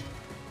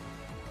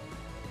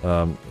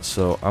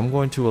 So I'm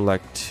going to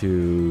elect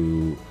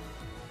to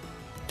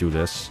do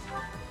this.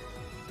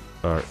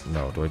 Or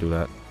no, do I do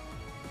that?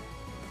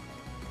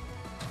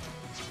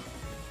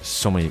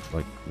 So many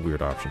like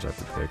weird options I have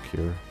to pick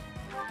here.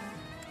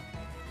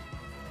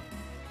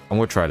 I'm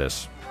gonna try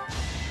this.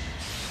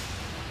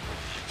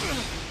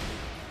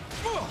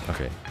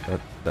 Okay,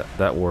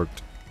 that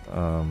worked.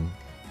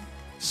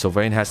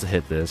 Sylvain has to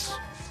hit this.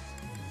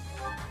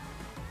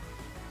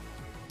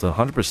 It's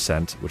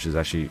 100%, which is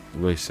actually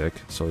really sick.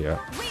 So yeah.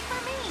 Wait for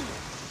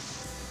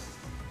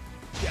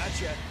me.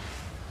 Gotcha.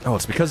 Oh,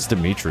 it's because it's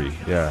Dimitri.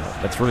 Yeah,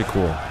 that's really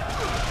cool.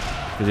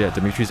 'Cause yeah,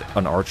 Dimitri's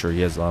an archer.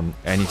 He has and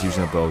he's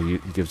using a bow. He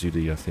gives you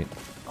the thing.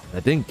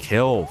 That didn't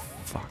kill.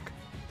 Fuck.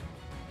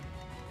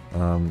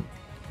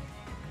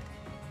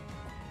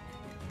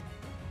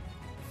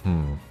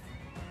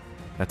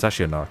 That's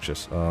actually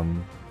obnoxious. Yeah,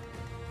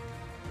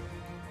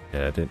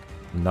 it didn't.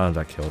 None of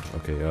that killed.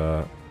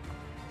 Okay.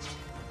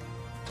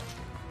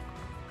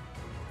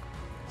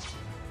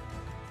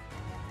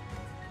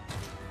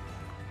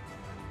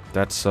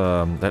 That's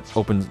that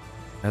opens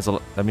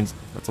that means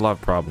that's a lot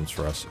of problems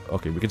for us.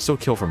 Okay, we can still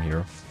kill from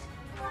here.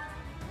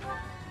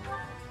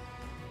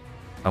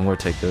 I'm gonna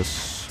take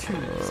this.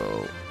 Can't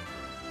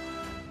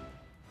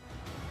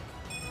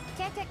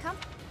get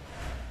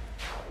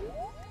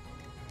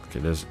Okay,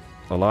 there's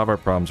a lot of our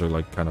problems are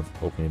like kind of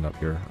opening up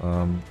here.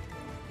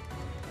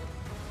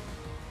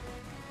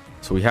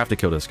 So we have to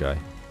kill this guy.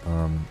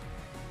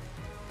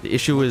 The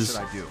issue is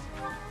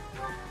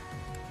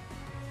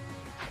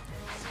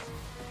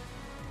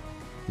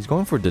he's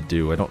going for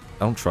Dedu. I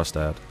don't trust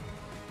that.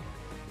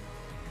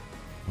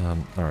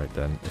 Alright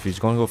then. If he's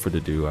going to go for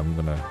Dedu, I'm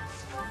gonna...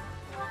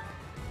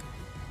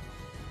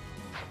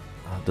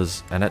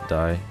 does Annette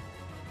die?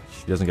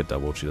 She doesn't get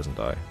doubled, she doesn't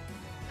die.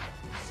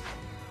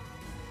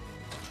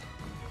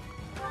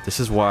 This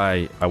is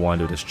why I want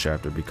to do this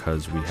chapter,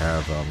 because we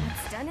have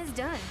What's done is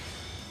done.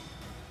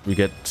 we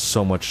get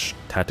so much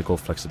tactical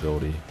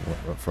flexibility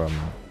from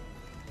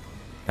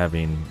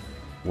having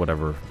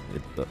whatever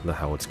the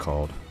hell it's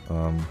called.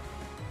 I'm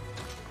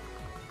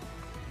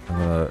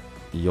gonna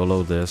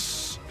YOLO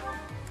this.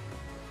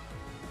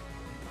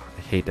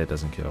 I hate that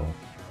doesn't kill.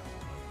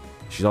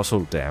 She's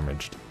also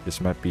damaged. This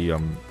might be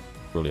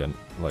really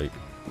like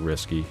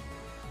risky.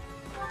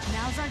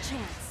 Now's our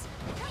chance.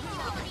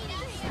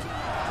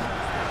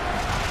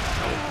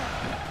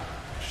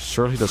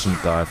 Surely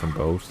doesn't die from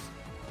both.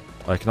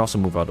 I can also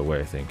move out of the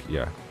way, I think.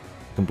 Yeah.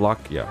 I can block,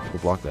 yeah,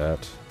 we'll block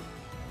that.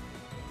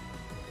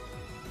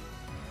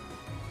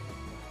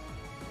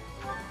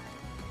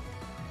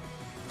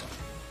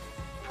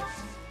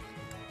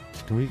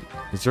 Can we...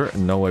 Is there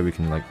no way we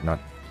can, like, not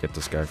get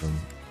this guy from...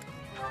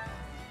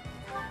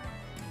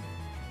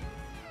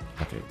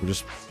 We'll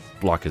just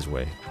block his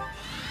way.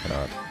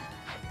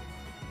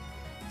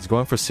 He's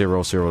going for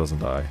 0. 0 doesn't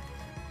die.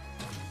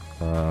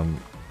 Yeah,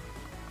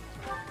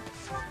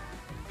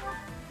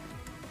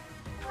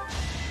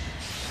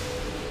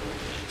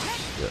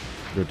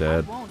 you're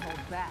dead.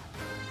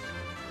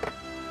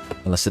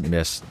 Unless it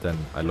missed, then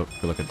I look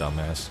like a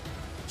dumbass.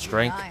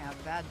 Strength. I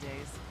have bad days.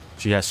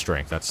 She has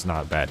strength. That's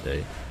not a bad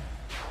day.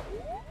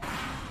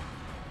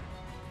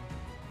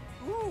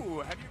 Ooh,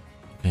 have you...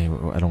 Hey,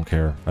 I don't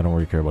care. I don't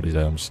really care about these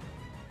items.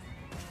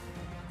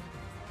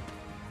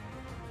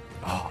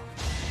 Oh,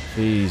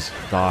 please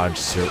dodge,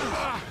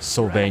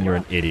 Sylvain. You're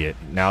an idiot.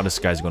 Now this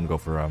guy's gonna go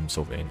for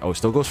Sylvain. Oh, it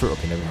still goes for.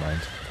 Okay, never mind.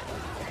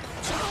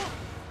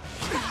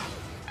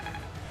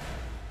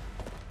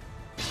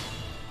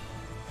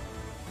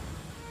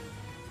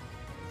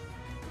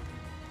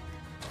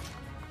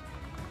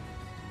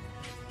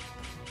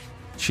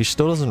 She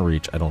still doesn't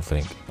reach, I don't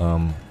think.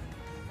 I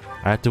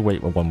have to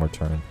wait one more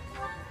turn.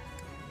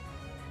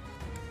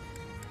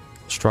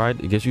 Stride,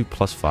 it gives you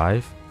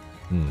 +5.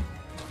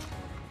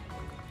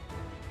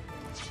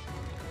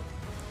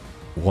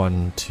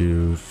 1,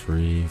 2,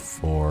 3,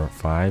 4,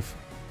 5.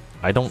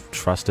 I don't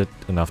trust it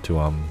enough to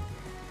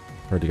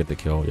her to get the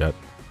kill yet.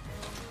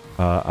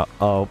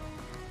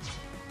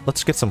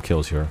 Let's get some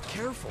kills here.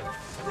 Careful,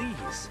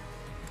 please.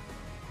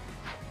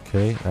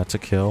 Okay, that's a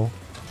kill.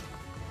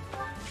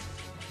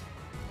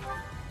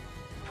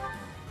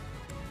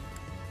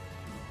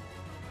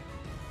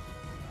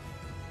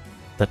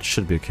 That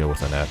should be a kill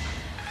with a net.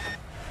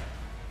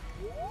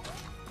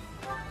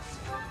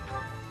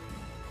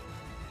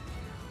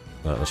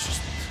 Let's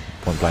just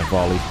point blank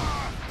volley.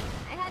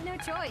 I had no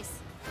choice.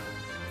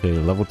 Okay,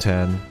 level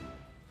 10.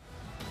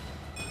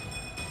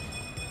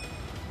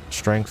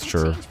 Strength,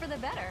 sure. Change for the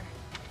better.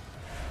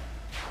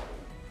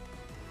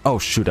 Oh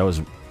shoot, that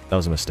was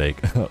a mistake.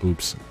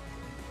 Oops.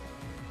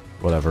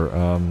 Whatever.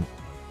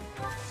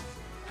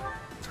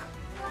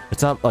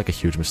 It's not like a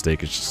huge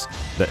mistake. It's just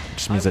that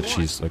just means that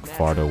she's like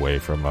farther away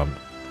from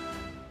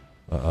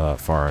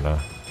Farina.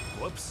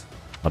 Whoops.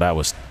 Oh,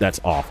 that's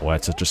awful.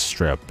 That's just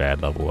straight up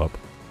bad level up.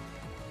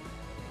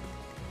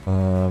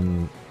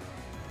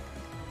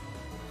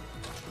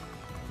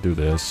 Do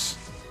this.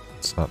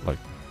 It's not like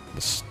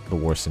the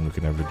worst thing we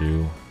can ever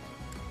do.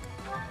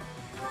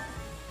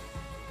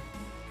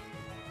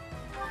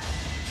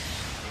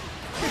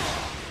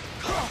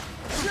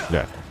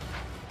 Yeah.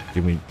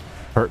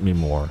 Hurt me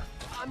more.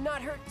 I'm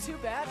not hurt too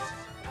bad.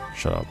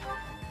 Shut up.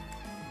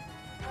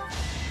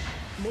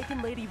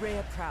 Making Lady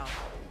Rhea proud.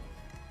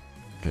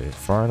 Okay,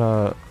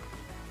 Farina,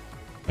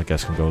 I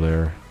guess, can go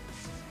there.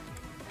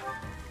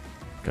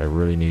 Okay, I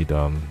really need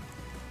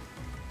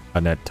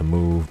Annette to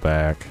move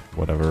back,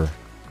 whatever.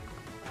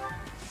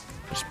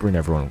 Just bring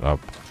everyone up.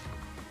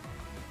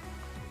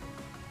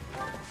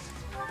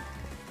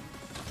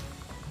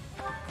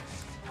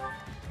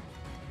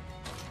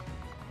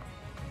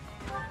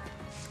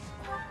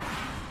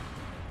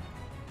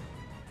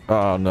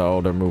 Oh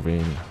no, they're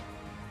moving.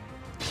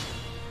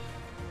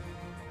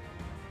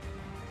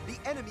 The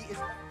enemy is...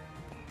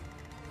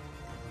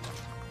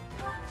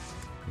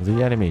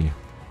 The enemy.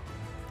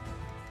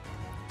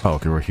 Oh,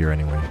 okay, we're here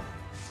anyway.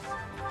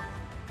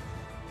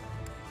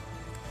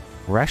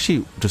 We're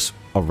actually just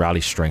a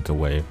rally strength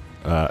away.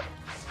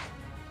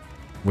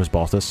 Where's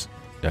Balthus?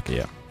 Okay,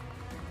 yeah.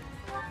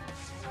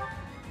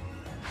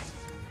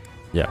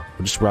 Yeah,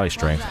 we're just rally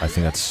strength. I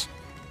think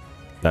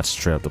that's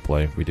straight up the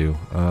play we do.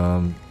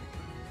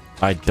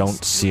 I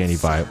don't see any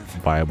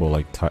viable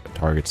like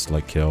targets to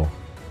like kill.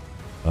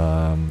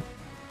 Might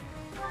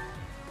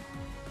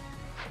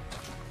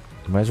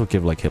as well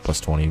give like hit plus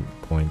 20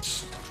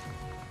 points.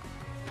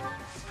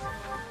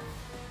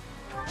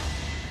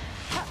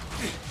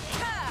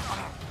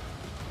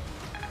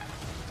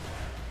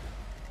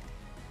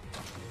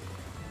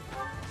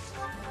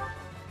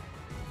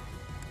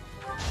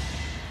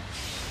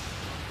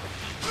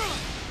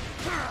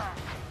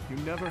 You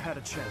never had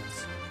a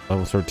chance.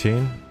 Level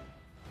 13.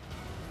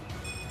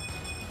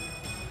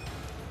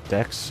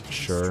 Dex,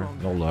 sure,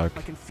 no luck.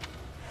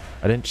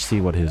 I didn't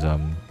see what his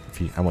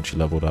how much he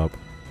leveled up.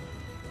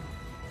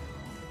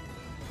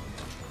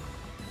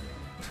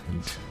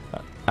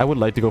 I would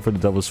like to go for the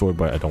double sword,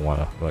 but I don't want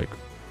to like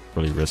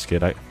really risk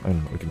it. I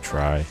mean, we can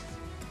try.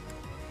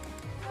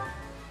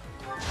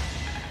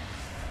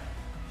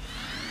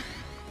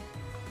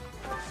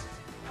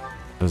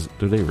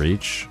 Do they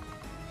reach?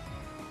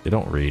 They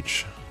don't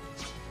reach.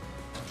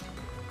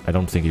 I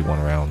don't think he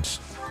won rounds.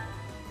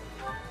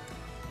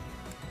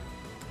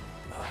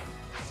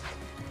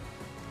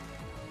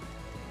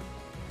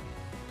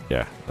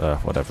 Yeah,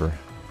 whatever.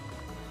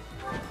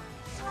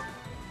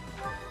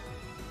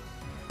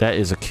 That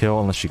is a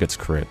kill unless she gets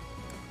crit,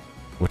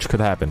 which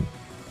could happen.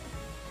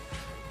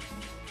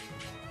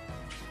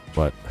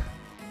 But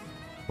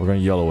we're gonna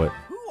yellow it.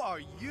 Who are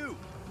you?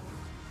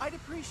 I'd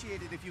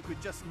appreciate it if you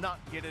could just not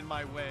get in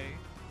my way.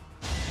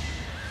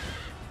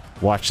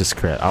 Watch this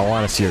crit. I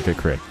want to see her get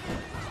crit.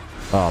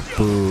 Oh,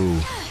 boo.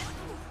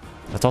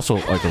 That's also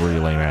like a really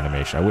lame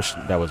animation. I wish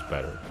that was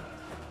better.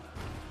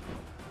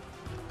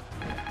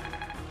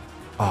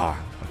 Ah,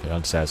 okay,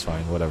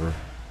 unsatisfying, whatever.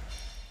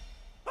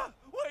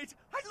 Wait!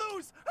 I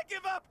lose! I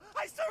give up!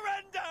 I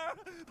surrender!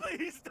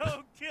 Please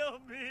don't kill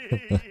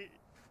me!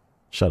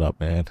 Shut up,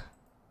 man.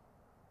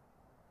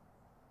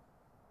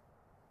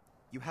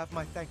 You have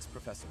my thanks,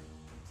 Professor.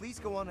 Please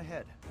go on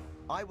ahead.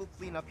 I will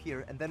clean up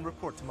here and then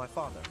report to my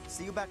father.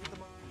 See you back at the...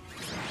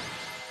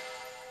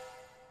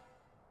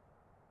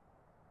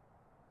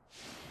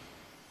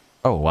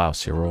 Oh, wow,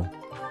 Cyril.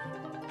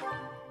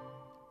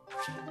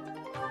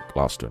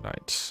 Gloucester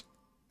Knights.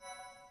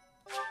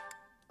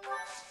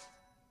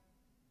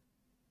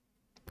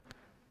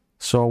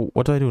 So,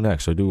 what do I do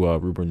next? I do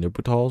Ruber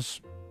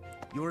Nipitals?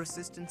 Your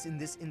assistance in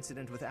this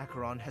incident with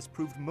Acheron has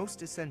proved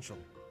most essential.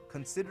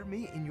 Consider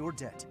me in your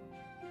debt.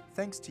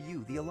 Thanks to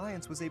you, the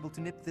Alliance was able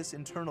to nip this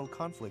internal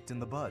conflict in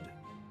the bud.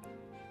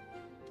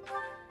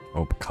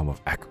 Oh, become of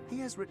Acheron. He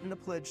has written a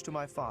pledge to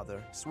my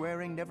father,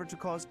 swearing never to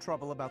cause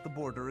trouble about the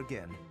border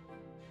again.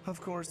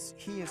 Of course,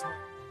 he is...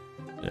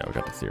 Yeah, we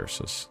got the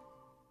Theresis.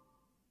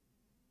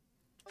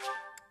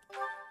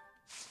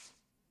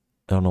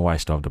 I don't know why I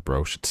still have the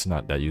brooch. It's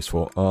not that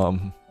useful.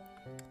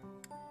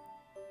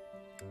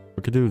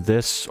 We could do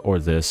this or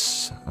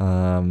this.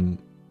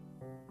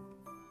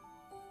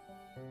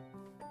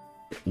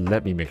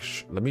 Let me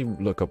let me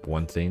look up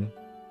one thing.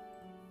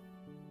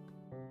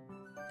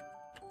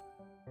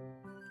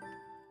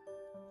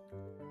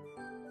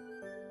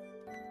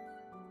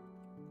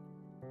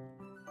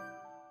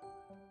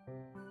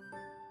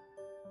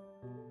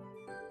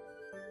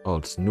 Oh,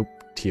 it's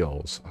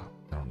Nuptials. Oh,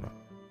 I don't know.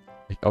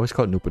 I always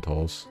call it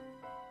Nupitals.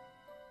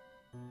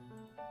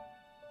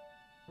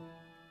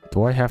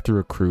 Do I have to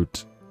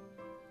recruit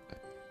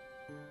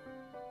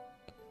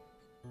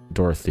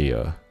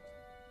Dorothea?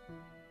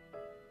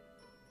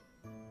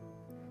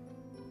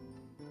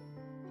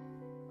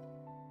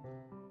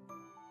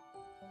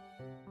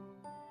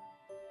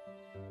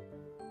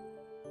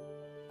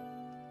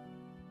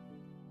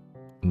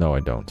 No, I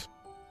don't.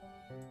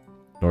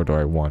 Nor do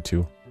I want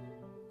to.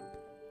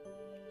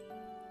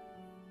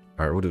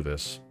 Alright, we'll do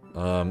this.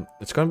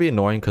 It's gonna be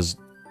annoying because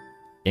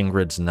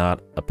Ingrid's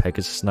not a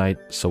Pegasus Knight,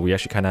 so we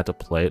actually kind of have to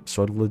play it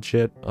sort of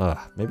legit.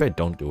 Maybe I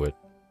don't do it.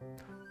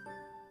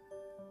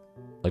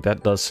 Like,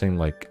 that does seem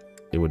like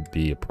it would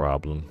be a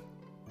problem.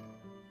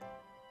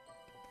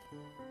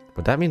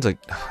 But that means, like,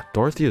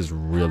 Dorothy is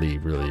really,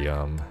 really,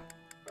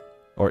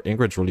 or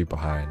Ingrid's really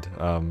behind.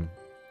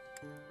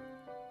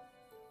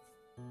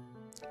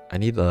 I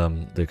need,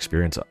 the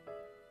experience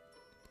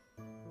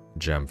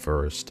gem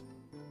first.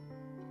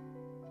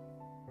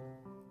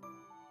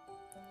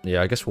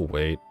 Yeah, I guess we'll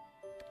wait.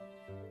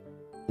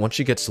 Once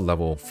she gets to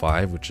level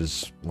 5, which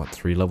is, what,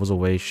 3 levels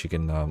away, she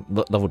can,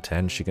 level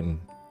 10, she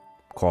can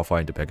qualify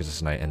into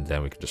Pegasus Knight, and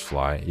then we can just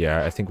fly.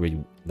 Yeah, I think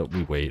we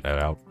wait that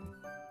out.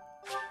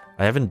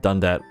 I haven't done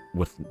that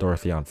with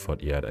Dorothy on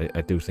foot yet.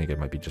 I do think it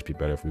might just be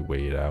better if we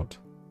wait it out.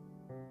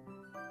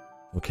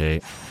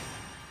 Okay.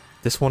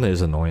 This one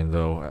is annoying,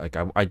 though. Like,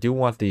 I do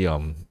want the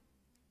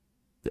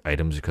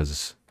items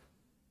because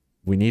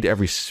we need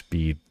every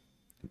speed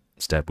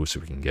stat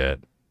booster we can get.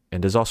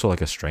 And there's also,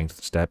 like, a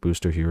strength stat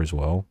booster here as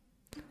well.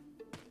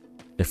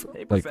 If,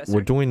 hey, like, Professor,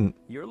 we're doing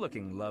you're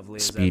looking lovely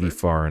Speedy as ever.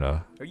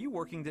 Farina. Are you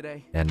working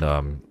today? And,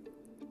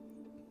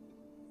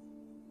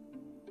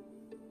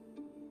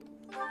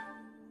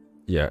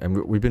 yeah,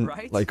 and we've been,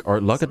 right? like,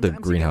 our luck at the Sometimes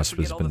you greenhouse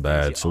gotta has forget all been the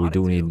things bad, you so we ought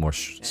do to need do more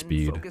and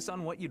speed. Focus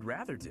on what you'd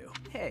rather do.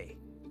 Hey,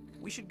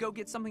 we should go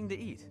get something to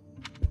eat.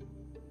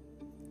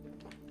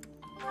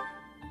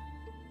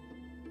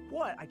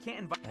 What? I can't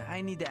invite.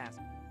 I need to ask.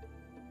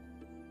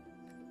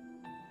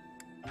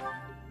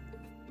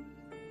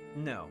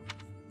 No,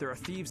 there are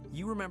thieves.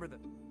 You remember that?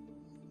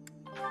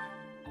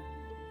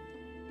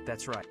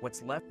 That's right.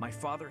 What's left? My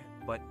father,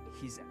 but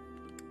he's...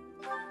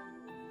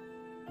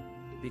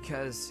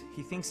 Because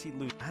he thinks he'd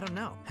lose. I don't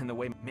know. And the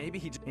way... Maybe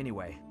he...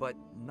 Anyway, but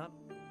not...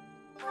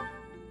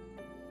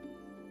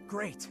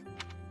 Great.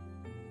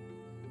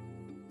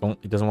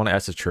 He doesn't want to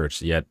ask the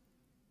church yet.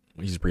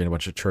 He's bringing a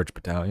bunch of church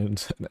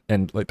battalions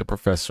and like the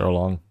professor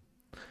along.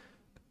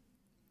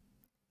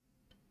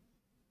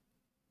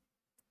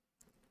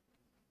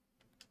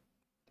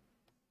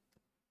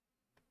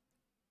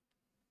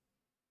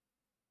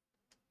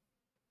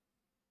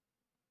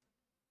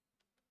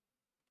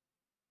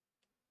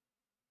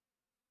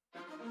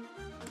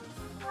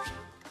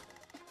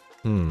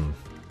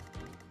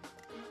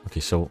 Okay,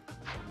 so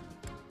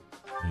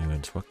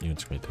units. What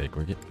units can we take?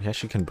 We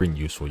actually can bring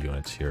useful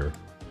units here.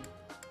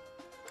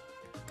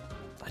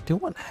 I do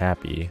want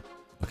happy.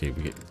 Okay,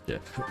 we get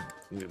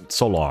it's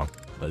so long,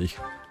 buddy.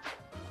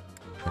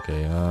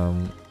 Okay,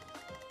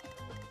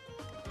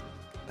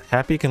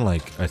 happy can,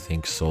 like, I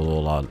think solo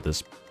a lot of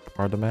this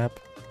part of the map.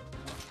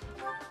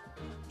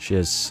 She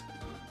has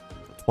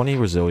 20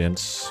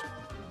 resilience.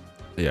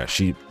 Yeah,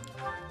 she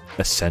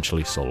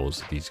essentially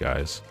solos these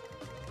guys.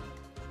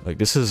 Like,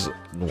 this is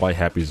why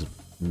Happy's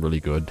really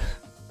good.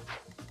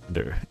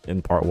 There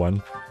in part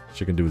 1,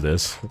 she can do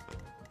this.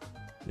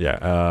 Yeah,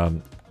 I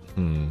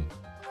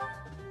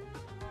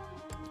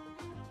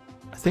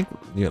think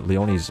yeah,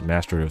 Leonie's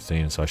mastered her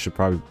thing, so I should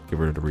probably give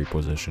her the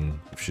reposition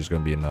if she's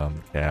gonna be in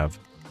Cav.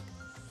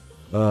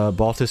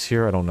 Baltus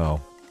here, I don't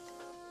know.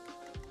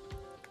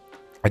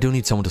 I do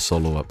need someone to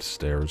solo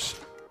upstairs.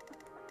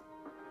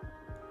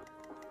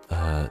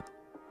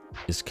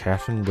 Is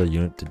Catherine the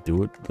unit to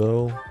do it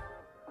though?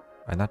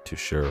 I'm not too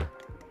sure.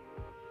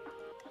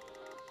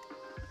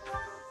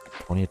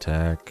 20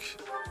 attack.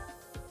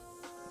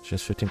 She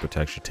has 15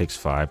 protection. Takes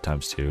 5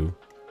 times 2.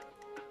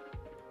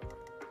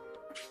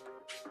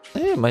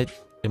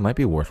 It might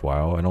be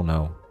worthwhile. I don't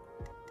know.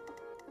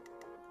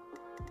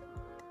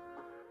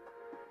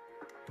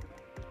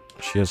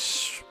 She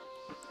has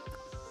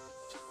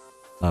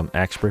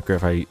axe breaker.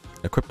 If I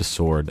equip the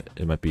sword,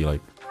 it might be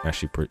like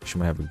actually she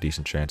might have a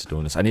decent chance of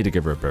doing this. I need to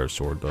give her a better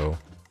sword though.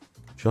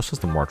 She also has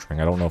the march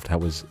ring. I don't know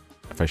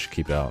if I should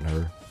keep it out on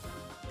her.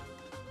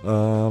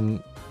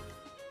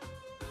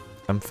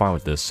 I'm fine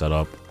with this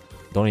setup.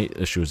 The only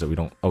issue is that we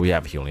don't. Oh, we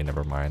have healing.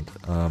 Never mind.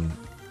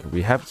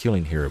 We have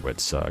healing here, but it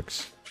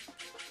sucks.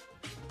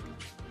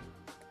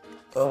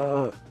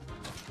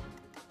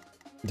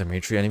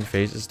 Dimitri enemy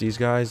phases these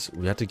guys.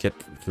 We have to get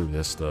through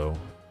this though.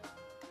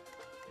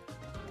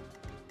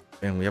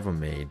 And we have a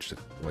mage that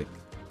like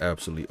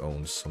absolutely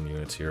owns some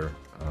units here.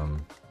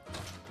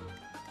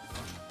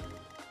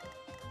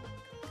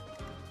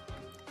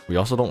 We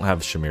also don't have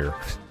Shamir.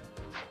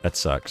 That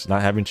sucks.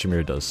 Not having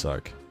Shamir does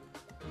suck.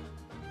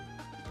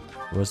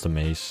 Where's the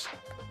mace?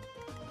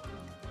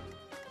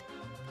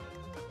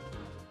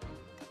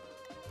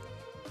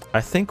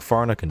 I think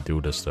Farna can do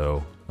this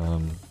though.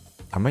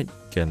 I might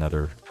get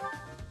another.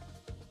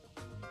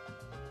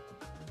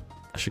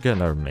 I should get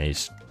another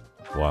mace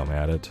while I'm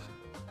at it.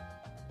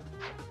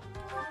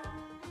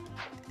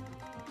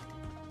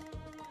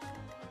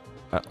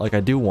 Like I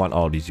do want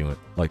all these units,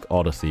 like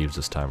all the thieves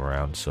this time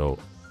around. So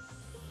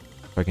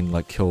if I can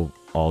like kill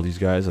all these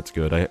guys, that's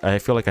good. I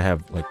feel like I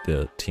have like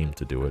the team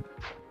to do it.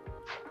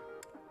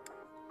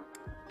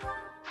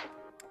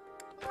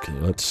 Okay,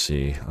 let's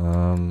see.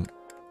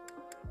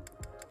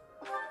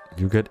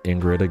 You get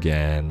Ingrid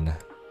again.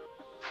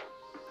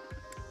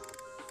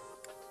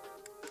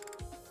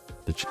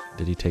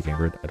 Did he take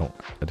Ingrid?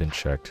 I didn't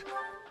check.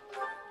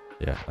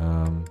 Yeah,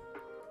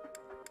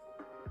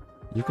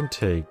 you can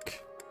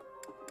take.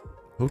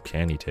 Who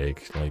can he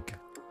take? Like,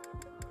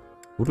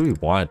 who do we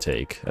want to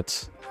take?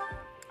 That's.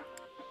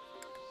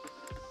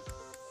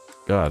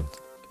 God,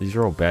 these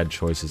are all bad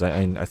choices.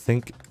 I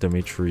think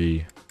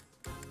Dimitri.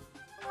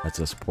 That's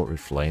a support with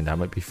Flame. That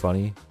might be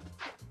funny.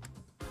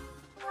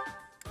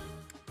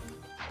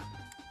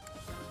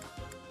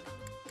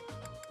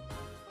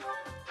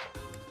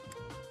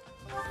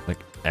 Like,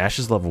 Ash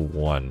is level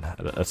 1.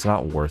 That's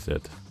not worth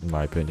it, in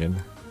my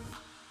opinion.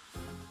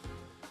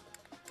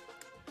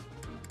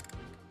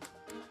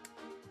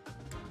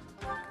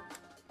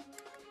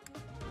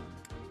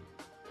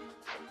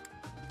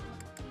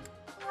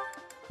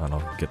 I don't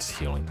know, gets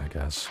healing, I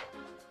guess.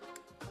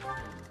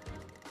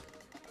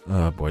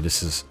 Oh boy,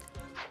 this is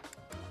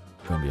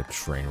gonna be a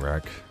train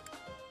wreck.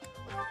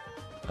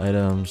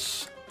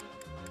 Items.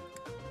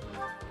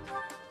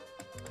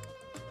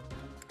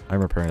 I'm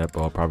repairing that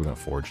bow, I'm probably gonna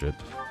forge it.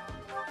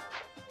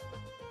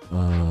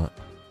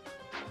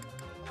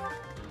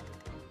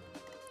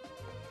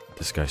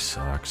 This guy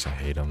sucks, I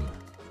hate him.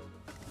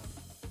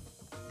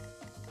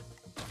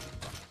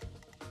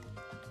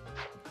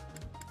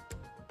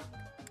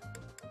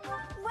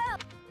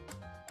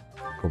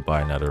 Go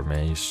buy another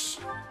mace.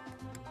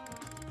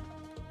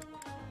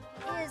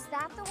 Is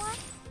that the one?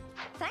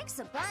 Thanks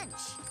a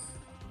bunch.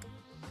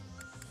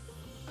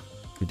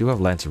 We do have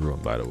Lance of Ruin,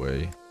 by the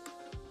way.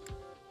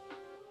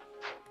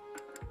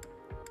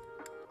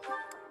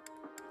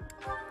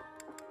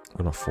 I'm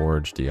gonna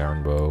forge the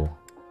iron bow.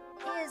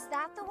 Is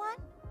that the one?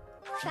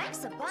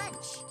 Thanks a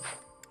bunch.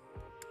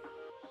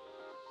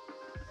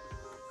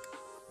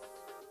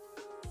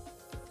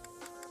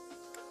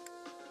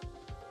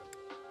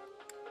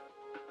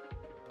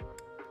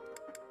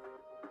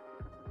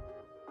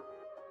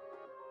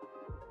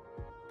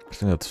 I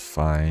think that's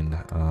fine.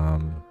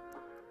 Come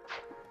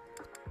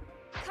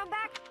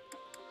back.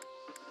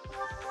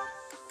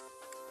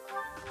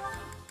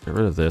 Get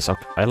rid of this.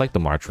 I like the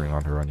march ring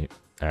on her.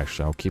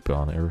 Actually, I'll keep it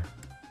on her.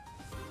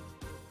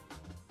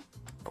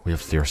 We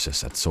have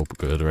Thyrsis. That's so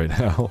good right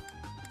now.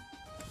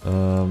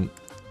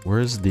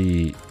 Where's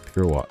the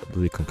pure water?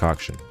 The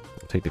concoction.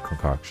 We'll take the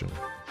concoction.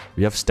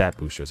 We have stat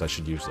boosters. I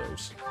should use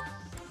those.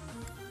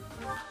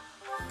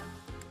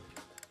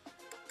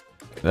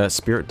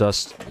 Spirit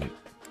dust.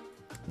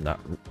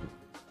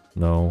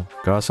 No.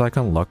 God's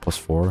Icon luck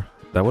 +4.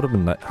 That would have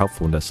been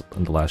helpful in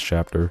the last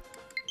chapter.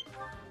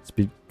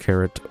 Speed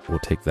carrot. We'll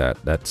take that.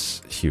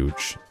 That's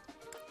huge.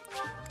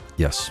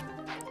 Yes.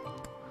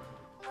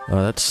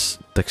 That's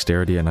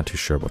dexterity. I'm not too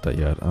sure about that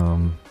yet.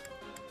 I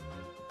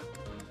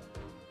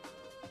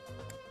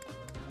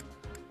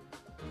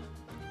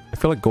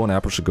feel like Golden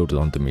Apple should go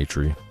on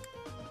Dimitri.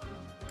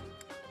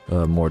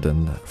 More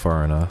than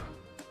Farina.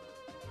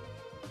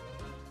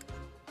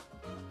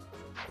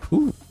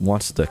 Who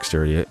wants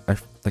dexterity? I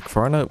like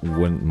Farina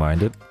wouldn't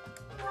mind it.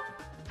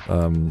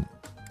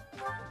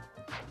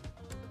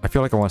 I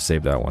feel like I want to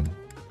save that one.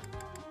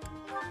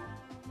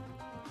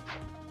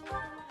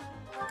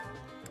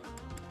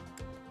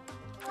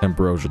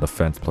 Ambrosia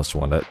defense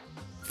 +1. That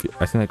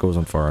I think that goes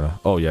on Farna.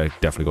 Oh yeah, it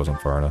definitely goes on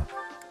Farna.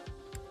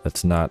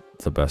 That's not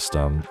the best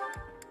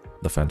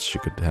defense you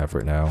could have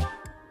right now.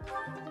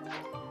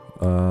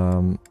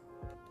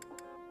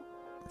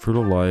 Fruit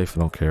of Life, I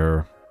don't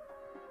care.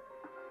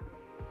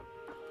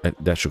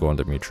 That should go on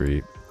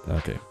Dimitri.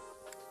 Okay.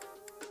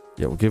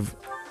 Yeah, we'll give...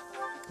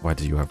 Why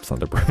do you have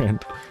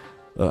Thunderbrand?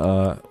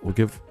 We'll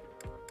give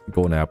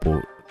Golden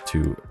Apple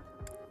to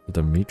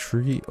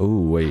Dimitri.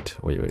 Oh, wait.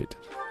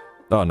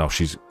 Oh no,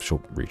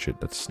 she'll reach it.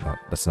 That's not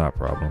a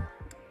problem.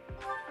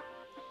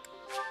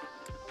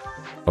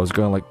 I was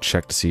gonna like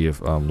check to see if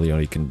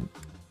Leonie can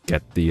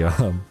get the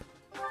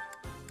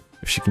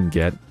if she can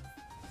get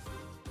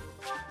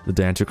the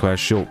dancer class.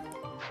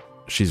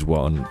 She's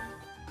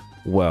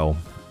well,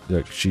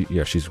 like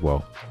she's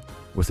well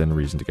within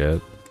reason to get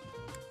it.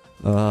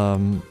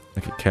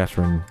 Okay,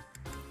 Catherine.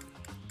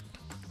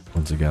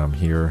 Once again, I'm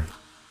here.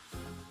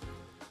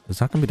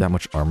 There's not gonna be that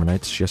much Armor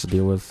Knights she has to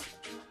deal with.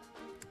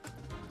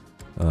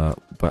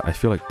 But I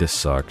feel like this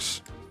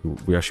sucks.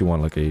 We actually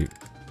want like a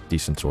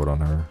decent sword on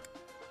her.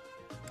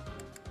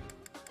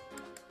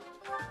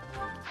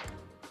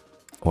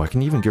 Oh, I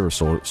can even give her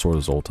Sword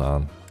of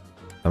Zoltan.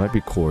 That might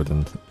be cooler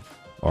than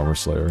Armor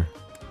Slayer.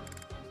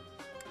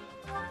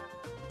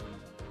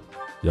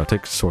 Yeah, I'll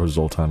take Sword of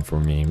Zoltan for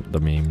the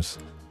memes.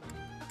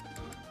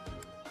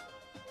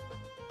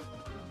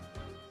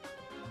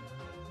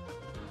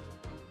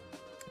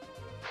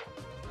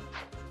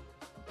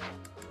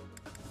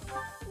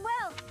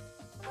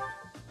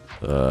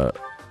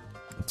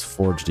 Let's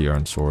forge the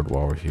Iron Sword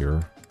while we're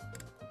here.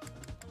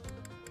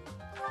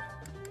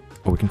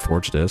 Oh, we can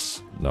forge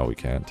this? No, we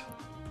can't.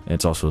 And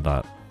it's also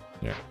not...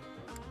 Yeah.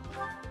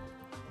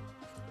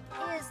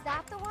 Is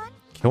that the one?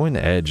 Killing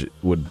Edge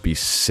would be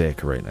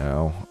sick right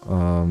now.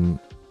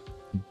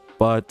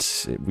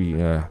 But we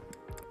don't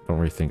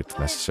really think it's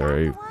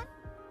necessary.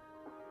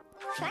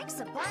 Thanks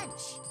a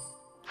bunch.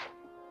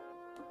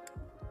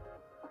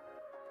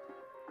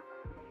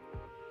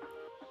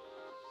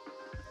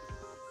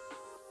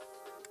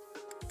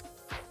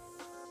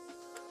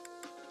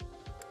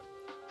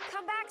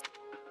 Come back.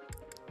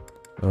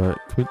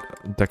 Can we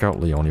deck out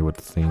Leonie with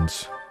the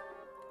things?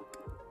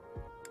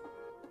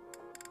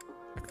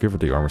 I could give her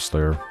the Armor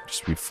Slayer,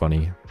 just to be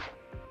funny.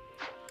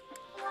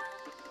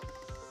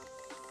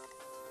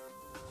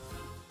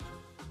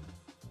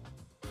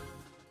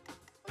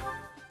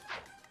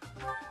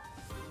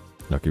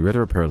 Okay, we had to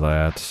repair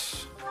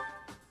that.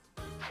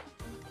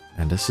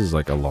 And this is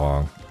like a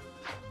long...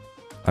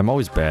 I'm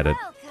always bad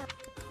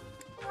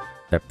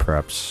at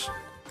preps.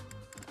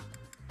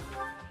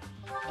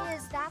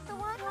 Is that the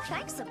one?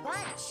 Thanks a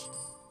bunch.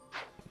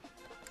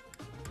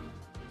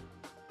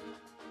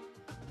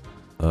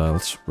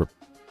 Let's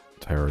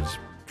retire his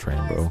train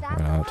bow. Why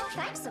not?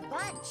 Thanks a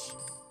bunch.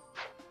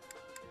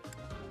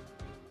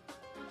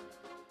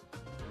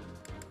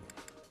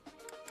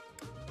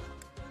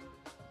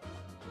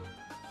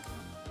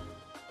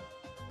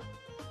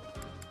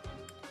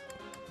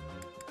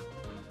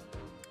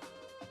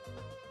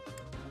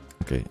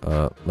 Okay,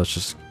 let's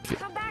just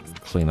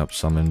clean up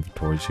some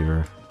inventories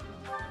here.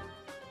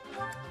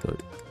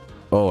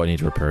 Oh, I need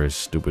to repair his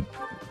stupid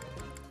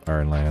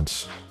Iron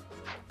Lance.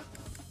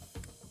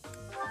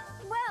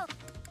 Well.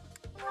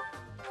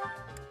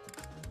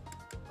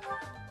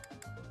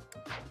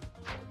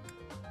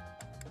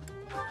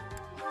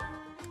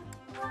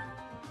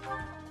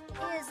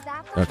 Is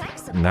that the Okay,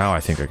 now I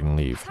think I can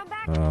leave.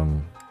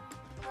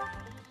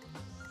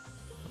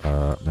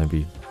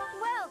 Maybe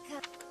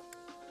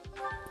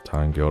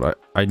Time Guild.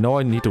 I know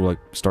I need to like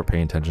start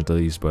paying attention to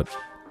these, but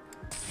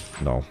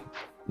no,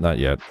 not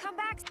yet.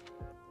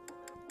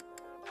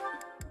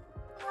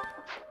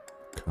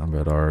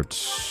 Combat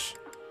arts.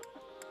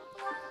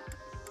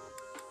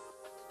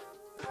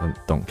 I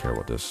don't care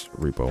about this.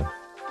 Repo.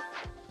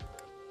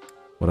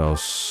 What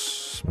else?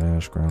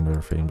 Smash,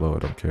 Grounder, Fading Blow. I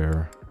don't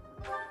care.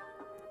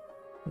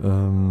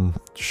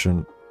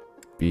 Shouldn't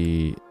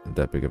be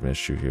that big of an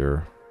issue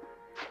here.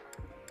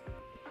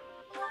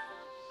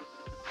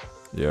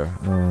 Yeah,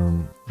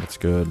 that's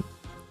good.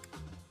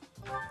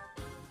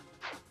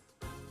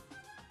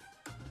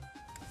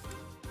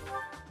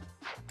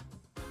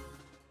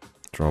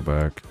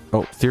 Drawback.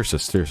 Oh,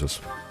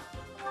 Thyrsus.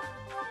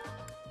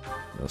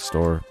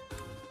 Store.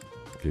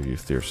 Give you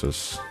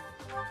Thyrsus.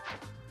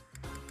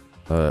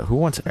 Who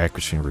wants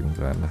Accuracy Ring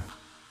then?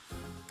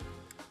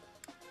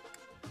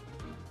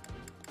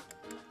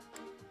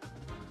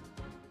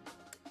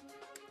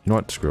 You know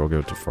what? Screw, I'll give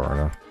it to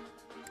Farna.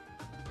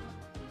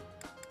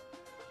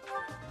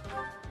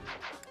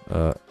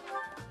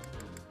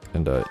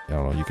 And I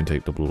don't know, you can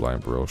take the Blue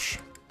Lion Brooch.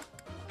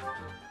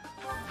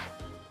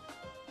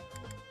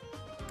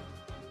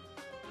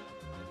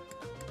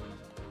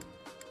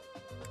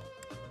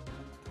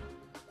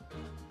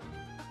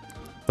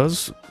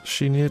 Does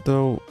she need it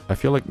though? I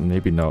feel like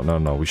maybe no,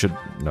 we should,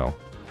 no.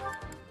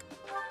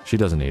 She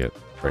doesn't need it.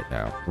 right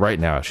now. Right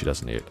now, she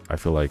doesn't need it. I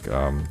feel like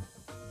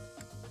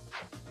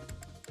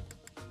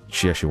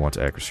she actually wants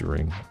accuracy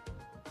ring.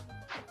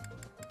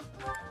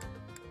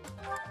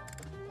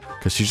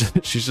 Because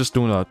she's just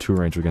doing a 2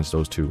 range against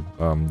those two.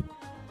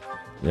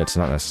 Yeah, it's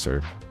not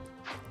necessary.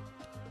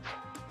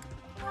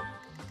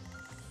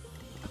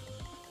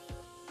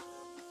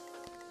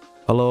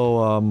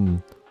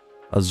 Hello,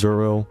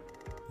 Azure.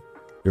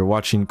 You're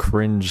watching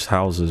cringe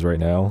houses right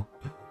now.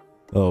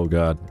 Oh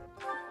god.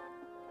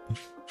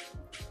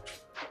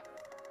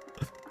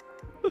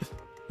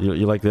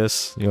 You like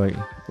this? You like?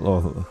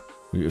 Oh,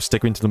 you're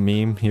sticking to the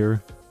meme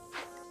here.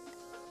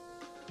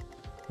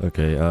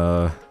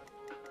 Okay.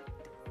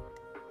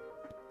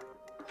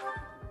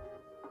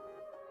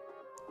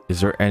 Is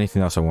there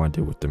anything else I want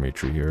to do with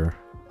Dimitri here?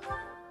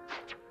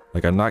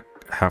 Like, I'm not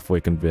halfway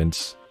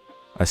convinced.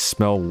 I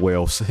smell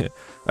whales.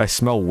 I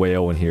smell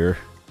whale in here.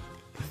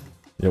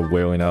 Yeah,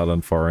 wailing out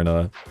on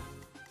Farina.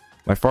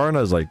 My Farina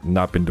has like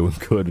not been doing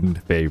good in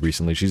Fae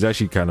recently. She's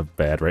actually kind of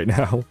bad right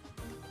now.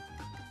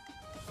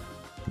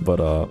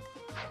 But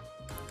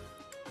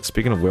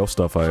speaking of whale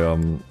stuff,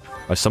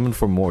 I summoned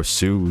for more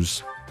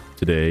Sues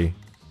today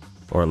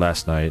or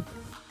last night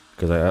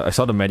because I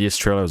saw the Medius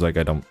trailer. I was like,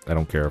 I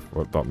don't care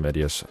about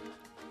Medius.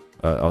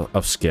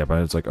 I'll skip.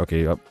 And it's like,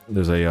 okay,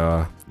 there's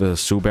a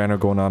Sue banner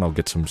going on. I'll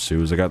get some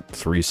Sues. I got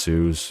 3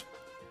 Sues.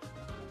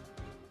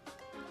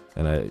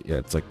 And yeah,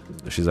 it's like,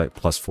 she's like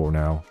 +4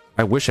 now.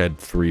 I wish I had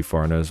 3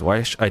 Farnas.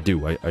 Well, I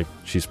do.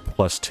 She's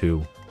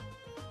 +2.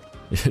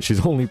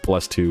 She's only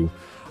 +2.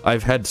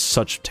 I've had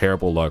such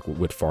terrible luck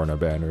with Farna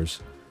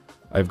banners.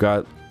 I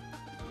got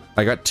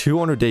 2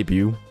 on her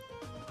debut.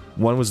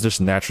 One was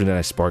just natural that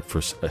I sparked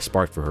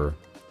for her.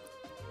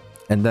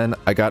 And then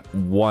I got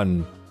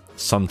 1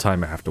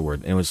 sometime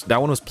afterward. And that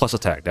one was plus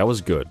attack. That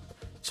was good.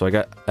 So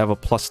I have a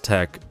plus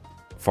attack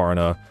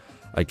Farna.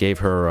 I gave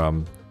her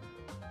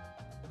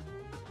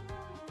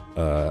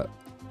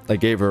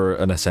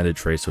an ascended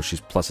trait, so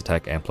she's plus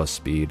attack and plus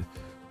speed.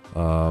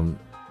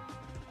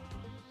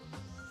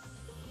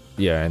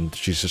 Yeah, and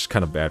she's just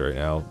kind of bad right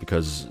now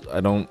because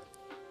I don't...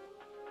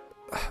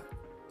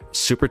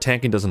 Super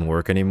tanking doesn't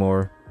work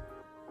anymore.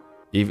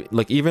 Even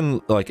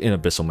in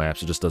abyssal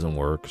maps, it just doesn't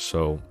work,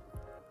 so...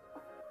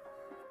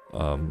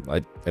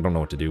 I don't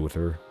know what to do with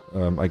her.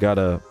 I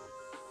gotta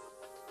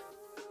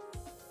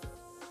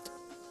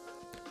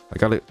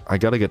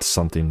get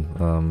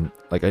something.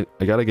 I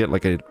gotta get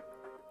like a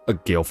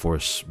Gale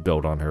Force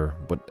build on her,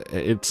 but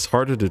it's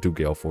harder to do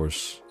Gale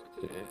Force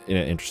in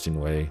an interesting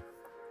way,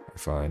 I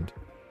find.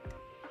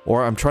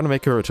 Or I'm trying to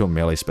make her into a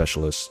melee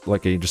specialist,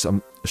 like a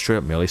straight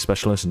up melee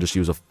specialist, and just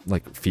use a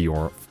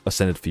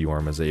ascended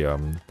Fiorm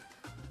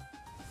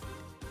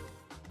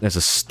as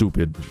a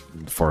stupid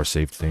far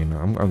safe thing.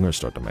 I'm gonna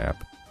start the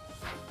map.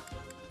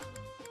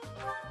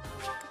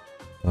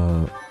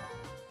 Our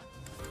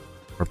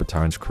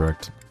battalion's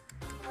correct.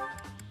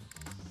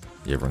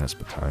 Yeah, everyone has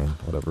battalion,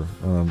 whatever.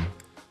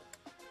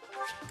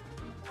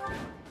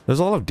 There's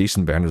a lot of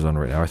decent banners on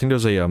right now. I think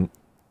there's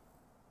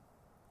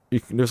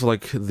there's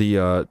like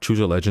the Choose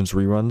Your Legends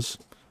reruns,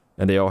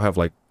 and they all have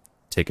like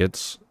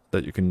tickets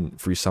that you can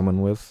free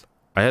summon with.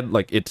 I had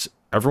like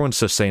everyone's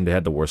just saying they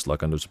had the worst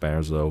luck on those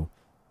banners though.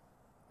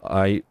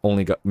 I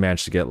only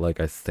managed to get like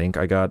I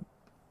got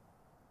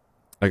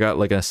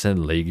like an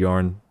Ascended Leg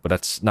Yarn, but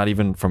that's not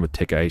even from a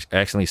ticket. I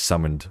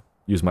accidentally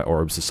used my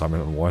orbs to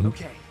summon on one.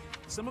 Okay,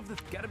 some of the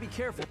gotta be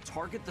careful.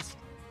 Target the.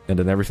 And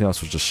then everything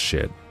else was just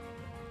shit.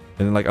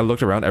 And then like I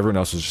looked around, everyone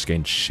else was just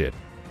getting shit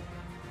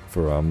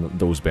for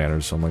those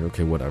banners. So I'm like,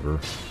 okay, whatever.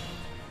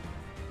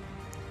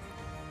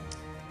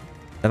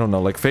 I don't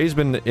know. Like Faye's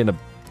been in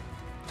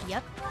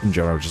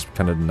general just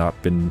kind of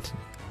not been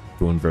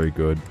doing very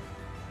good.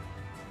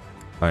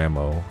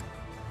 IMO.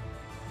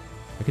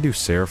 I could do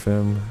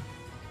Seraphim.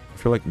 I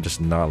feel like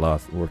just not a lot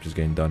of work is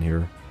getting done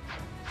here.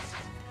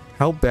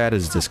 How bad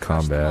is this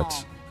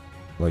combat?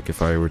 Like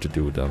if I were to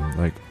do them,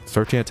 like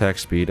 13 attack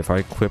speed. If I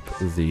equip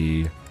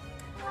the,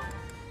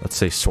 let's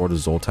say Sword of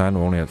Zoltan,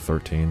 we're only at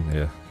 13.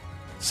 Yeah,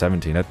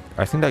 17.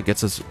 I think that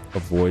gets us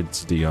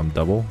avoids the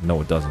double.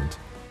 No, it doesn't.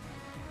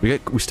 We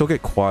still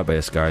get quad by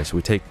this guy, so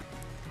we take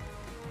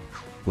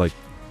like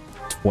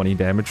 20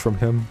 damage from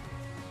him.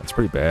 That's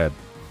pretty bad.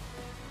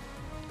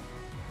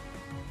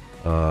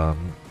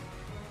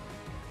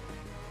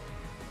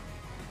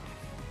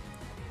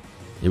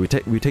 Yeah, we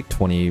take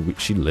 20.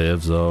 She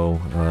lives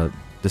though.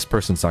 This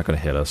person's not gonna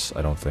hit us,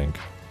 I don't think.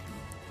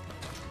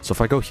 So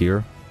if I go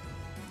here,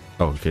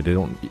 oh, okay, they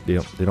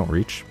don't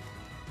reach.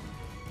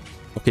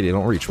 Okay, they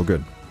don't reach. We're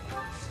good.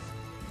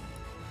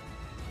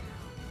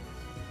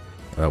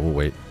 We'll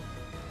wait.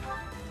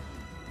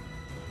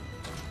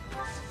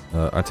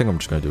 I think I'm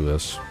just gonna do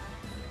this.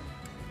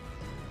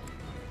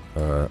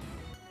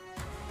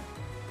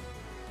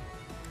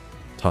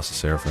 Toss the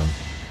Seraphim.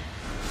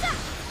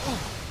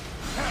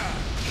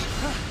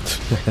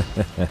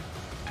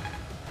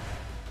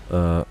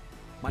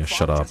 Yeah,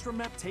 shut up.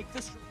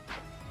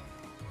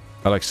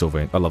 I like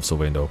Sylvain. I love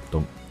Sylvain though.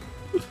 Don't.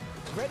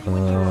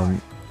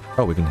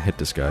 Oh, we can hit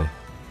this guy.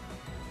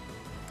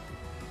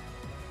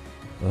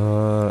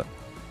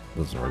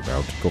 Doesn't worry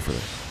about. Go for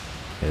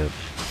it. Hit.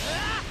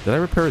 Did I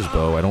repair his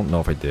bow? I don't know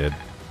if I did.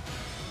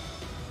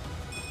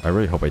 I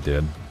really hope I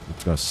did.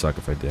 It's gonna suck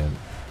if I didn't.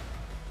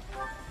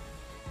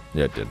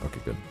 Yeah, I did.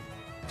 Okay, good.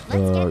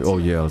 Oh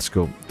yeah, let's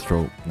go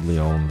throw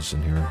Leone's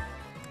in here.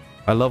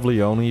 I love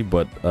Leone,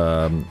 but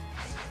I'm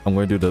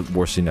gonna do the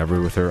worst scene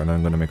ever with her, and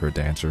I'm gonna make her a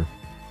dancer.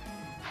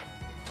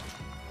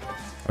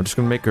 I'm just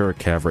gonna make her a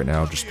cav right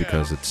now, just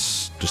because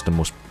it's just the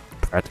most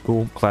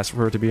practical class for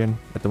her to be in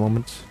at the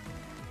moment.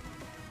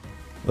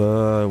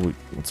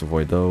 Let's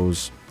avoid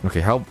those. Okay,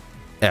 how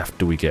F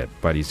do we get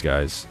by these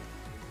guys?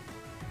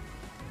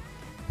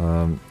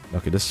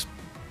 Okay, this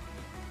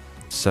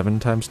 7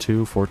 times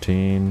 2,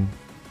 14,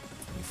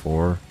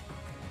 4.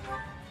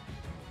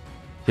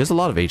 He has a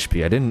lot of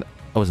HP.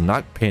 I was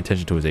not paying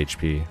attention to his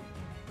HP.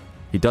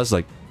 He does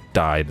like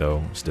die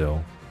though,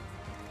 still.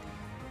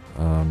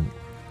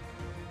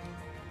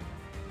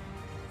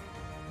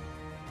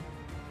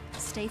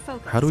 Stay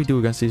focused. How do we do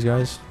against these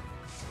guys?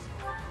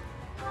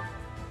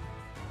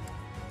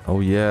 Oh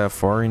yeah,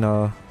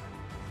 Farina.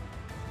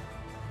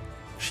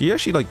 She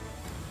actually like,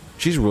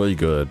 she's really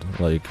good.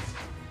 Like,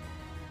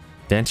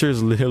 Dancer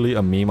is literally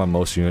a meme on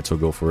most units, so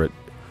go for it.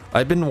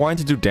 I've been wanting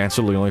to do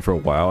Dancer Leone for a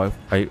while.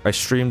 I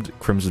streamed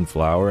Crimson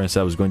Flower and said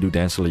I was going to do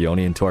Dancer Leone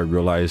until I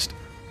realized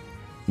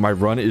my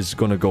run is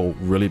going to go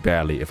really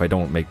badly if I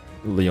don't make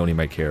Leone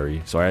my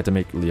carry. So I had to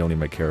make Leone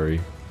my carry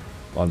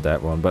on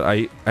that run. But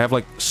I have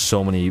like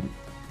so many...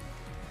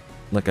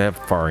 Like I have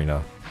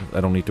Farina.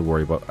 I don't need to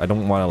worry about... I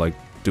don't want to like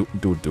do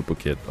a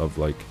duplicate of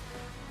like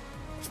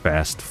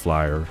fast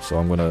flyer. So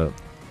I'm going to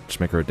just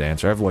make her a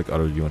Dancer. I have like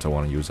other units I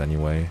want to use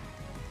anyway.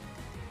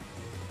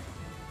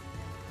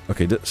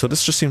 Okay, so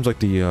this just seems like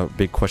the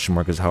big question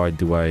mark is how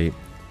do I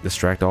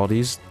distract all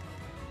these?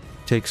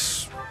 He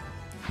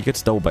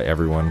gets doubled by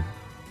everyone.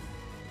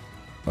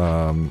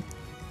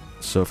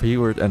 So if he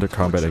were to enter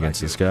combat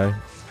against this guy.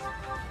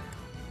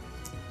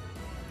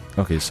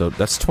 Okay, so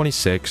that's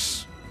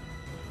 26.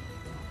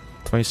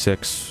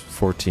 26,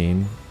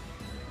 14.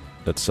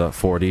 That's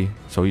 40.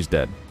 So he's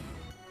dead.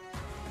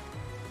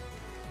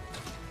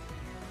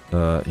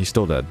 He's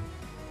still dead.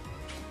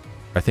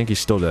 I think he's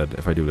still dead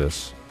if I do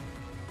this.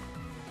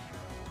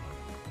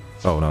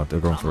 Oh no, they're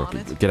going for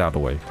it. Get out of the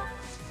way.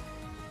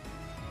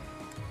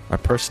 My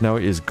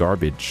personality is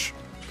garbage.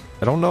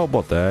 I don't know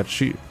about that.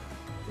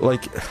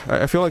 Like,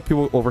 I feel like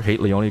people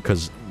overhate Leone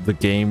because the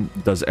game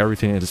does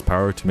everything in its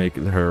power to make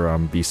her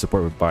beast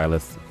support with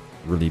Byleth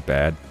really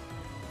bad.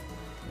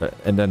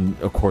 And then,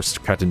 of course,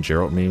 Captain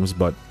Gerald memes,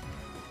 but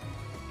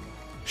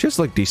she has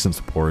like decent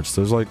supports.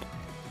 There's like...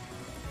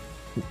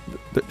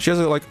 She has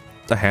like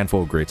a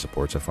handful of great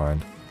supports, I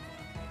find.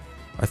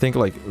 I think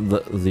like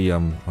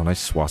oh, nice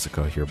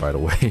swastika here, by the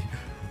way.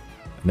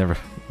 Never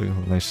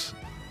nice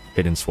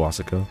hidden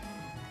swastika.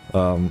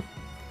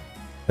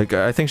 Like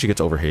I think she gets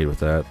overhated with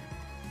that.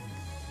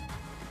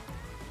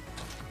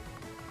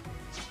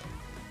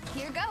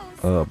 Here goes.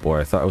 Oh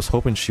boy, I was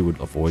hoping she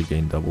would avoid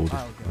getting doubled.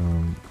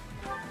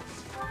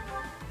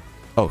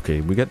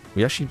 Okay,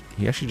 he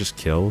actually just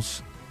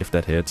kills if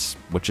that hits,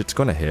 which it's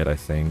gonna hit, I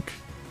think.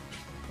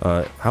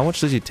 How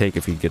much does he take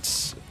if he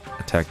gets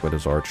attacked by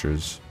those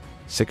archers?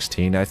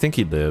 16. I think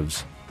he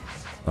lives.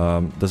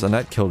 Does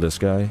Annette kill this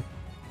guy?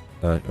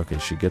 Okay,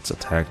 she gets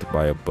attacked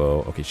by a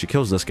bow. Okay, she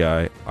kills this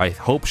guy. I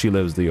hope she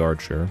lives the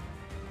archer.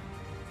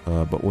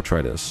 But we'll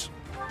try this.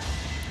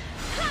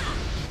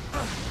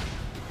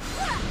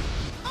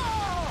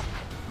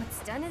 What's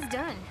done is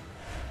done.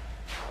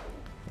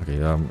 Okay,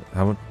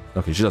 how much?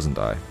 Okay, she doesn't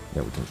die.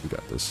 Yeah, we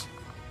got this.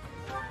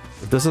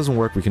 If this doesn't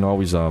work, we can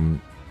always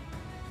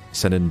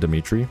send in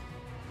Dimitri.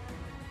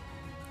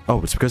 Oh,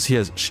 it's because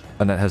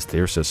Annette has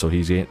Thyrsis, so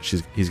he's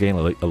getting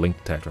a link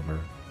attack from her.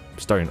 I'm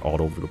starting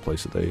all over the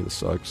place today. This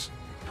sucks.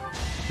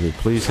 Okay,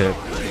 please hit.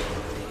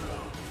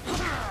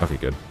 Okay,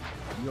 good.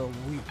 You're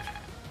weak.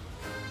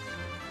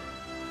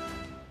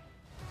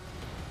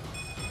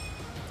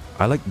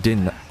 I like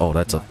didn't. Oh,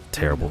 that's a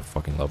terrible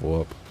fucking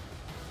level up.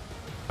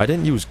 I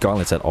didn't use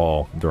gauntlets at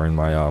all during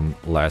my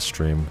last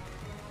stream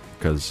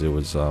because it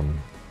was I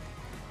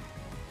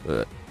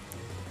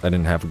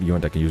didn't have a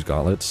unit that can use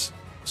gauntlets.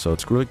 So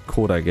it's really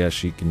cool that I guess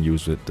she can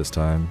use it this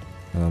time.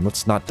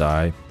 Let's not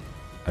die.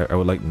 I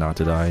would like not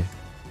to die.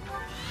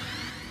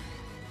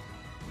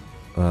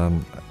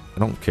 I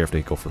don't care if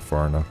they go for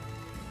Farina.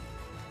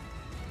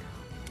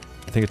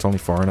 I think it's only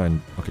Farina and...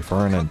 Okay,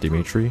 Farina and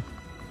Dimitri.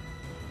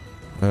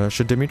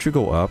 Should Dimitri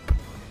go up?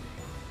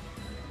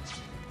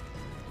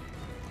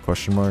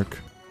 Question mark.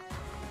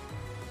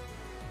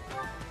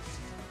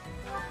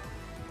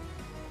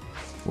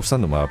 We'll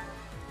send them up.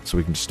 So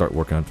we can just start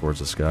working on towards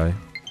this guy.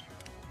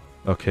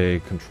 Okay,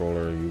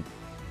 controller, you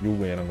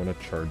win. I'm gonna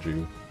charge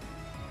you.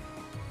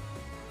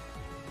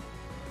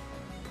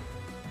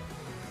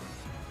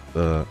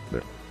 There.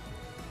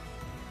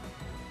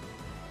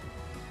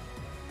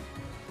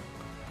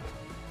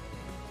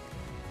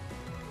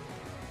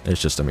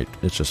 It's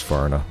just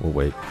Farina. We'll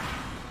wait.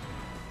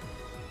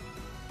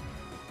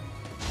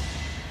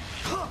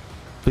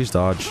 Please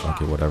dodge.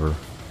 Okay, whatever.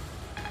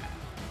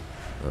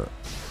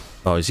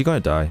 Oh, is he gonna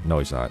die? No,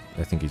 he's not.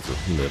 I think he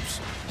lives.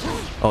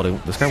 Oh,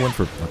 this guy went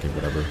for... Okay,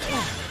 whatever.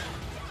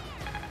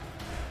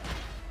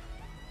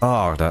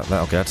 Oh,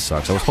 okay, that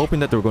sucks. I was hoping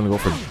that they were going to go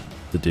for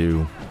the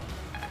do.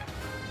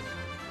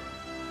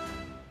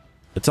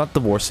 It's not the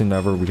worst thing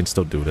ever. We can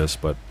still do this,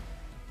 but...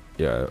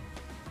 Yeah.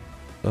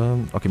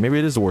 Okay, maybe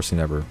it is the worst thing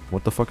ever.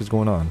 What the fuck is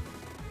going on?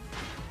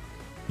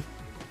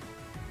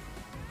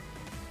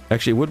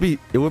 Actually, it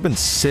would have been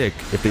sick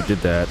if they did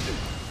that.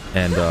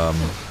 And,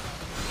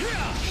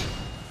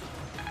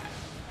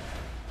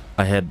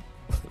 I had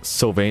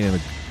Sylvain in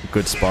a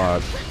good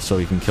spot so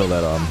he can kill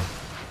that,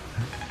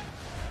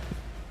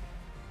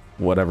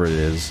 whatever it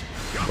is.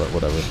 But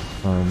whatever.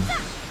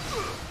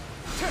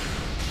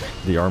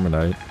 The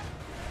Armonite.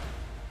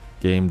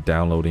 Game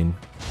downloading.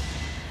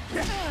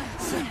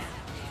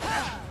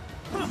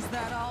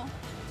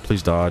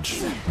 Please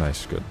dodge.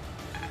 Nice, good.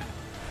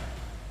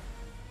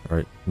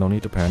 Alright, no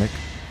need to panic.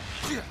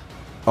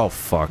 Oh,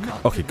 fuck.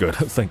 Okay, good.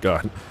 Thank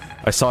God.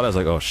 I saw it, I was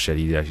like, oh shit,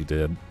 he actually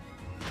did.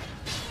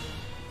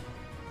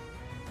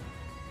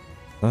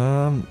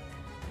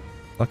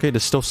 Okay,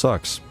 this still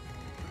sucks.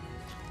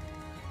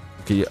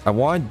 Okay, I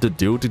wanted the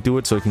dude to do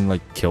it so he can,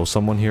 like, kill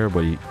someone here,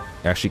 but he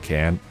actually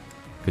can't.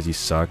 Because he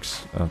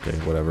sucks. Okay,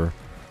 whatever.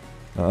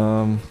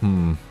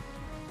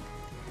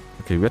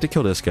 Okay, we have to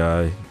kill this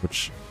guy,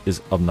 which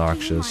is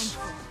obnoxious.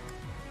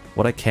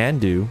 What I can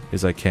do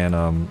is I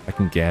can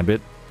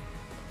gambit.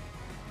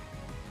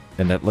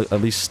 And that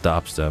at least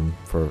stops them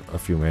for a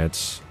few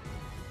minutes.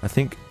 I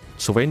think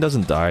Sylvain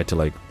doesn't die to,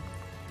 like,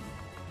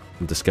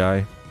 this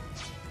guy.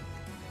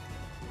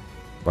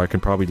 But I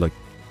can probably, like,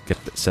 get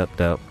set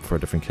up for a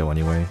different kill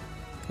anyway.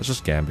 Let's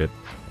just gambit.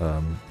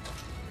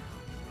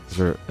 Is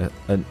there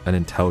an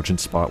intelligent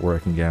spot where I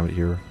can gambit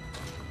here?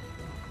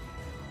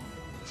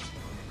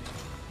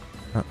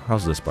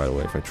 How's this, by the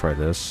way, if I try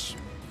this?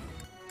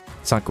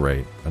 It's not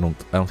great. I don't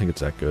think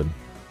it's that good.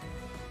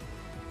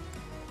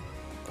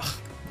 Ugh,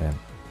 man.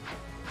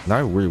 Now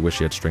I really wish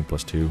he had strength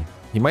 +2.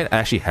 He might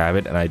actually have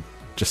it, and I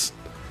just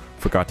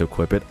forgot to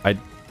equip it. I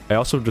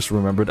also just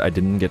remembered I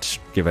didn't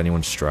give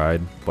anyone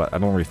stride, but I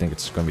don't really think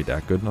it's going to be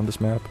that good on this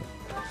map.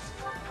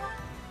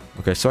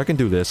 Okay, so I can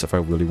do this if I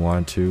really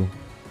wanted to.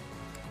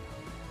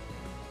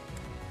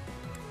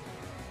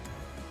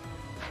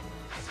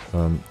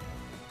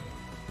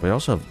 But I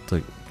also have,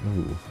 like,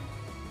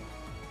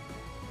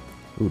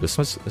 ooh, this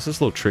is a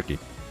little tricky.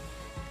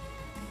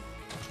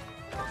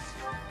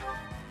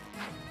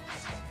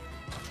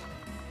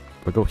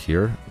 If I go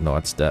here, no,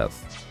 that's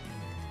death.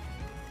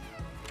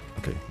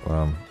 Okay,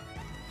 I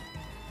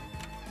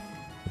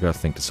gotta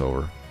think this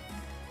over.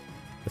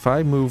 If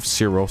I move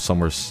Zero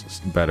somewhere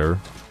better,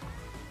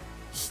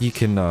 he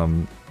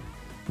can,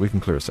 we can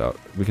clear this out.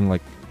 We can,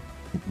 like,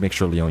 make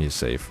sure Leonie is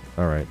safe.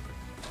 Alright.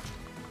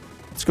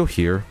 Let's go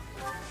here.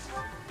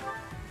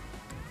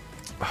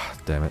 Ah,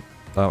 damn it.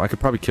 I could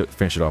probably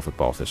finish it off with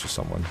Balthus or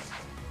someone.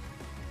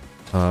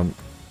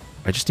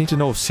 I just need to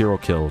know if Zero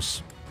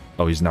kills.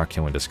 Oh, he's not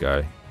killing this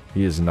guy.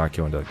 He is not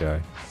killing that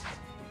guy.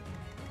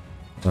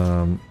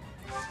 Can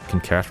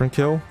Catherine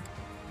kill?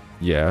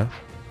 Yeah.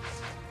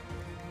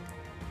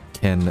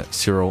 Can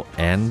Zero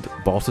and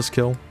Balthus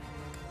kill?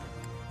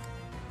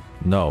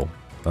 No.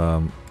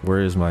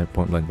 Where is my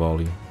point blank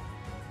volley?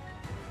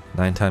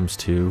 9 times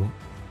 2.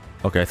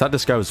 Okay, I thought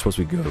this guy was supposed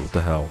to be good. What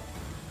the hell?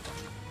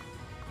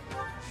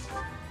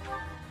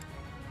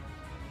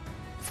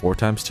 4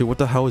 times 2? What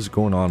the hell is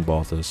going on,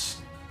 Balthus?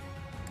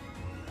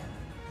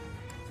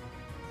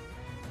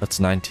 That's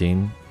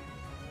 19.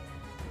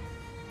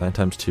 9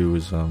 times 2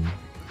 is, how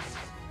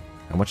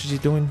much is he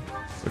doing?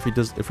 If we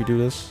do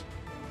this?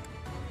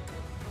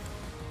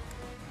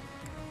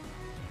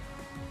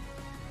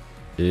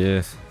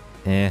 Yeah.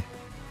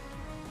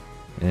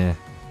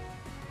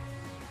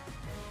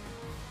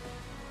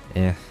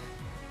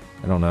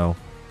 I don't know.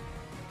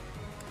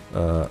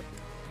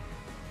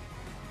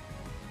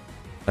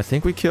 I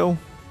think we kill,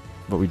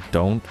 but we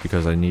don't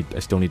because I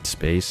still need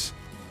space.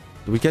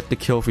 Do we get the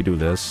kill if we do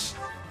this?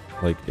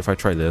 Like, if I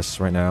try this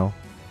right now?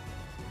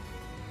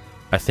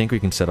 I think we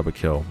can set up a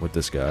kill with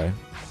this guy.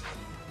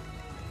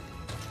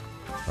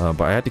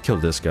 But I had to kill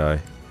this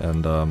guy,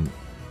 and,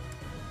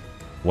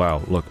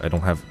 wow, look, I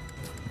don't have...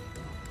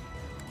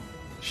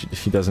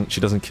 She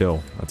doesn't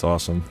kill. That's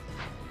awesome.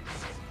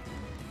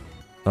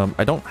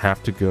 I don't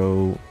have to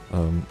go,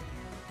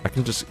 I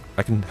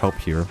can help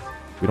here.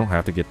 We don't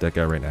have to get that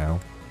guy right now.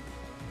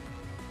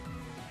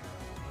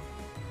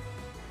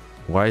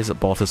 Why is it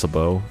Balthus a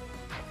bow?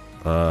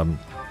 I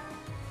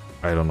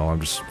don't know, I'm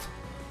just...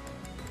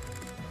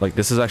 Like,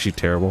 this is actually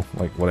terrible,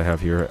 like, what I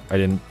have here. I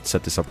didn't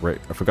set this up right.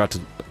 I forgot to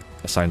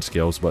assign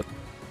skills, but...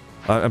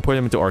 I'm putting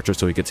him into Archer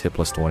so he gets hit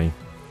 +20.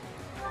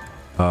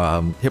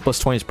 Hit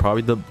 +20 is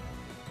probably the...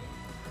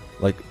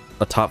 Like,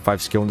 a top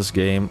 5 skill in this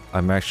game.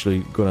 I'm actually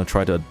gonna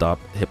try to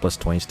adopt hit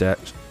 +20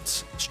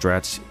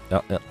 strats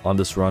on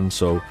this run,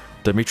 so...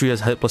 Dimitri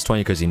has hit +20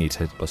 because he needs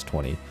hit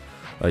 +20.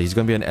 He's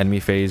gonna be an enemy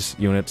phase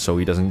unit, so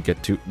he doesn't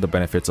get to the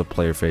benefits of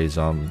player phase,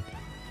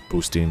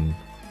 boosting...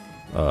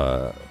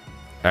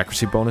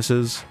 accuracy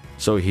bonuses,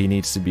 So he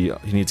needs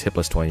hit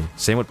plus 20.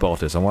 Same with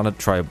Baltus. I want to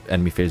try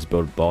enemy phase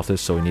build Baltus,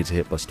 so he needs a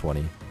hit plus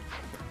 20.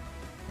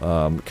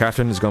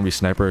 Catherine is going to be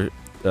sniper.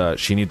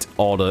 She needs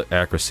all the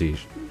accuracy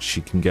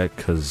she can get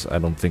because I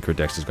don't think her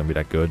dex is going to be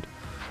that good.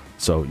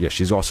 So yeah,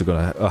 she's also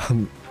going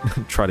to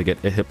try to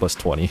get a hit plus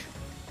 20.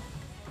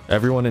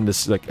 Everyone in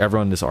this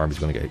army is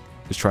going to get.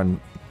 Is trying.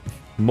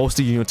 Most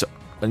of the units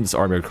in this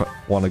army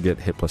want to get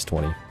hit plus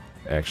 20.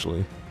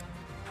 Actually.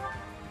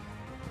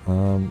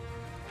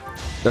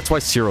 That's why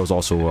Ciro's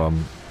also,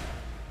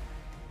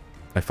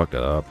 I fucked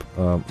that up.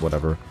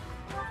 Whatever.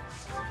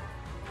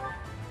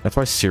 That's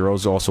why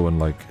Ciro's also in,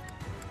 like,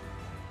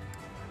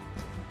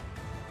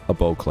 a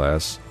bow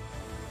class.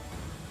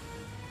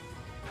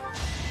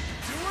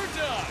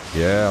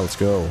 Yeah, let's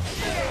go.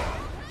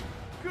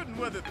 Couldn't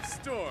weather the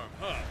storm,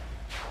 huh?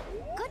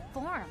 Good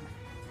form.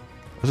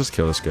 Let's just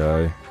kill this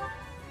guy.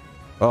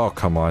 Oh,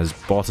 come on, his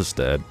boss is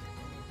dead.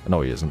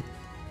 No, he isn't.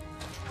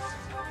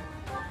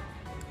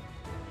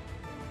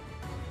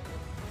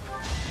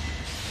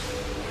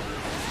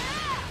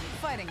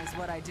 Fighting is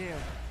what I do.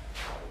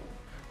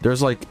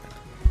 There's like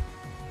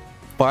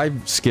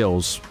 5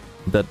 skills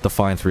that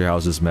define Three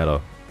Houses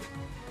meta.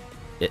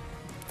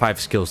 5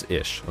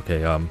 skills-ish,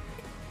 okay,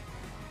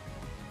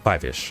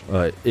 5-ish.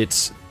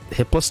 It's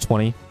hit plus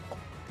 20,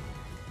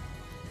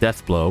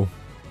 death blow,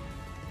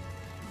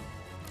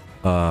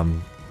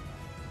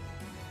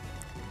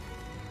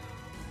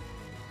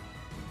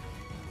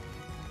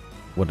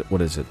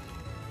 what is it?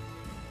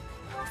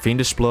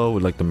 Fiendish blow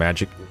with like the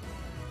magic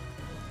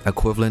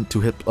equivalent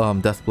to hit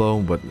death blow,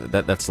 but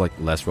that's like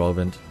less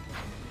relevant.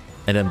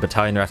 And then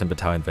Battalion Wrath and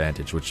Battalion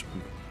Vantage, which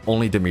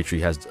only Dimitri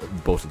has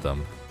both of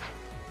them.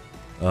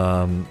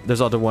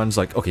 There's other ones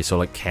like, okay, so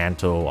like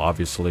Canto,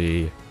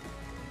 obviously.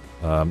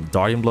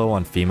 Guardian Blow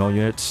on female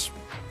units,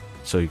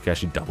 so you can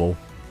actually double.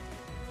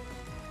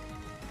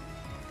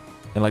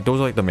 And like those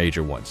are like the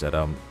major ones that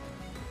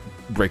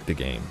break the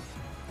game,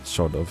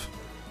 sort of.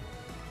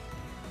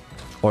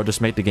 Or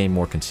just make the game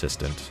more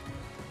consistent.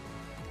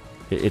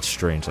 It's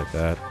strange like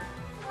that.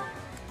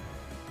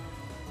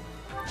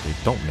 Okay,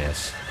 don't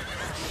miss.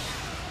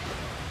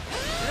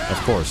 Of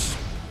course.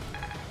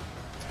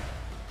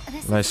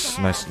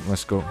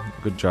 Nice go.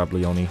 Good job,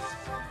 Leonie.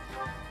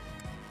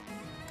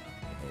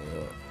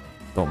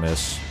 Don't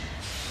miss.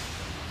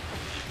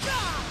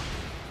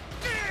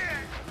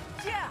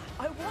 Yeah,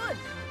 I won.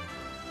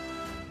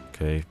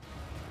 Okay.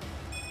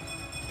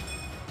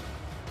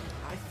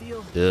 I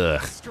feel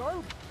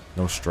strong.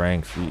 No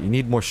strength. You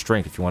need more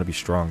strength if you want to be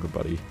stronger,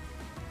 buddy.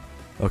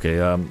 Okay,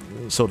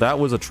 so that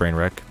was a train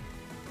wreck.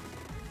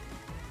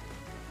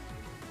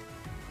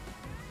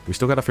 We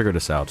still gotta figure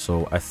this out,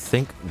 so I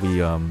think we,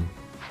 does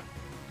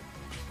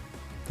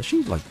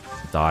she, like,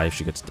 die if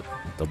she gets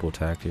double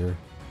attacked here?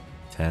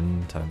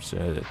 10 times, she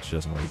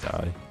doesn't really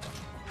die.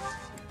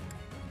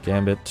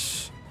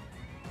 Gambit.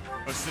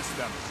 Assist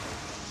them.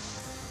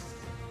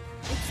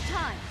 It's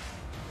time.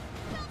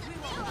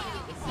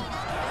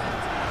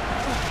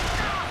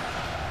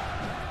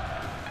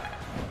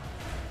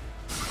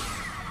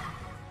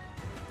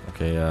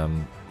 Okay,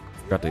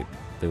 forgot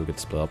they would get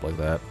split up like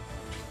that.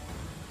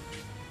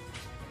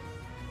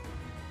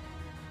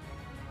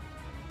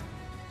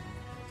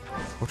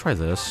 We'll try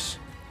this.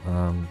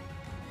 It'd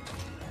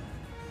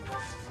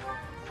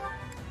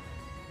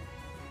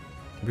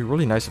be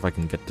really nice if I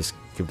can give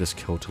this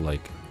kill to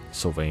like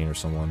Sylvain or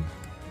someone.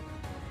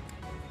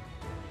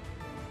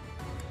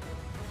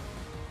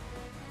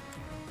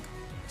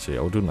 So yeah,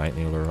 we'll do Night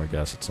Kneeler, I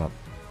guess. It's not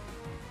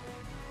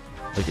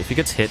like if he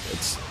gets hit,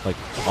 it's like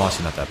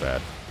honestly not that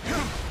bad.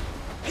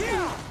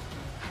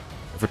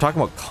 If we're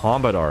talking about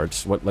combat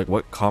arts,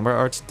 what combat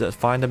arts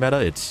define the meta?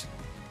 It's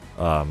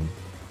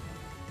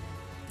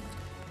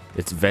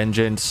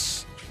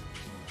Vengeance,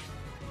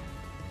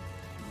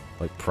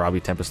 like probably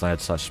Tempest Knight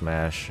 /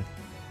 Smash.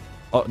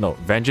 Oh no,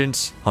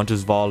 Vengeance,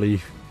 Hunter's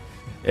Volley,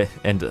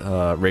 and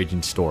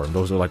Raging Storm.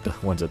 Those are like the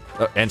ones that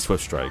and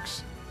Swift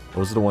Strikes.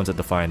 Those are the ones that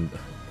define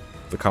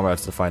the combat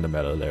arts define the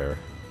meta there.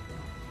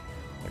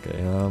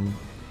 Okay,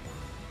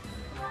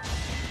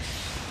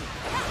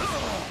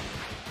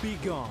 Be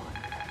gone.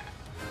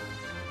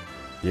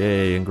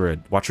 Yay, Ingrid.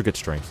 Watch her get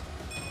strength.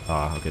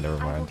 Ah, okay, never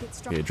mind.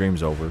 Okay,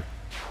 dream's over.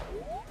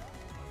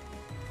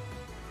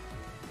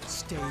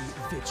 Stay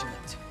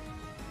vigilant.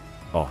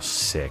 Oh,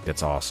 sick.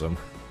 That's awesome.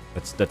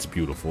 That's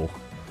beautiful.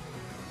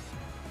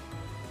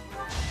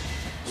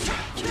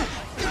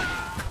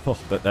 Oh,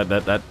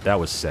 that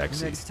was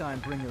sexy. Next time,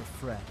 bring your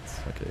friends.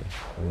 Okay.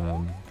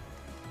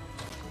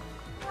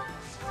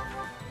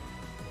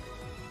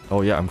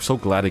 Oh yeah, I'm so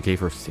glad I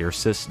gave her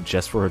Thyrsus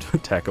just for her to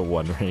attack at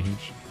 1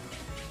 range.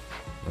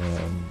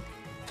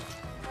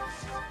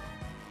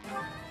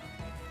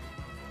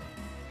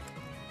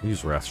 We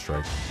use Wrath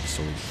Strike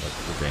so we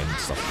regain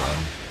stuff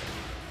done.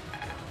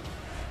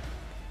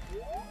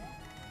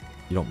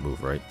 You don't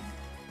move, right?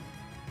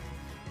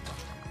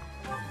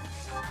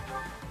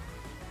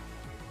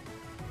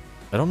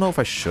 I don't know if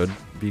I should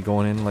be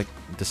going in like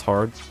this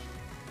hard.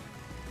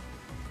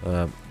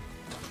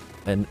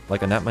 And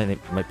like a nap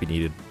might be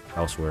needed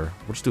elsewhere.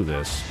 We'll just do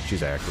this.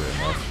 She's accurate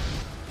enough.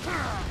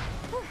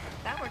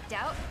 That worked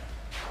out.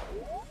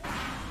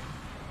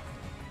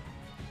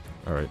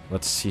 Alright,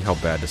 let's see how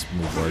bad this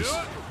move was.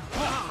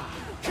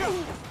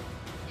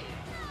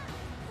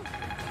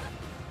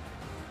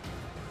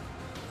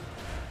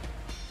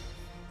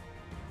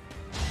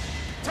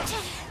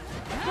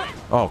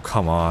 Oh,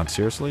 come on.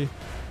 Seriously?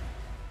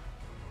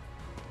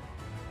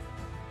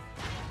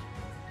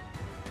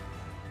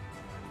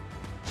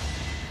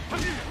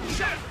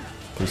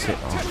 Please hit.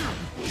 Oh.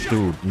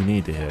 Dude, you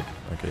need to hit.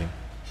 Okay.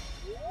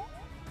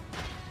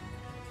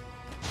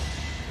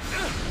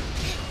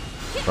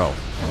 Bro.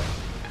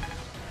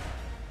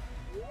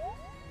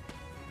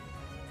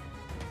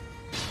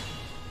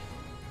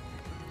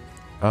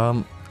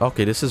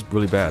 Okay, this is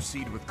really bad.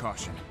 Proceed with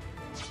caution.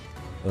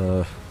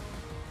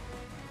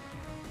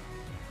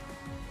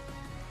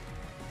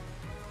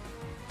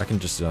 I can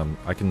just,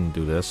 I can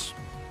do this.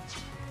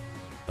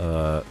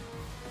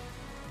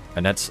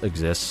 Annette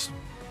exists.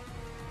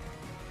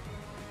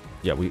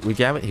 Yeah, we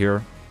have it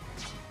here.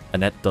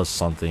 Annette does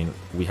something.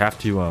 We have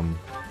to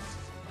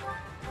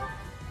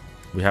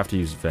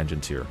use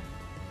vengeance here.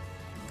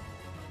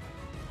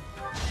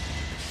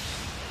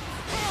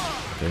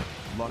 Okay.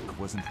 Luck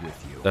wasn't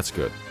with you. That's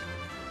good.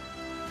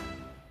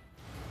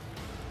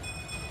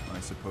 I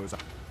suppose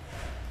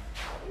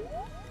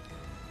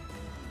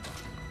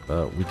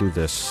We do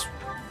this.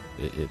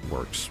 It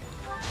works.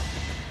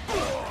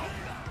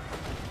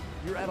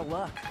 You're out of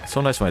luck. It's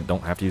so nice when I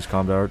don't have to use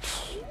combat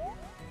arts.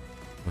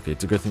 Okay,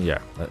 it's a good thing. Yeah,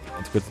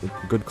 it's a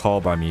good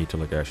call by me to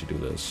like actually do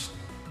this.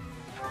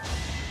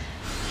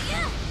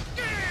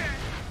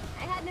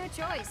 I had no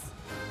choice.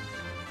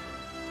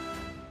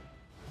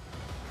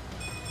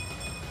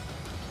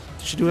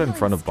 Did she do that in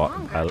front of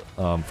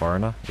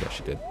Varna? Yeah,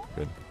 she did.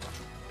 Good.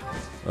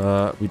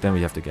 Then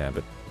we have to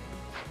gambit.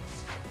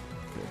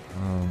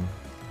 Okay,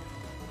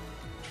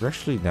 we're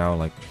actually now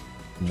like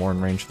more in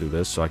range to do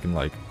this, so I can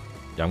like,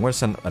 yeah, I'm gonna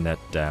send Annette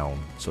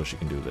down so she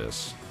can do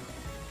this.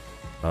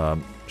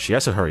 She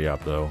has to hurry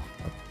up though.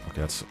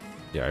 Okay, that's,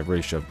 yeah, I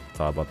really should have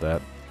thought about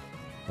that.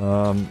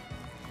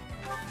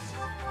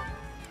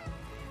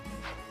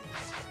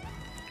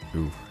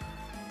 Ooh.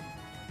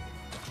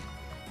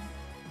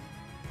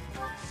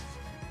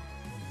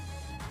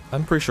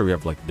 I'm pretty sure we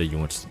have like the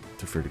units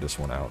to figure this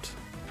one out.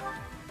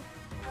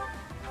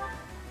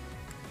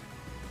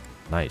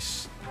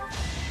 Nice.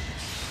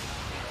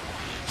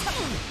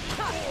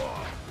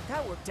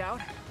 That worked out.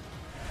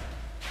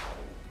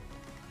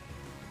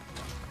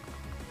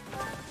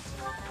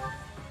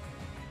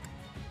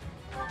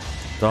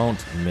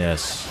 Don't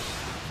miss.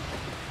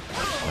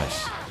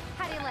 Nice.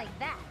 How do you like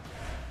that?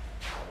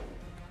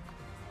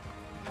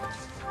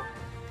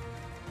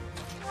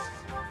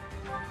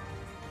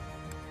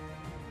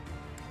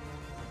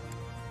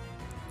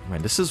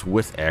 Man, this is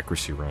with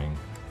accuracy ring.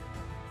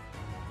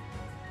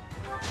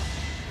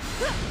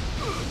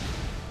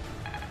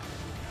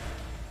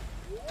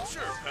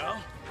 Sure,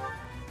 pal.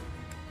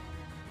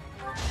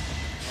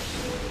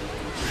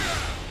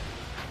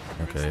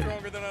 Okay.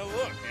 Stronger than I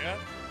look, yeah?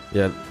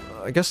 Yeah,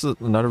 I guess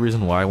another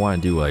reason why I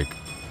want to do like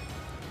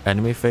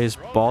enemy phase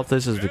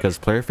Balthus is because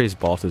player phase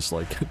Balthus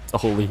like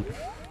totally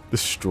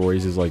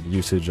destroys his like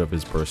usage of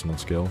his personal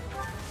skill.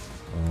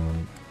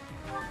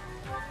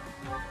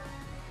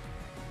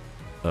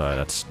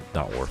 That's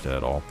not worth it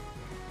at all.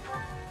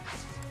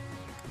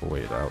 We'll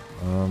wait it out.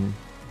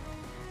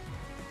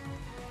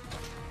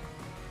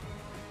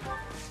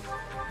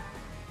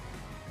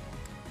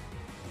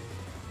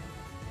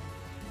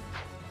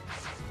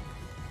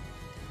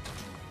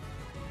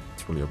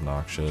 It's really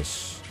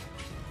obnoxious.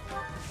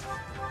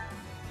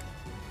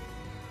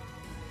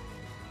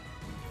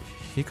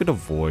 He could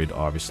avoid,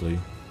 obviously.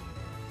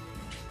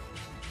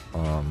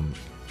 I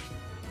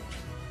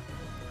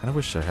kinda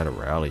wish I had a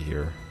rally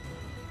here.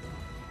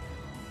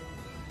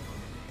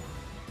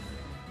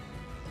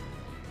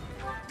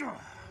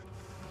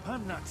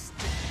 I'm not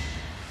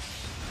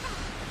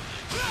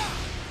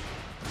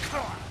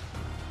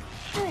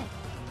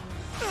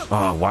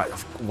Oh,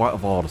 why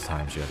of all the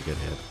times you had to get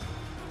hit?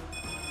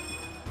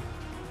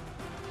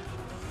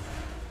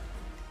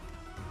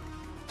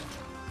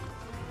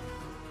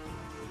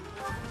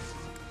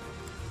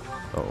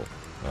 Oh,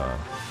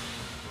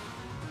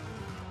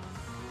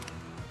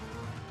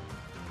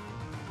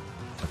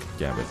 okay,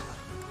 gambit.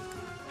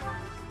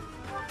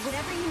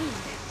 Whatever you need.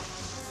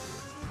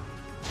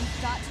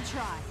 You've got to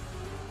try.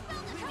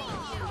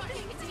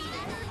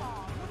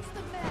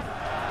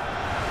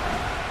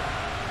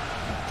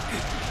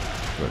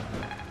 Good.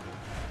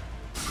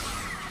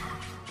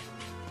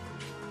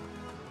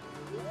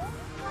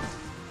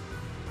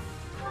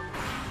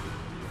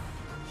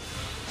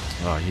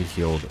 Oh, he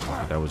healed.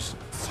 Okay, that was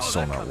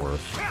so not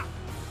worth.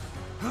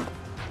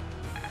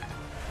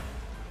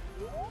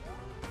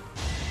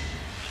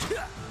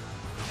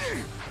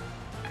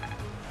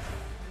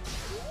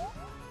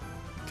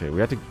 Okay, we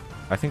have to.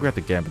 I think we have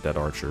to gambit that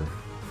archer.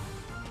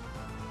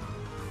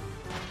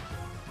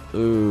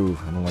 Ooh,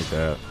 I don't like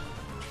that.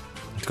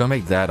 It's gonna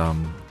make that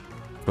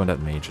that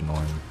mage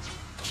annoying.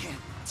 Can't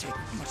take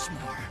much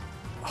more.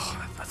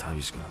 Oh, I thought he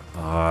was gonna.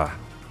 Ah.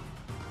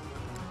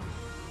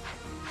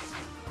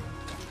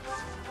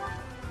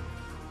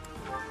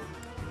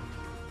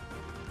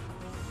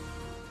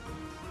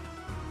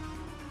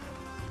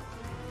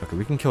 Okay,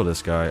 we can kill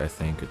this guy, I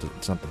think.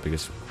 It's not the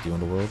biggest deal in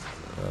the world.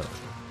 Yeah.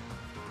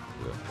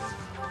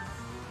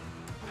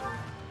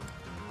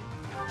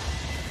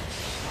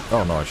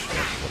 Oh no,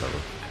 whatever.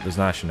 There's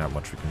not actually not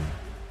much we can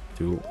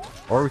do.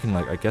 Or we can,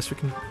 like, I guess we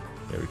can.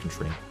 Yeah, we can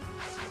train.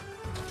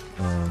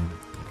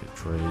 Okay,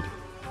 trade.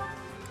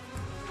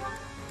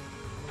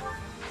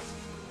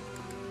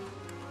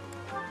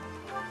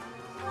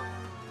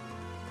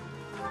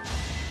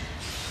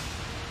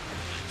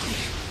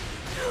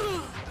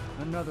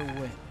 Another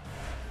win.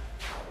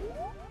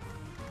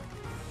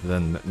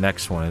 Then the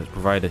next one is,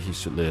 provided he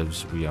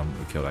lives, we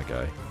kill that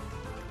guy.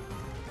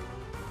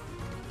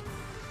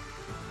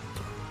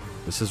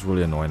 This is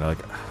really annoying. Like,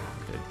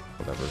 okay,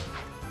 whatever.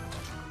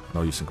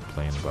 No use in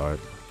complaining about it.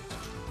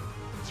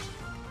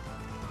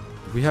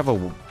 We have a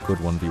good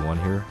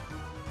 1v1 here.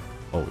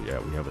 Oh yeah,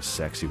 we have a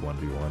sexy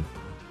 1v1.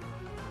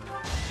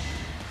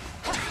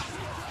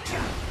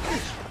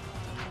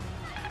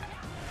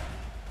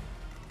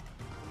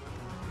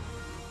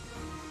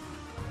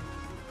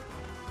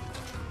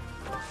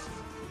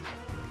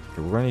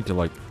 Okay, we're gonna need to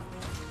like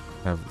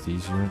have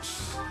these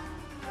units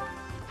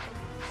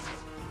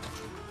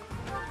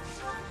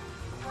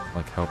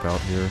like help out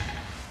here.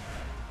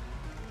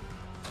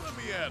 Let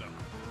me at him.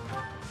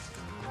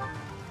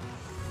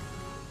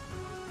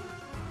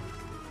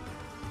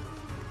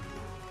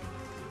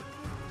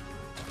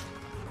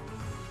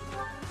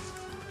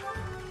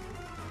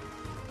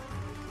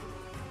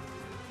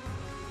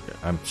 Yeah,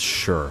 I'm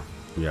sure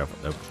we have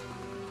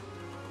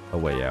a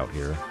way out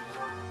here.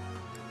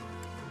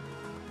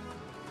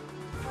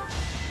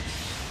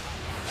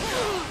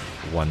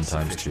 One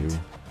times two.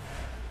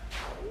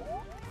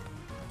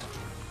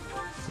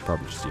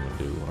 Probably just even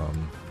do,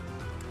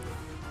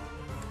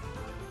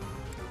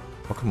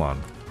 oh, come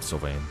on,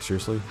 Sylvain.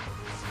 Seriously?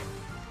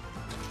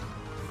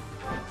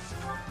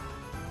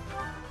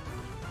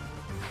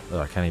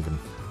 I can't even...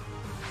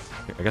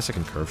 I guess I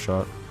can curve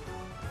shot.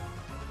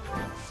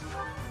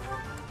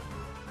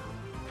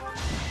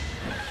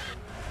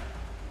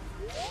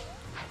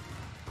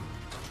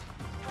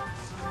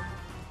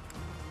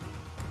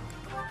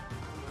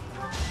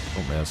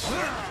 Don't miss.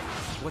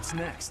 What's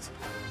next?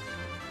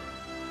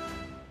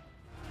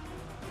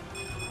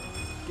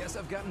 Guess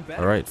I've gotten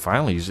better. All right,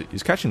 finally,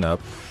 he's catching up.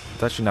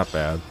 It's actually not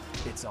bad.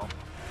 It's all.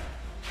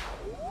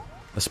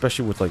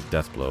 Especially with like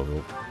death blow,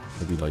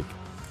 he'll be like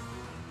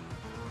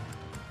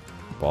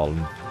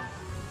balling.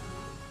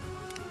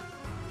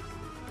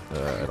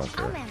 I don't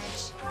care.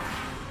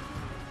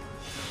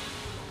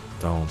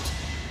 Don't.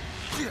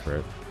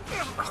 Right.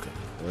 Okay.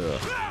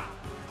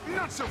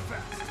 Not so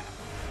fast.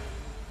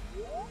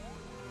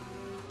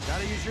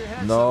 Gotta use your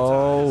head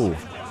No.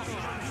 sometimes.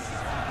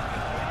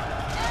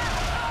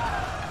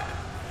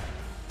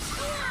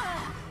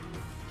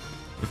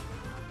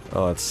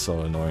 Oh, that's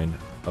so annoying.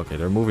 Okay,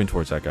 they're moving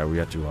towards that guy. We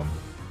have to,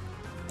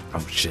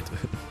 oh, shit.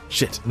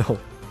 Shit, no.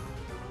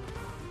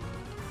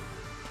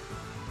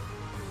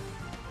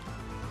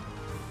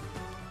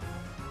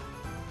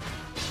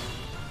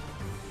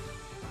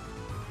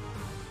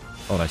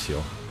 Oh, nice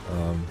heal.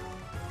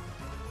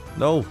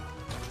 No.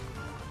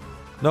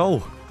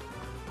 No.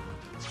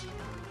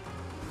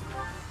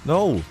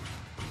 No.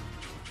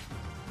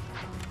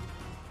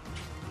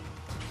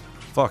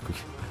 Fuck.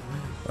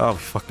 Oh, we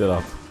fucked it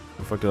up.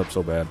 We fucked it up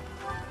so bad.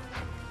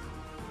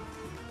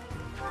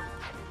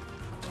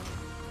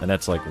 And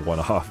that's like one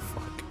off.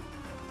 Fuck.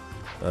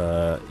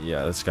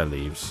 Yeah, this guy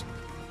leaves.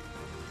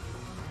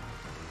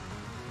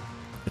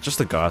 It's just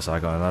the Goss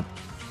icon.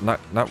 I'm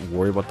not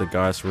worried about the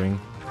Goss ring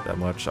that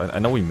much. I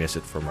know we miss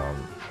it from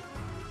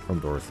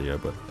Dorothea,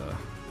 but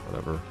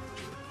whatever.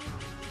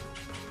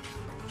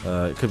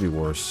 It could be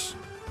worse.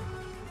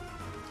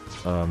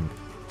 Yeah,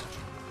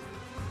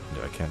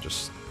 I can't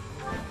just.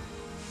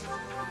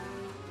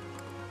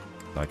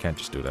 I can't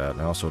just do that.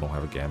 And I also don't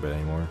have a Gambit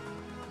anymore.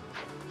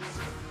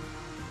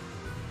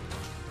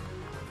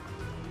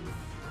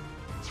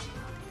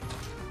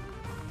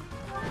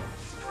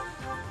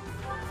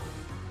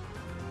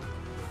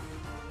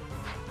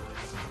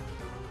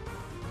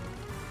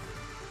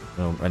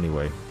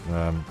 Anyway,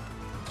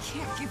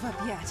 Can't give up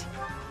yet.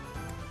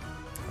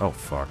 oh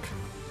fuck.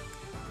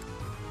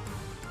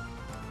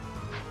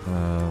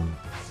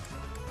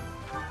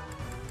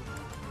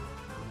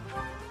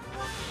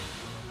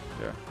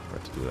 Yeah,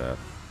 got to do that.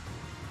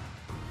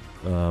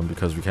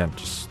 Because we can't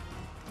just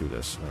do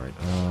this. All right.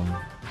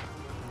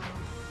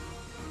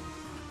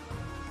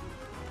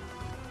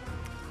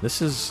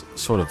 This is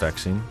sort of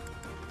vexing.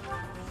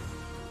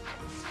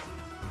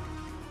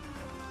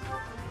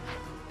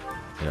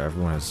 Yeah,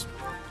 everyone has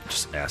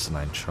just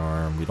asinine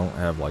charm. We don't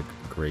have like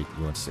great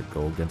units that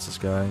go against this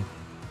guy.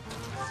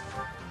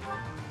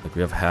 Like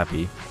we have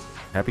Happy.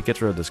 Happy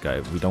gets rid of this guy.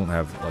 We don't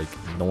have like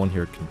no one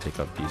here can take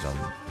up these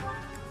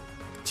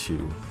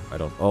two. I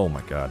don't. Oh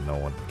my god, no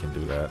one can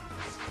do that.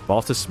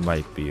 Balthus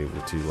might be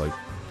able to like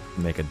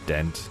make a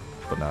dent,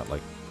 but not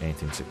like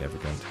anything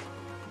significant.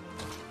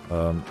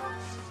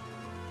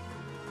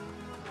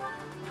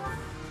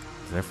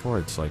 Therefore,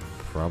 it's like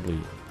probably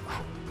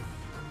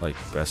like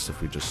best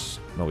if we just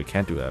no, we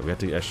can't do that. We have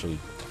to actually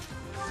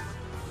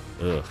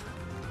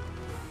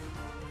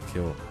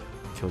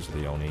kills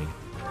Leone.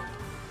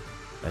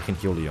 I can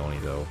heal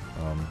Leone though.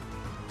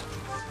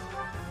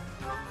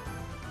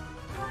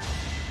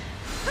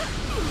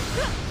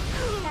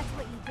 That's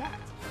what you get.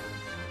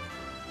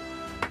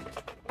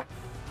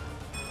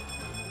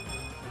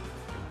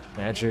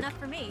 Magic. Enough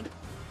for me.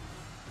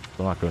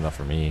 Still not good enough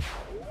for me.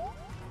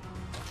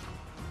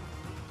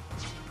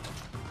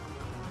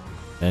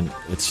 And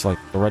it's like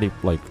already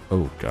like,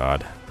 oh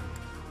god.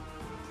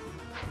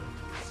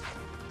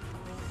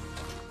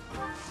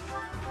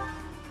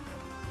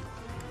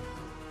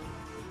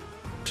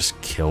 Just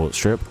kill,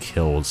 straight up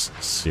kills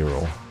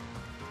Cyril.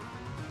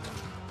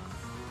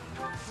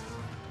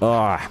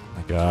 Ah,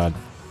 my god.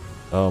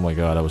 Oh my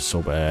god, that was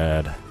so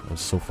bad. That was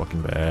so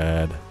fucking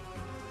bad.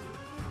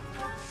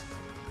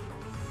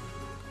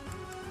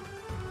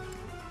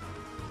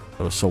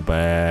 That was so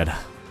bad.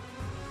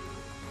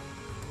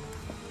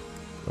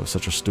 That was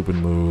such a stupid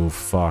move.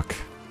 Fuck.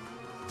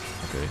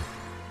 Okay.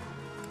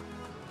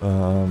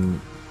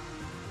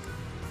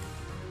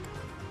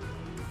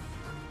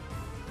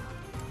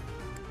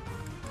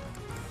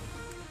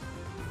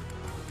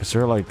 Is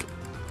there like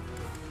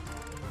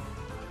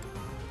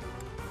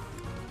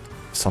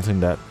something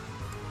that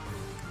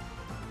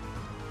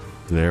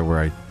there where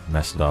I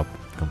messed it up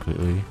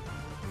completely?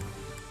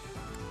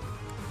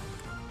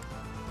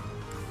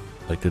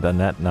 Like, did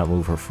Annette not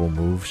move her full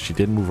move? She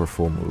did move her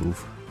full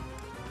move.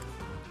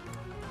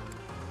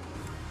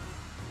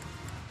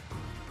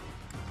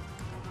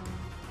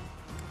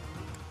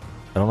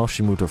 I don't know if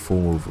she moved her full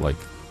move like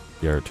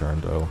the other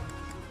turn though.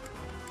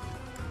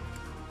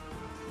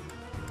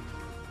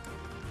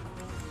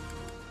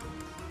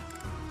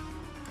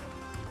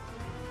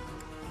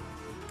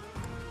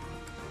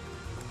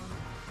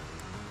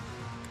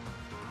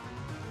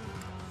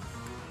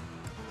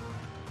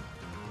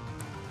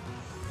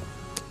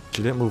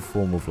 She didn't move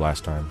full move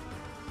last time.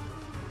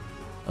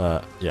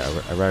 Yeah,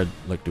 I'd rather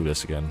like do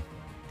this again.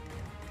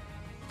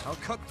 I'll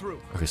cut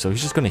through. Okay, so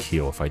he's just gonna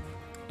heal if I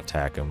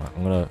attack him.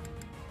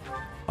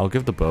 I'll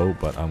give the bow,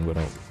 but I'm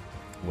gonna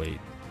wait.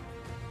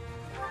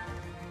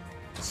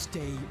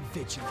 Stay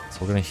vigilant.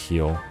 We're gonna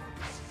heal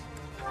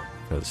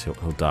because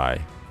he'll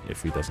die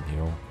if he doesn't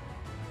heal.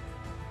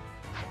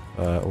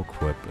 Or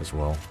equip as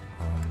well.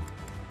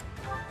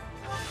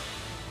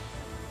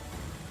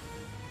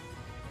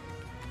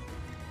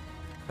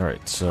 All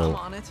right, so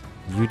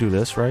you do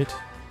this, right?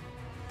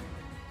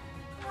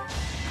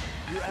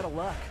 You're out of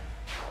luck.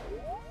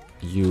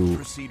 You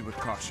proceed with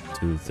caution.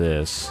 Do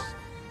this.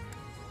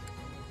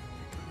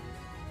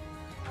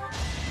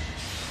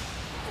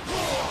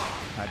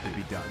 Had to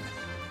be done.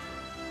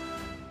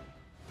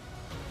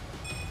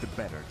 The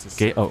better to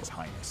serve His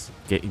Highness.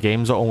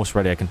 Games are almost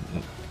ready. I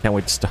can't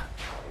wait to start.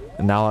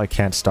 Now I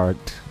can't start.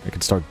 I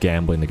can start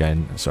gambling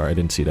again. Sorry, I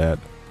didn't see that.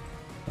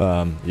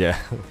 Yeah.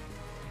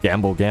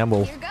 Gamble.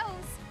 Here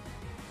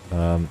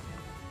goes.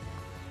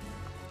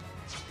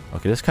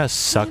 Okay, this kind of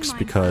sucks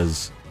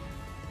because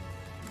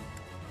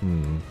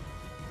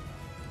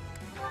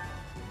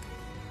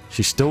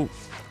she's still,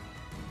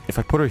 if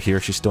I put her here,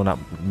 she's still not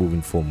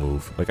moving full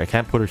move. Like, I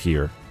can't put her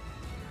here.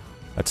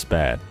 That's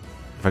bad.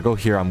 If I go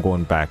here, I'm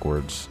going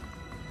backwards.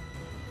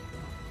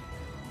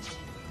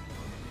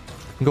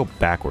 I can go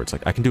backwards.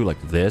 Like, I can do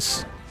like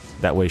this.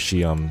 That way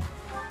she,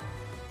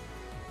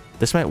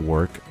 this might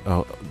work.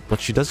 Oh, but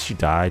she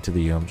die to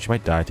the, she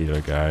might die to the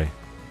other guy.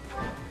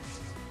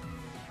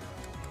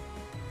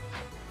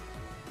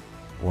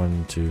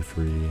 1, 2,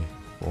 3,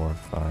 4,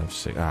 5,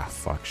 6. Ah,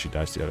 fuck. She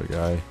dies to the other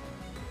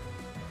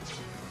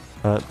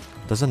guy.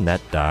 Doesn't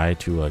Net die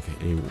to like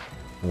a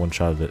one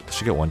shot of it? Does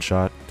she get one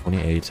shot?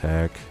 28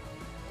 attack.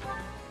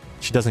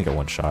 She doesn't get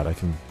one shot. I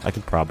can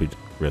probably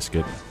risk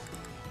it.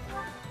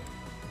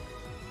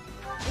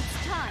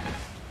 It's time.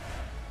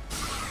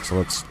 So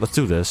let's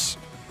do this.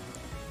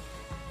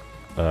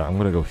 I'm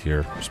gonna go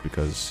here just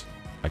because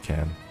I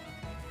can.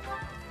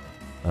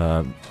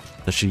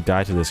 Does she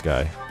die to this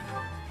guy?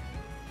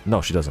 No,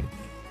 she doesn't.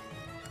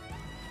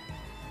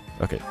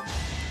 Okay.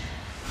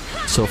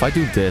 So if I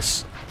do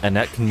this,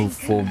 Annette can move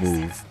full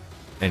move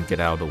and get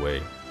out of the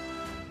way.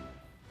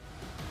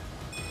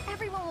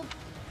 Everyone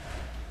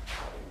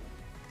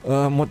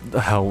will... What the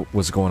hell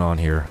was going on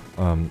here?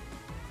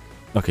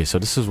 Okay, so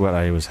this is what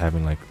I was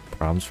having like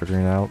problems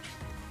figuring out.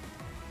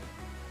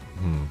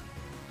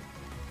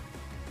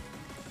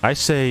 I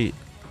say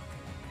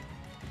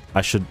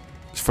I should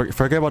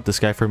forget about this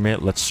guy for a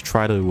minute. Let's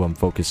try to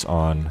focus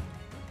on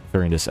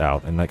figuring this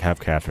out and like have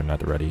Catherine at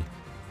the ready.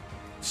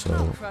 So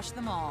I'll crush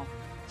them all.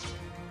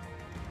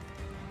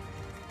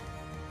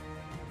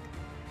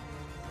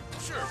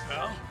 Sure,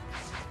 pal.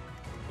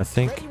 I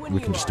think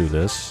we can just do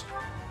this,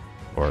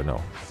 or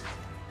no.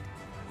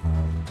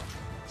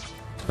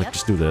 Like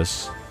just do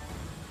this.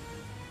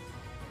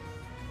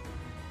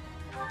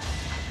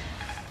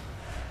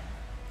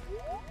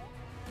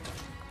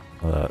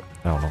 I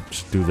don't know.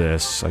 Just do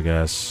this, I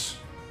guess.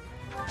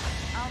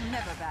 I'll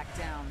never back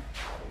down.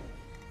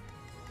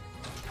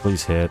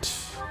 Please hit.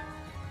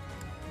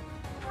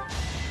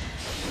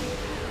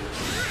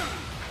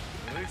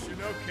 At least you're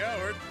no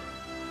coward.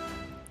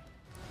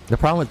 The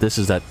problem with this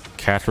is that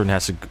Catherine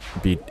has to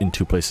be in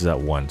 2 places at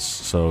once.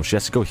 So she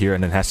has to go here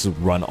and then has to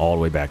run all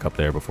the way back up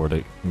there before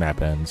the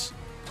map ends.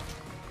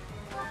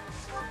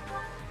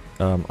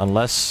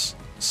 Unless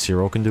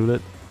Zero can do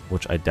it,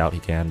 which I doubt he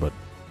can, but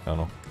I don't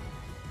know.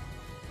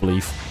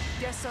 Belief.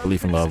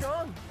 Belief in love.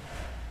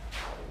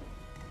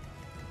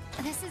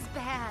 This is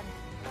bad.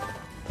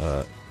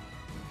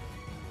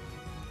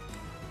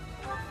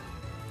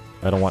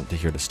 I don't want to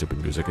hear the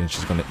stupid music, and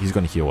he's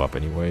gonna heal up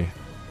anyway.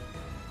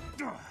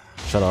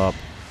 Shut up.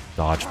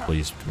 Dodge,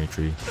 please,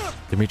 Dimitri.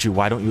 Dimitri,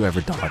 why don't you ever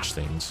dodge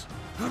things?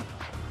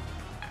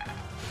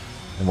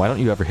 And why don't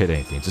you ever hit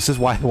anything? This is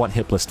why I want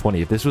hit plus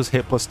 20. If this was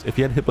hit plus, if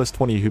he had hit plus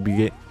 20, he'd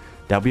be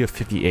that'd be a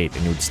 58,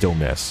 and he would still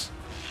miss.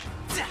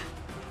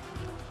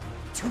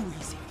 Too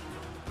easy.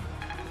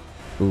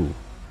 Ooh,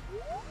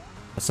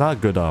 that's not a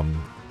good.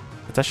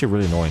 It's actually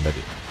really annoying that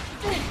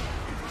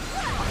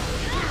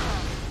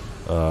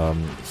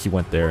he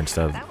went there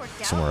instead of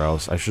somewhere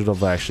else. I should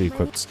have actually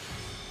equipped.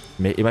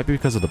 It might be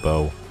because of the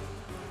bow.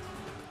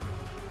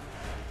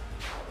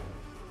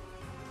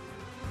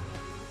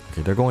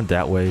 Okay, they're going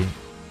that way.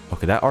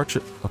 Okay, that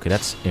archer... Okay,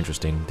 that's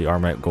interesting. The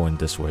armor going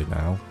this way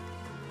now.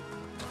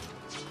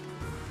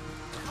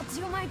 I'll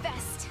do my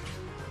best.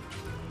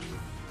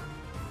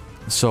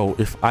 So,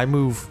 if I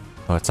move...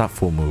 Oh, it's not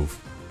full move.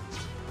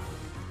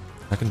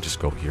 I can just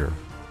go here.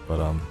 But,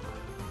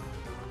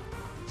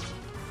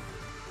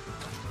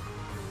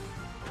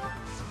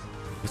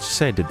 let's just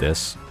say I did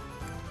this.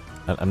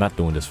 I'm not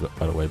doing this,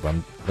 by the way, but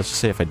let's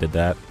just say if I did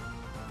that.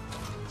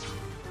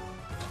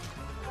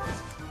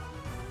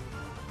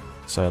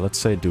 So let's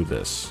say do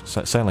this.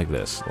 Something like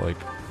this. Like,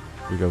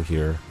 we go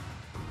here.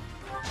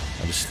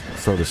 I just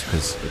throw this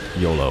because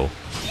YOLO.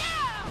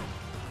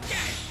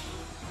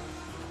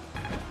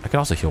 I can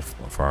also heal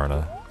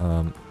Farna.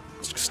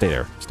 Stay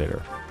there. Stay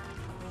there.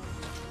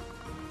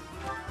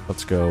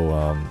 Let's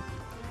go,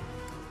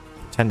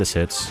 10 this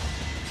hits.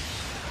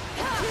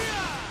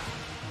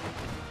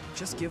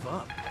 Just give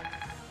up.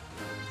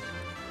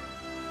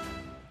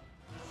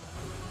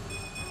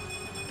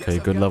 Okay,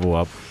 good level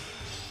up.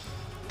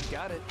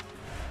 Got it.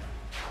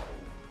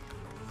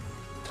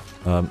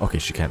 Okay,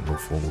 she can't move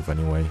full move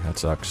anyway. That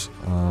sucks.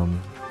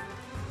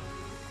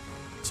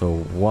 So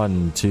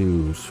 1,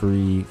 2,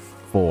 3,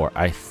 4.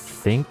 I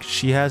think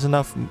she has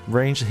enough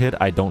range to hit.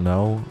 I don't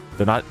know.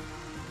 They're not.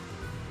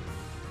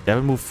 They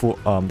haven't moved full.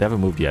 They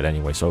haven't moved yet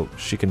anyway, so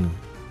she can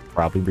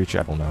probably reach it.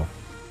 I don't know.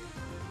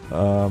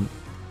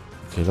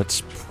 Okay,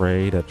 let's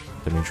pray that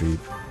Dimitri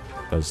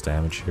does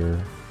damage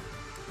here.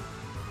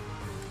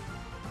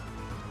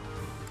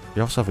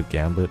 We also have a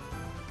Gambit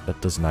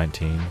that does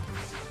 19.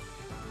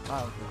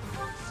 Oh,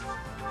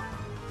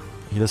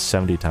 He does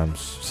 70 times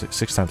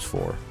 6 times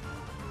 4.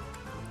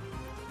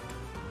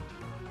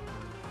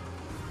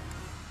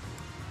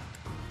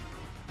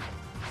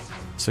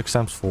 Six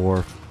times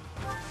 4.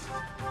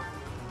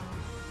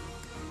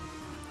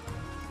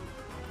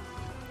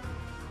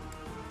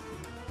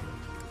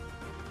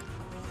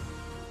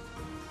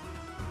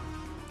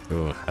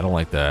 Ugh, I don't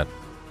like that.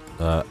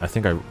 I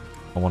think I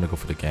want to go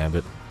for the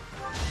Gambit.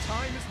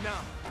 Time is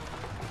now.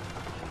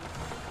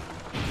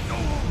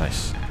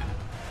 Nice.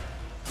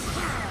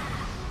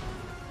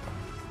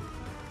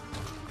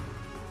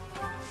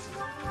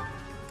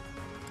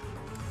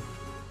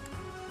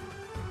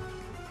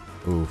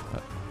 Ooh,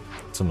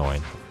 it's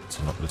annoying.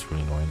 It's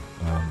really annoying.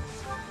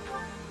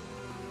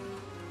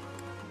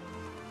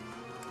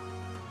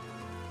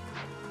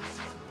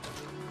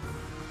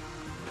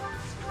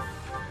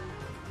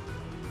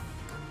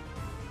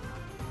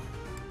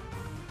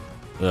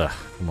 Ugh,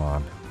 come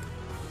on.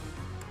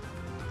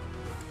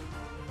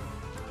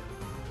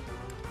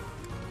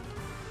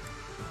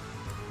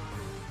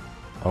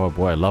 Oh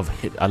boy, I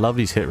love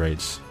these hit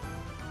rates.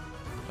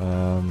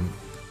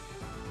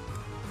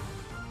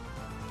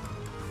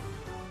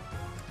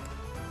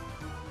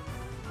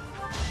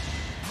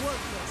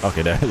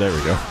 Okay, there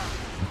we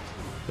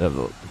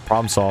go.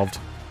 Problem solved.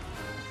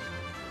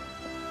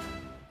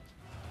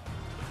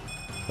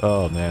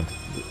 Oh man,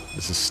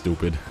 this is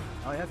stupid.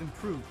 I have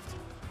improved.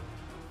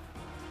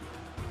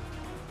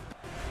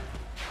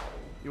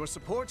 Your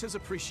support is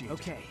appreciated.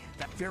 Okay,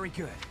 that's very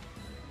good.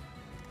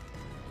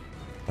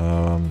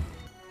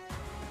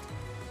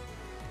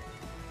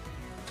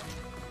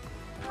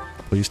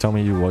 Please tell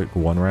me you like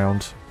 1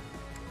 round.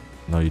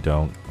 No, you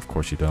don't. Of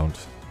course you don't.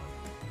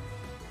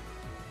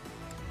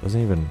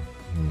 Doesn't even.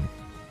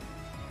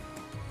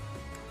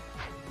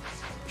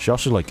 She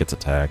also like gets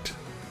attacked.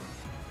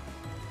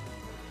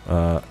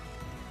 Come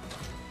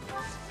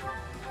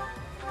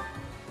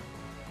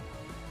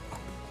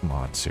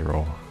on,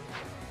 Cyril.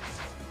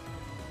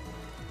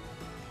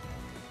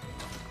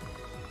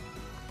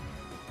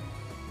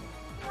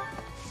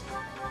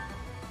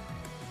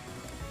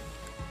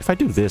 If I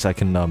do this, I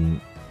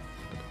can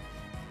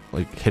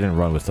like hit and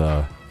run with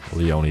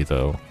Leone,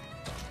 though.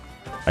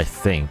 I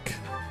think.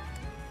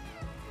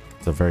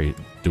 It's a very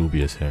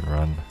dubious hit and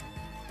run.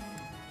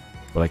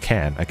 But I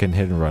can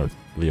hit and run with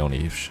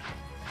Leone.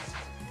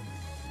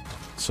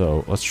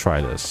 So, let's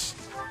try this.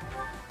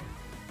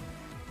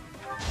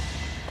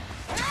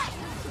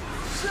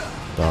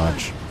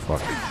 Dodge.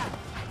 Fuck.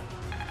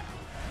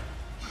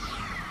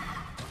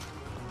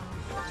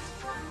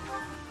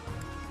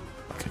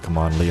 Okay, come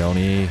on,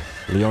 Leone.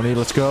 Leone,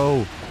 let's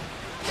go!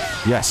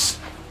 Yes!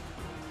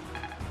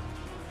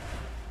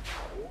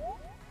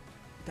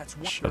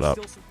 Shut up.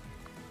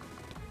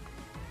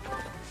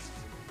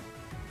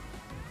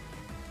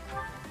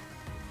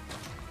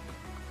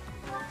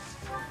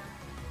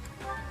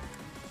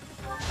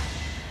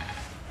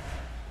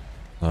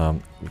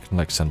 We can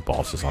like send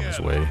bosses on his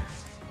way.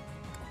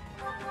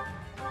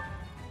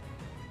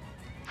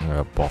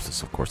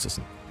 Bosses, of course,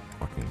 doesn't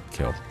fucking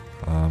kill.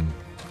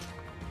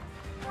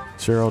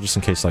 Zero, just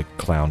in case like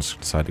clowns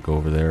decide to go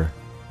over there.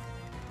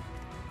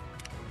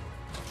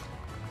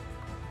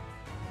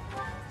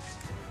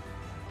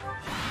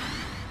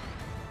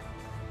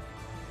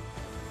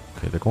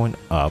 Okay, they're going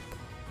up,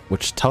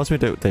 which tells me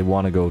that they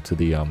want to go to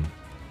the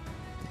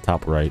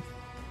top right.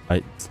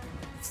 I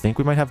think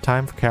we might have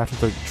time for Captain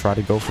to try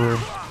to go for him.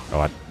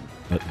 Oh,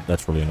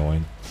 that's really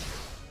annoying.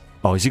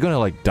 Oh, is he gonna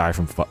like die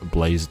from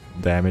blaze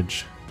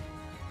damage?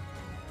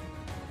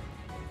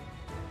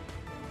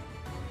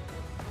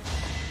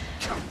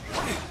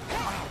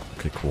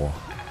 Okay, cool.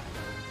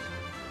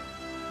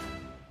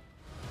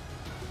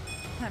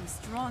 I'm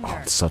stronger. Oh,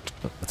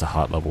 that's a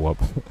hot level up.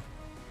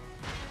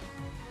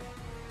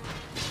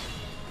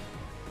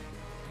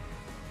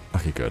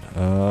 Okay, good.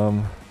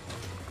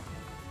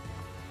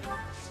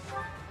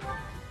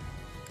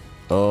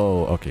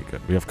 Oh, okay,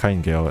 good. We have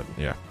Kite Gale.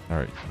 Yeah,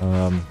 alright.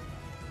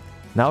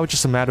 Now it's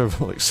just a matter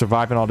of like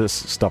surviving all this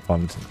stuff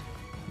on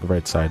the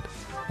right side.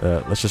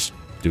 Let's just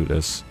do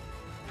this.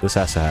 This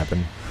has to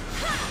happen.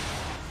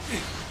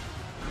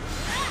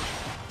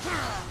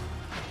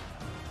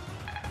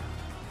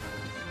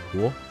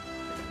 Cool.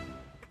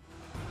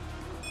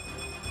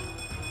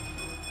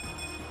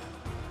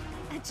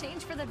 A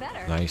change for the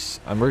better. Nice.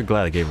 I'm very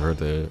glad I gave her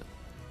the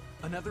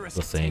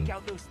thing.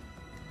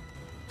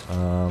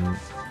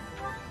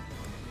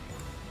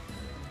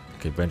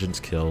 Okay, vengeance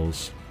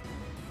kills,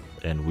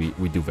 and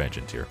we do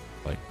vengeance here,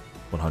 like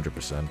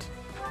 100%.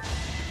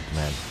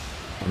 Man,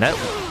 and that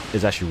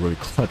is actually really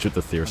clutch with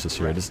the Theosis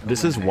here.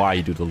 This is why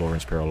you do the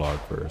Lawrence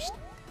Paralogue first.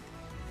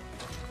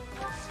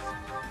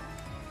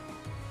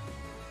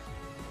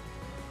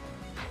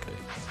 Okay,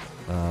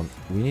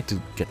 we need to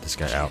get this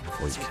guy out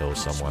before he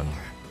kills someone.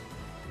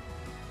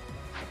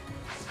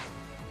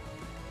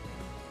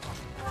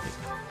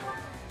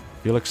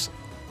 Felix,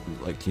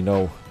 like, you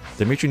know,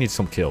 Dimitri needs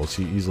some kills.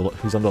 He's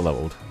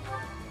underleveled.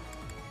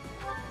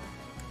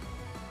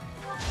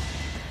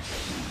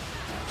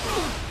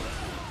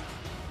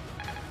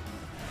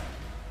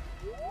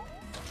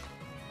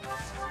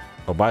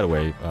 Oh, by the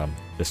way,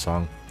 this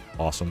song,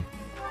 awesome.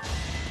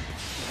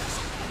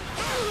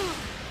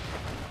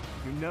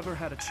 You never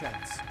had a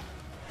chance.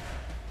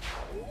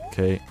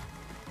 Okay.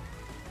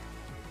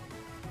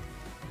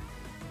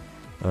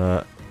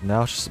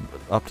 Now it's just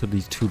up to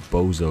these two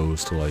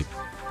bozos to like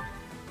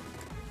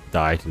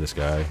die to this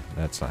guy.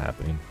 That's not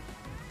happening.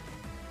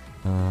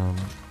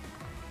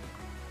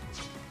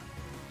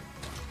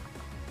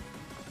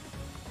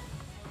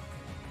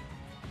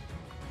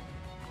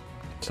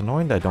 It's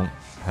annoying that I don't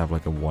have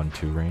like a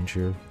 1-2 range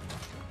here.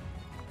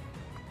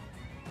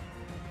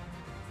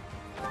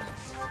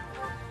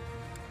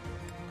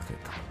 Okay,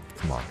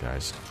 come on,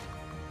 guys.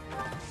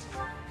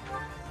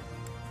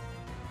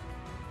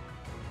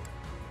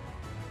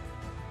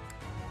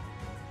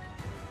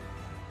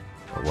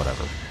 Or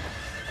whatever.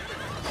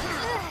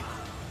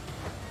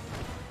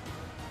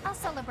 I'll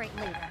celebrate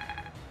later.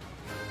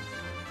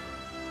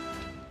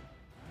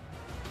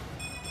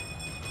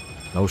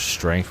 No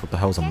strength? What the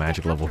hell is a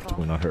magic level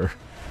doing on her?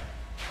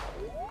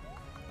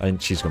 I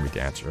think she's gonna be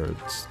Dancer.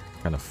 It's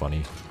kind of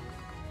funny.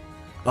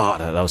 Oh,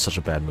 that was such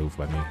a bad move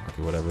by me.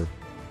 Okay, whatever.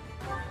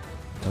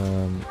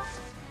 I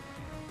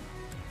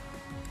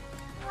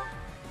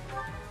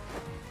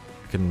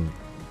can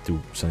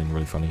do something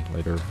really funny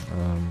later.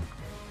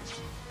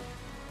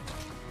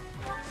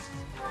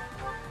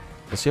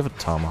 Does he have a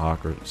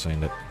tomahawk or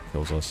something that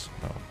kills us?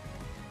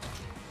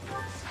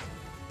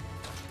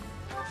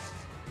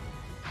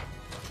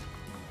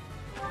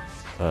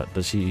 No.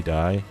 Does he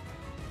die?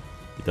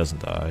 He doesn't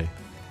die.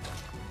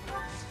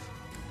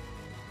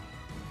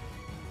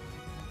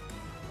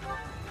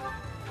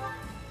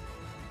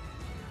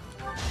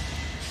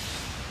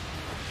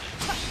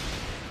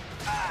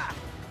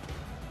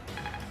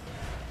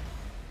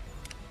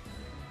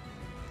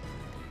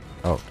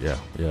 Oh, yeah,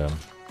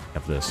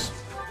 have this.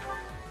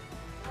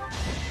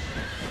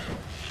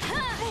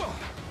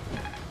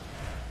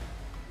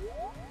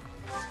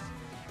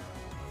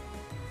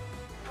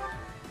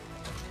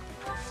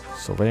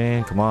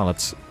 Sylvain, come on,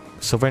 let's...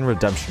 Sylvain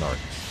Redemption Arc.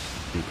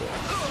 People.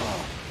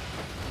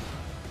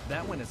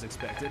 That went as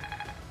expected.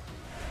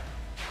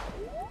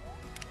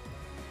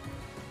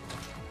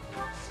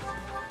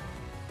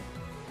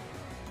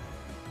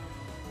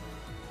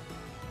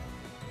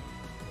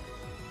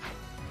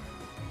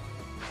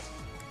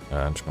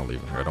 I'm just gonna leave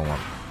him here. I don't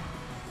want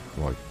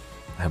to like,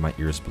 have my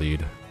ears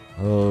bleed.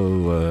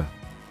 Oh,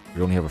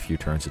 we only have a few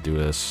turns to do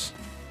this.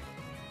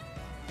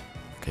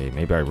 Okay,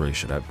 maybe I really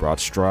should have brought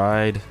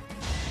stride.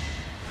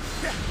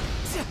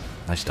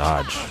 Nice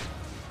dodge.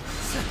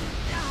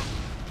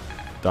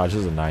 Dodge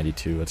is a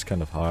 92. That's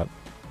kind of hot.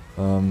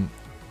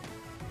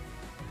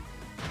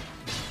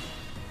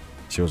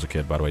 She was a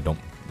kid, by the way. Don't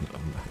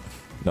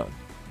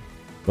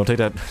take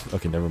that.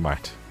 Okay, never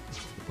mind.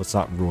 Let's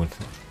not ruin.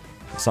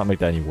 Let's not make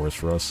that any worse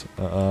for us.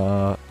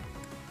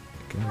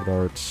 Game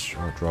darts,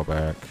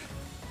 drawback.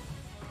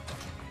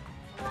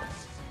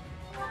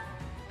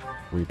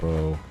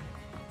 Repo.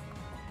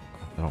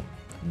 I don't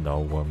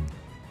know.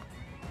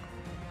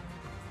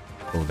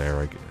 Go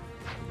there.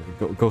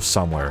 Go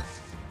somewhere.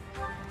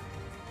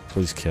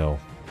 Please kill.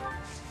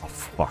 Oh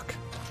fuck.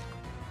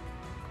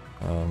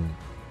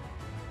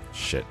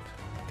 Shit.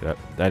 Okay,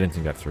 that didn't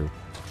think that through.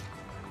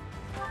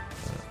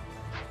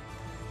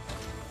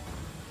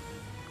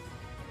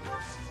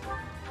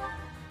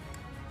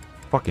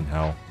 Fucking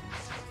hell.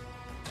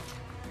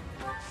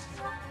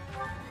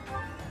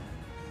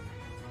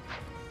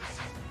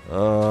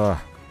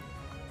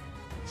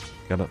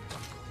 Gotta.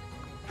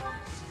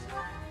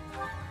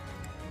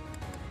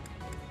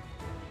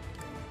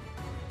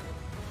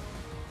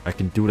 I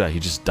can do that, he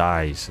just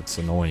dies. It's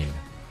annoying.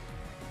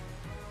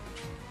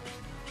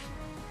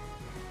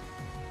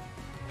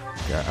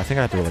 Yeah, I think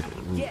I have to like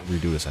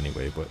redo this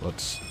anyway, but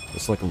let's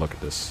like look at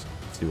this.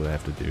 See what I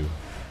have to do.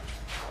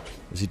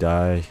 Does he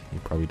die? He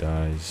probably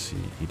dies.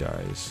 He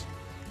dies.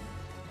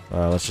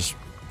 Let's just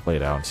play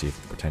it out and see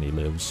if pretend he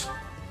lives.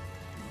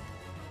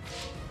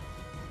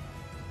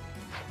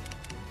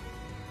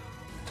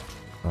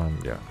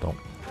 Yeah, don't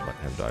let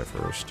him die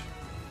first.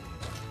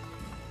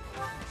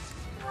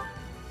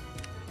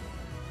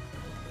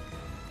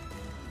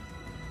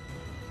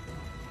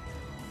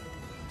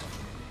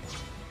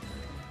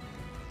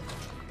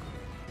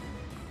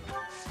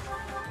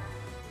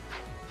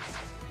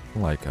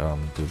 Like,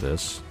 do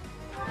this.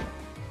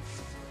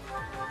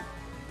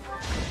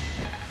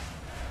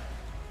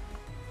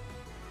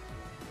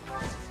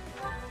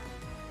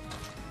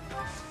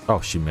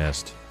 Oh, she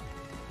missed.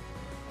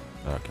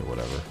 Okay,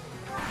 whatever.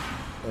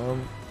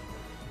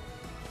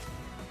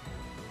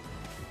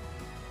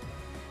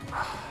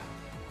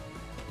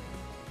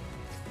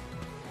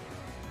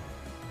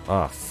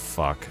 Ah,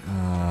 fuck.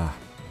 Yeah,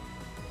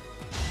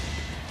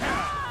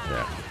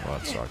 well,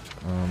 that sucked.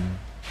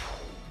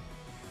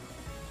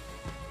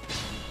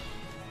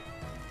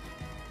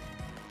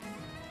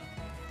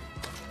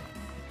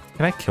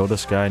 Can I kill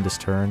this guy in this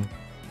turn?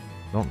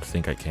 I don't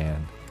think I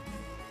can.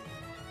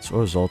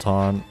 So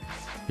Zoltan,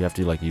 you have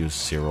to like use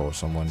Cyril or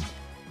someone.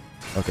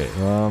 Okay,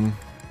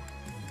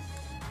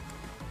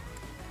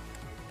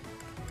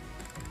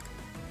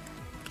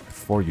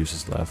 4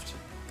 uses left.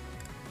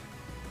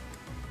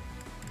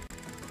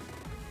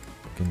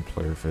 In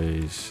player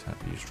phase, have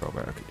to use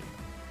drawback.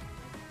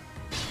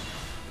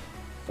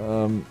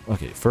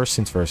 Okay, first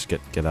things first,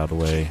 get out of the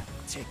way.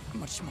 Take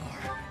much more.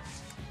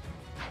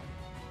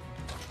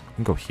 I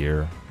can go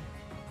here.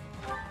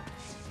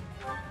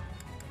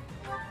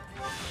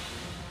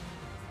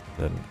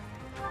 Then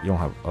you don't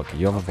have. Okay,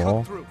 you have a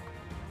ball.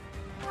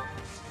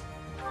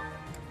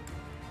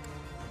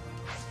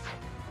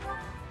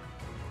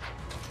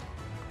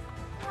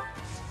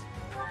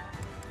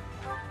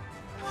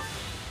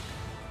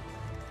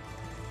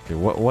 Okay,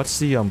 what's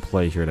the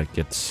play here that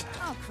gets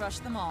I'll crush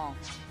them all.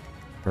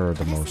 her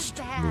the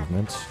most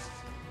movement?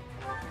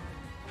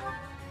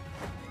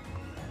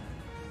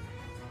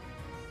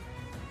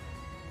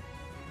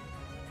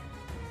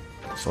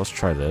 So let's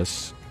try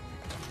this.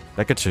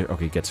 That gets her.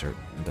 Okay, gets her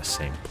in the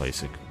same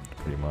place,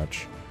 pretty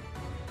much.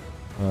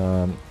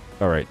 All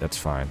right, that's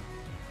fine.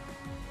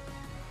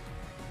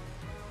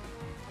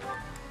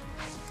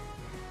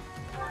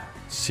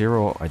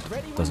 Cyril,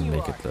 doesn't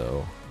make it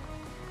though.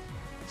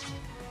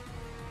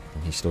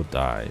 And he still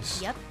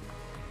dies. Yep.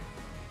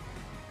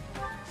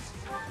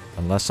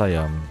 Unless I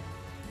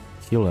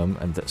heal him,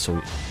 and so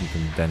you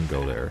can then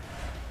go there.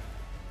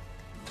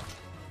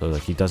 So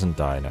like he doesn't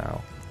die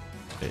now.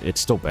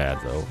 It's still bad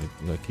though.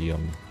 Like he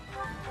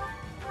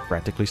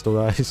practically still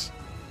dies.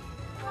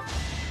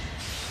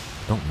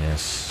 Don't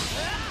miss.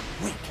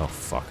 Oh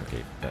fuck.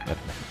 Okay.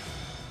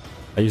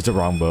 I used the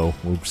wrong bow.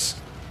 Oops.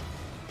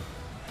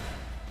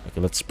 Okay,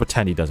 let's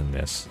pretend he doesn't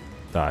miss.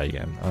 Die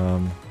again.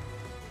 I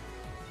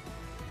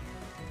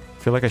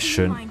feel like I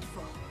shouldn't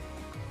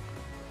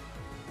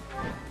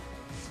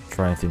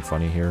try anything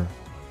funny here.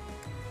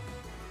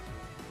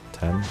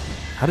 10.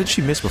 How did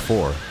she miss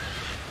before?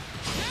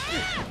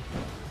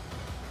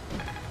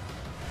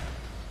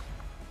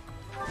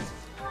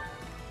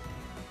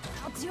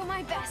 I'll do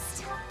my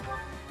best.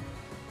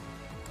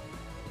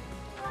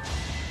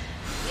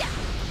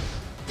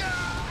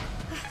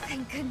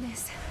 Thank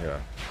goodness.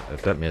 Yeah.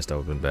 If that missed, that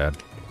would have been bad.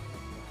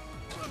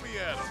 Let me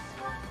at him.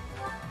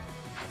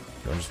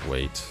 I'll just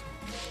wait.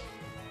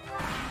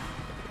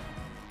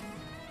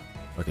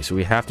 Okay, so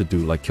we have to do,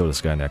 like, kill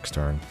this guy next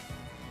turn.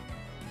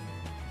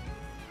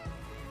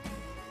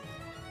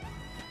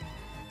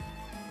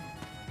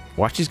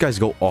 Watch these guys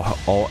go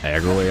all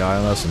aggro AI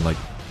on us and like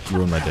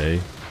ruin my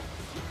day.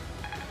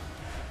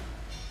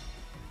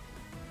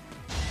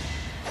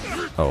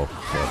 Oh,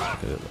 yeah,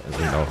 I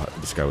didn't know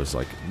this guy was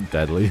like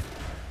deadly.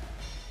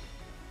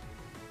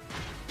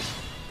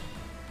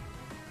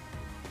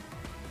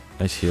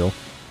 Nice heal.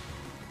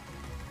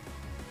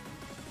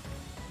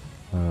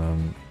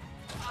 I'm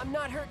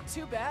not hurt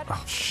too bad.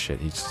 Oh shit,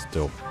 he's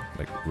still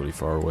like really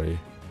far away.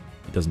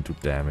 He doesn't do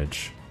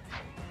damage.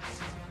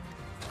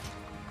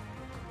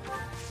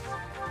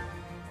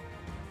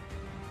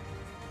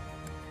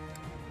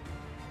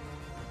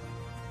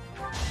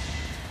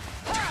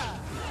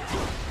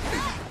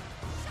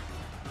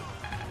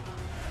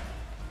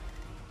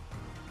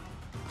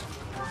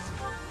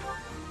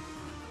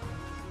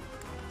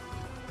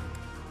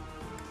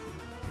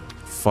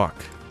 Fuck.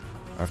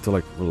 I have to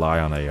like rely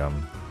on a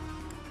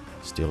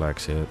steel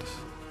axe hit.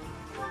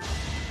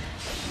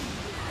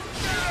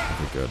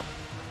 Okay, good.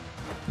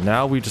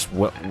 Now we just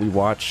we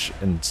watch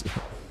and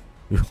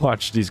we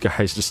watch these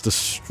guys just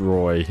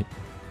destroy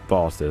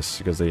Balthus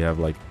because they have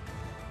like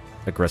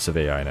aggressive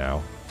AI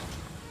now.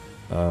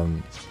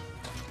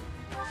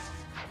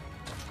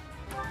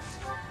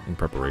 In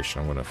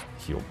preparation, I'm gonna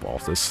heal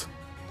Balthus.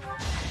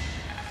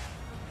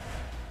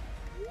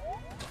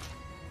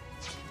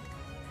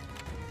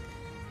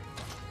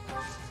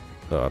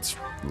 Oh, that's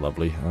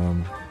lovely.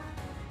 I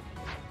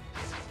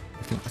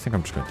think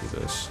I'm just gonna do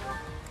this.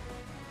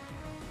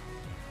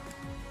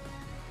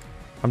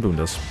 I'm doing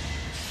this.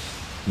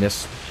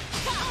 Miss.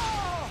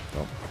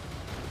 Oh.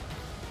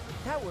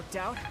 That worked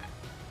out.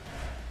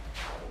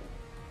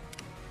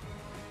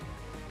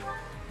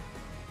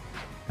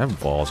 I have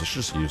balls. I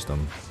should just use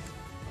them.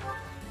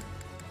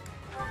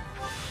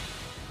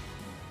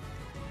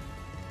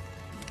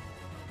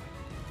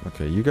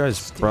 Okay, you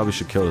guys probably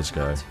should kill this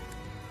guy.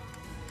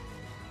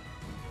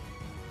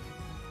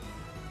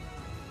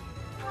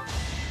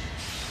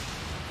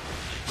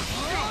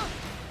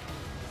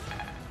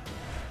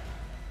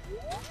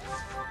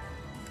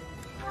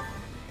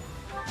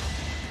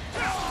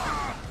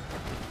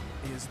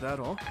 Is that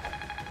all?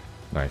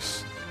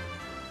 Nice.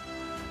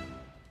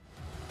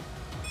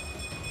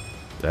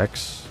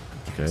 Dex?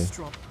 Okay.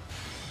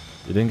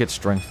 You didn't get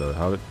strength though.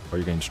 How are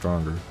you getting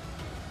stronger?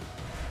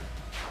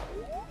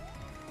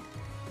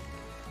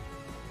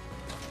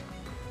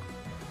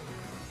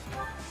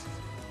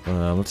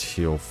 Let's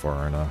heal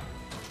Farina.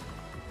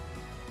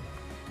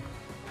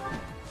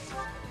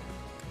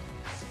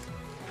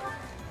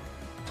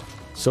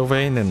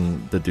 Sylvain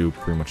and the Duke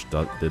pretty much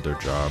did their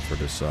job for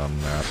this map.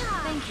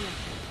 Thank you.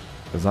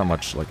 There's not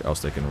much like else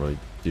they can really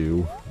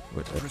do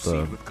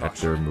at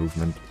their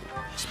movement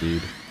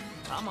speed.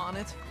 I'm on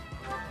it.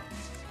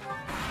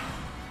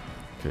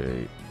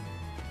 Okay.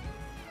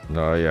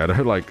 No, yeah,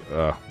 they're like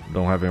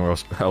don't have anywhere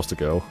else to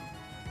go.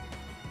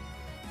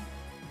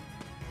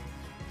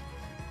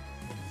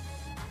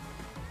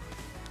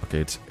 Okay,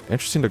 it's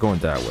interesting they're going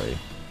that way.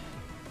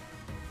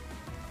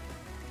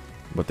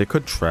 But they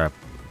could trap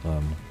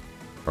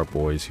our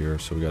boys here,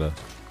 so we gotta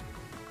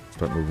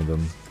start moving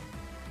them.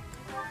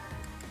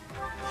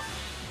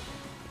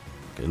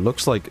 Okay,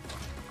 looks like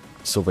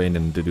Sylvain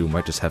and Didu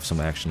might just have some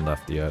action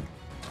left yet.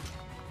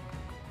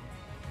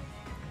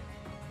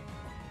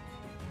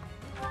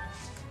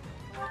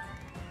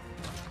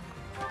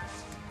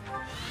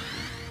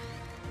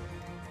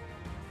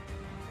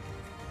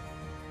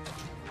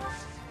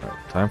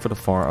 Alright, time for the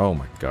farm. Oh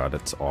my god,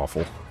 that's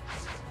awful.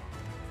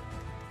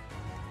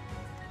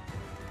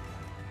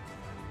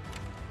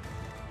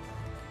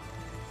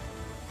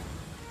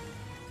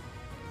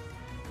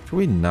 Should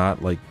we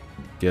not, like,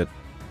 get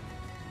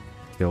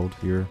killed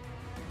here?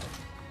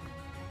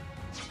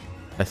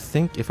 I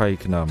think if I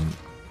can,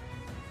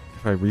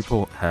 if I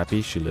repo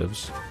Happy, she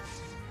lives.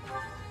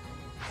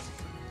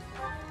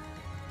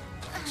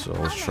 So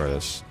let's try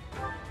this.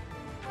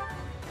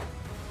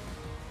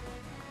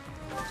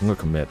 I'm gonna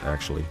commit,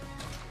 actually.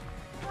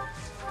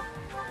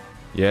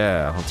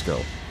 Yeah, let's go.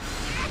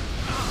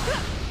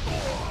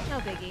 No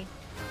biggie.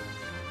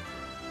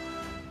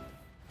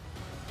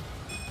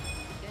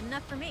 Good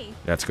enough for me.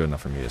 That's good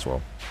enough for me as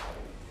well.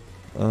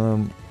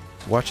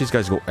 Watch these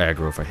guys go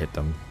aggro if I hit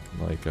them.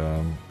 Like,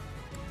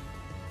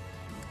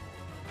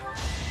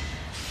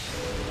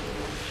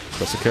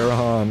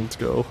 Karahan, let's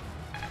go.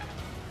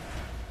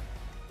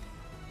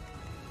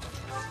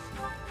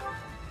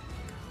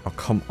 Oh,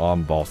 come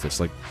on, Balthus.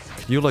 Like,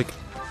 can you, like,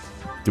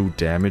 do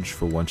damage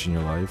for once in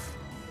your life?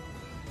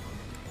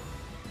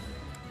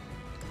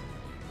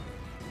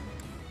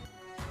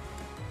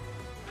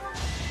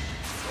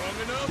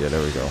 Yeah,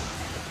 there we go.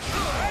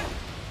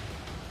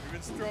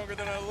 Even stronger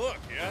than I look,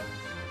 yeah?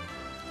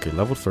 Okay,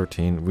 level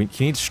 13.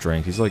 He needs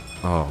strength. He's like,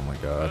 oh my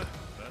god.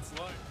 That's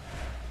life.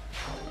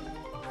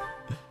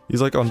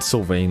 He's like on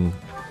Sylvain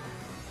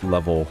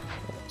level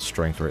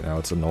strength right now.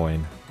 It's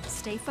annoying.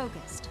 Stay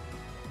focused.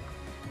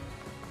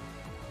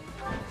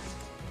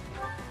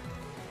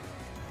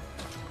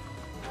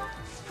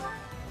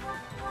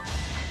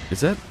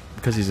 Is that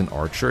because he's an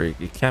archer?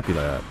 It can't be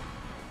that.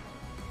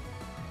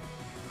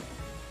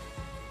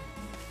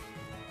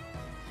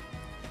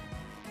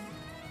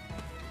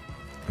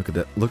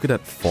 Look at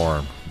that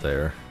farm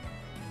there.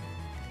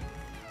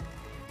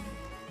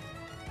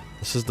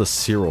 This is the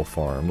cereal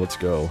farm. Let's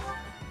go.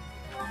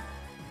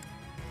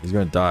 He's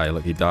gonna die.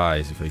 Look, he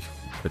dies if I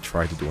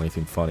try to do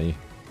anything funny.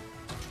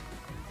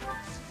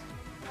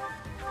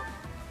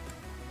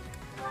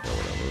 Yeah,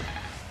 whatever.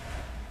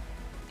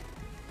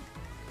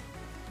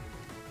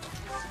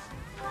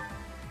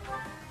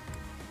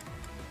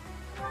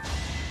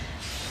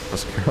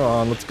 Come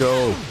on, let's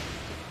go.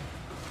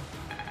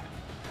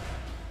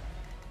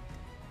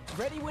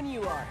 Ready when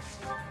you are.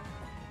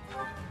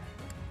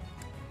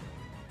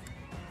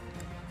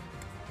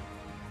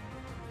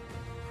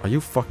 Are you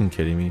fucking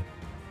kidding me?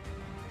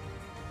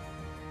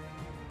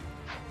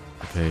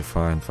 Okay,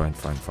 fine.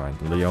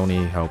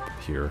 Leonie, help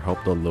here.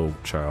 Help the little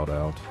child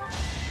out.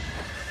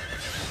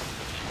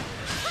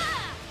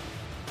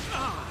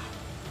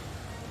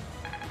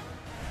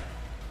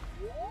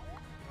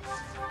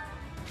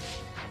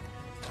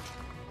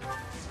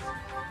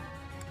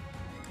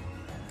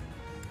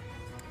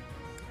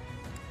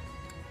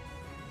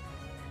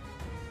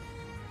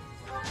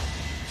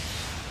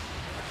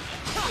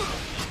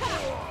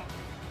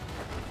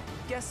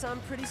 Guess I'm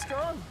pretty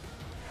strong.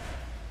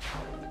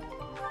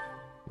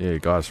 Yeah,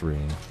 God's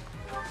ring.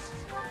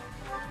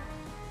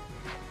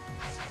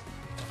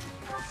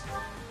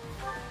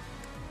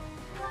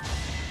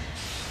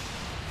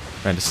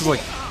 Man, this is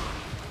like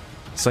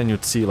something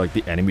you'd see like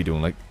the enemy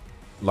doing, like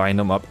line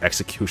them up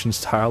execution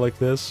style like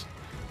this.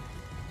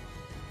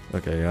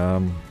 Okay,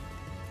 if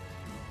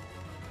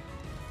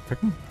I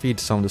can feed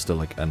some of this to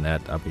like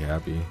Annette, I'll be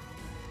happy.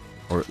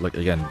 Or like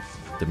again,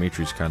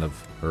 Dimitri's kind of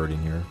hurting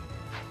here.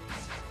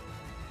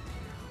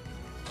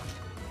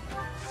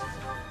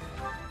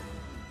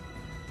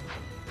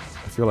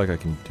 I feel like I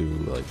can do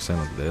like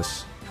something like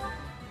this.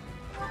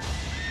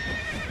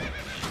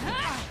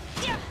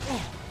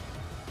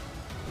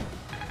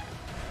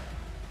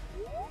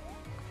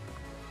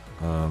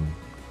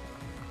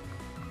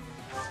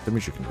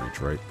 Dimitri can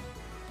reach, right?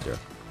 Yeah.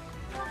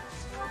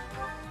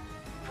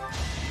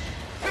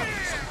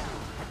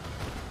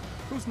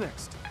 Who's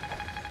next?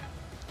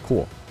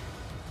 Cool.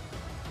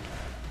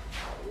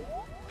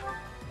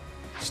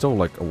 Still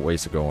like a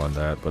ways to go on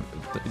that, but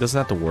he doesn't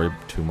have to worry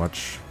too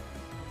much,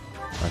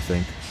 I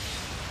think.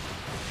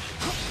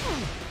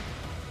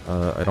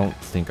 I don't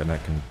think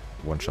Annette can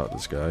one-shot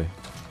this guy.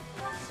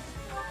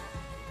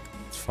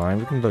 It's fine,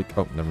 we can like...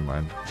 Oh, never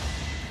mind.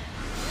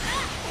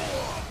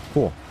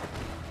 Cool.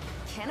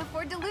 Can't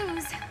afford to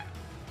lose.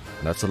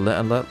 That's a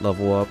let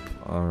level up.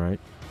 Alright.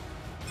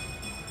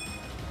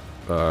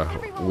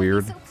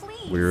 Weird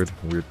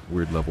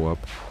level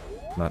up.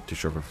 Not too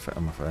sure if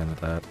I'm a fan of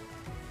that.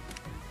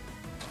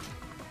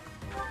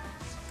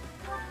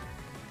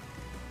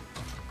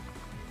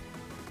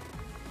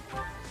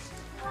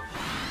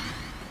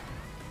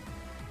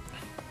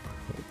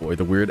 Oh boy,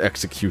 the weird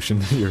execution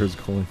here is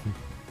going...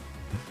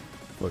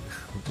 Look,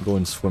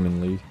 going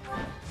swimmingly.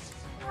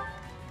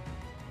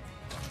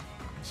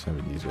 Some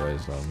of these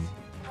guys,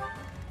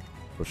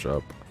 push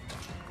up.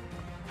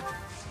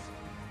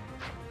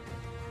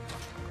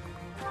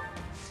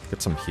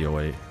 Get some heal,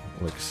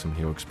 like some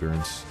heal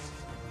experience.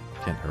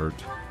 Can't hurt.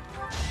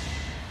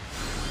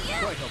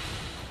 Quite helpful.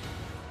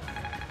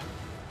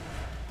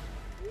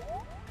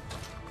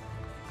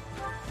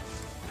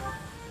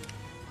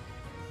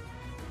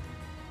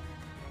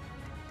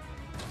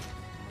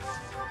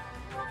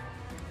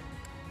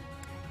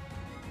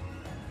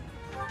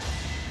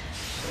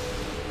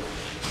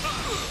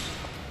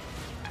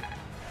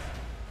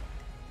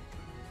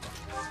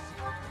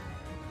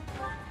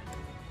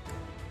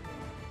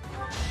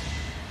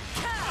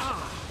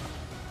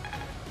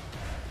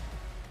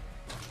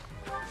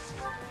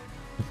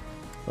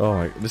 Oh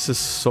my, this is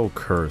so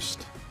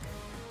cursed.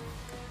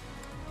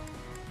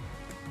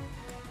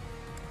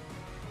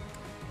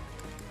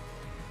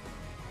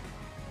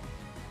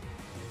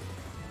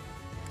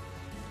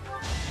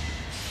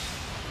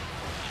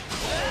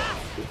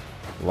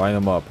 Line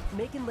them up.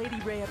 Making Lady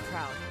Rhea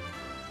proud.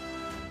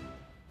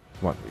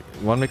 What?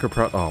 You want to make her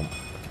proud? Oh,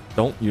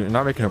 don't! You're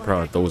not making her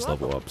proud at those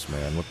level ups,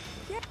 man. What?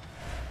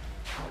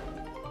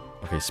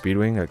 Okay,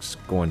 Speedwing. That's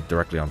going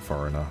directly on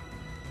Farina.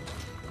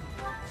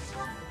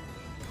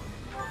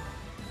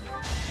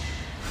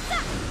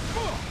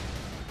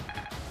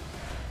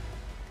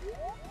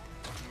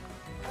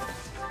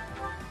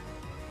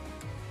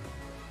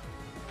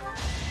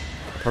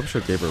 Probably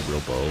should have gave her a real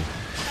bow.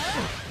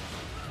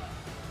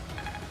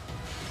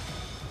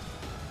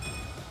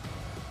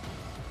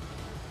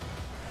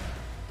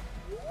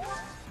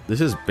 This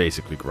is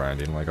basically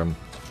grinding, like I'm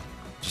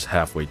just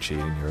halfway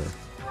cheating here.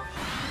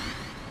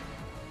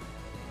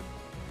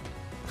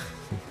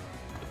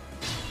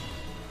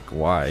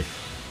 Why?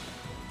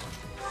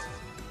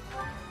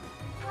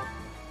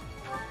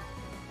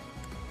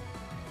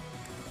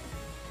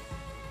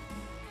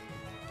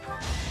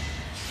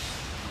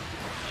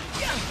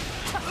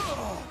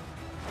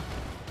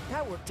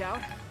 That worked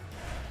out.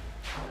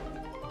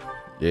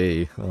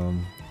 Yay,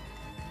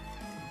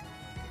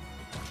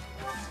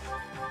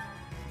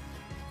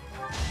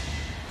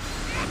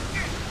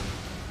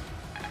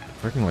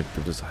 If I can like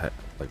give this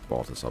like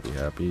Baltus, I'll be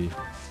happy.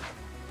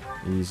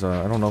 He's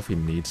I don't know if he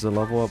needs the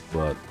level up,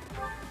 but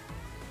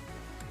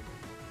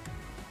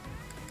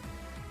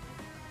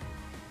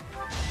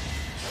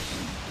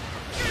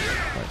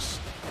nice.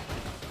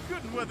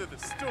 Couldn't weather the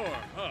storm,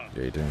 huh?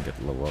 Yeah, he didn't get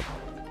the level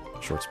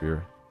up. Short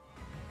spear.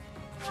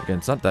 Again,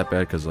 it's not that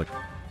bad because like,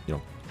 you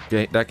know,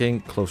 that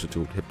getting closer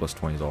to hit plus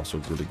 20 is also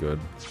really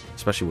good,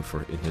 especially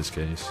with in his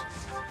case.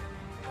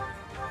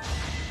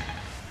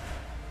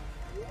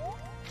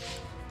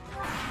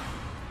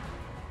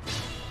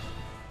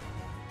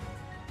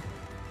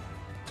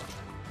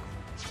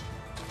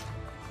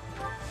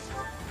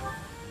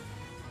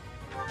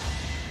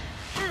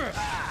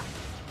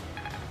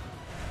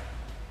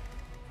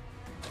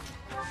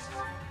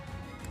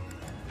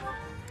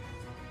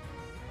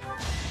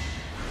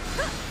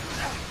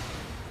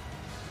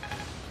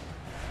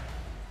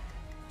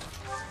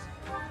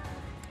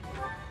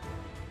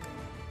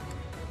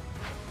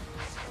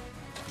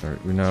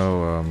 Alright, we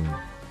know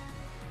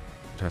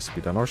it has to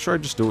be done. Or should I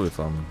just do it with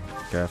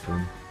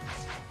Catherine?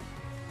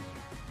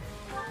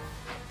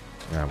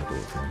 Yeah, we'll do it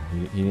with him.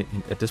 He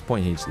at this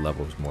point he needs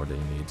levels more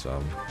than he needs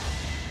like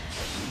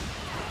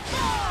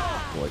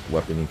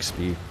weapon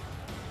XP.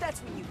 That's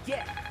what you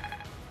get.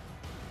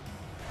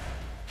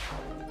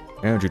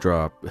 Energy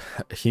drop.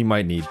 He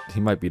might be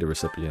the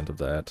recipient of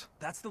that.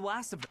 That's the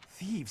last of the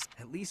thieves.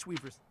 At least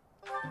we've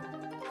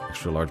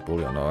Extra large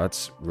bullion. No,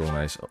 that's real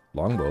nice.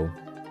 Longbow.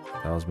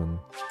 Talisman.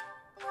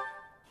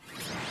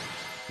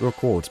 Real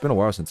cool. It's been a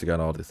while since I got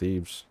all the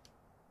thieves.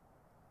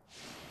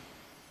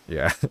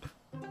 Yeah.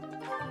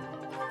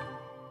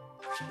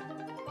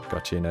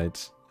 Gotcha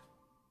Knights.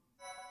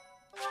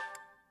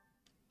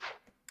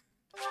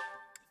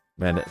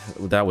 Man,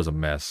 that was a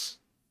mess.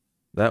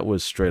 That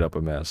was straight up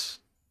a mess.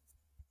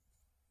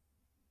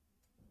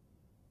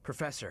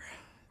 Professor,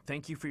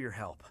 thank you for your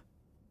help.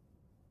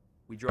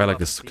 We I like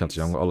this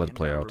cutscene. I'll let it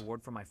play out.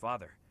 Reward for my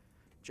father.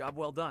 Job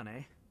well done,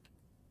 eh?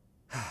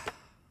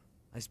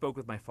 I spoke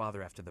with my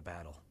father after the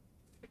battle.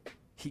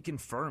 He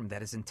confirmed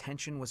that his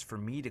intention was for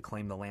me to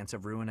claim the Lance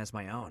of Ruin as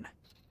my own.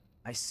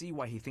 I see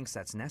why he thinks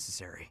that's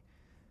necessary.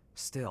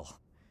 Still,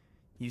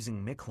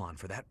 using Miklon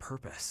for that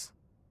purpose.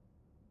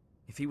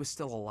 If he was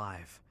still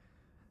alive,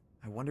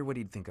 I wonder what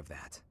he'd think of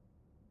that.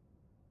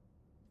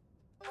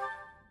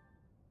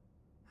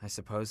 I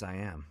suppose I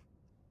am.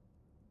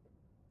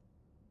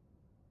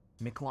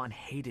 Miklon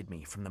hated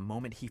me from the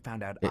moment he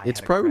found out I had It's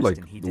a probably crest like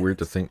and he weird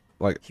to think,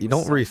 like you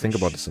don't really think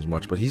about this as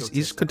much, but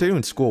he's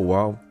continuing school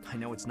while I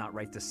know it's not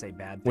right to say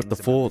bad with the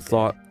things full about the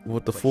thought, dead,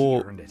 with the but he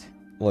full earned it.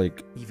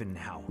 like Even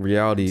now,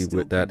 reality I'm still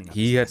with that cleaning up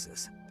he his had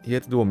messes.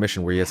 to do a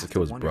mission where he has to have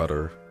kill to his wonder,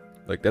 brother.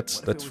 Like What if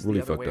it that's was really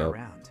the other fucked way up.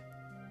 around?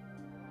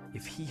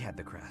 If he had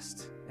the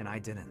crest and I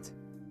didn't,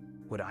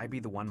 would I be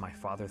the one my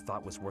father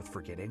thought was worth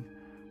forgetting?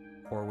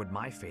 Or would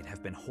my fate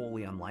have been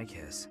wholly unlike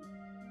his?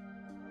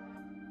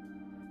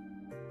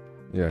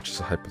 Yeah, it's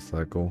just a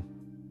hypothetical.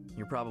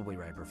 You're probably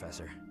right,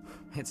 Professor.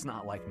 It's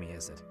not like me,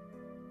 is it?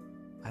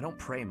 I don't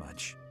pray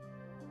much,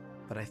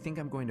 but I think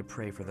I'm going to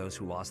pray for those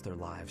who lost their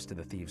lives to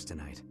the thieves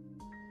tonight.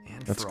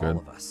 And That's for good.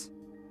 all of us.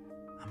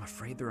 I'm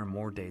afraid there are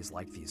more days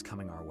like these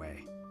coming our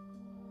way.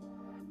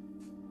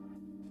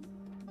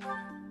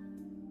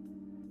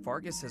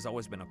 Vargas has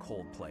always been a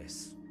cold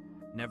place,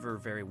 never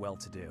very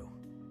well-to-do.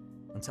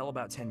 Until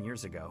about 10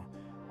 years ago,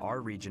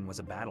 our region was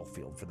a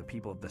battlefield for the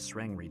people of the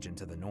Sreng region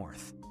to the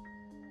north.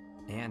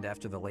 And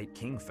after the late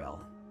king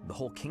fell, the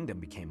whole kingdom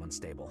became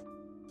unstable.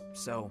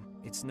 So,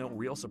 it's no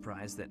real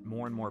surprise that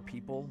more and more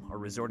people are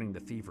resorting to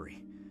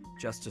thievery,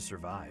 just to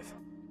survive.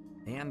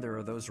 And there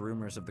are those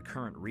rumors of the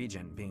current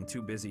regent being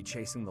too busy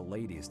chasing the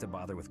ladies to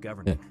bother with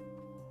governing.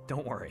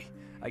 Don't worry,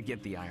 I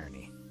get the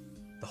irony.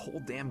 The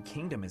whole damn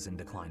kingdom is in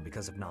decline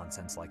because of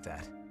nonsense like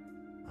that.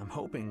 I'm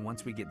hoping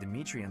once we get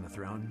Dimitri on the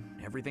throne,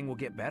 everything will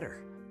get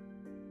better.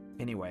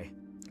 Anyway,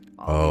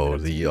 I'll leave it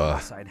up to you to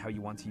decide how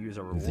you want to use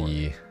our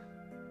reward.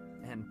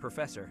 And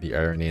Professor, the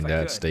irony in if I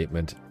that could,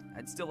 statement.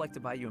 I'd still like to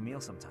buy you a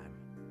meal sometime.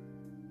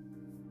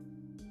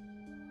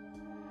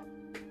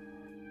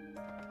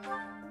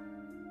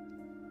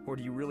 Or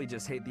do you really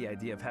just hate the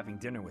idea of having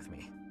dinner with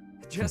me?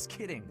 Just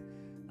kidding.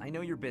 I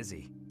know you're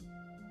busy.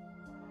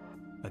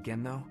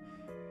 Again though,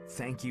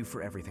 thank you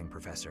for everything,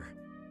 Professor.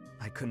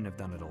 I couldn't have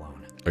done it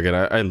alone. Again,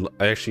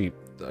 I actually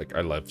like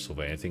I love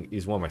Sylvain. I think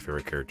he's one of my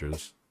favorite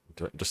characters.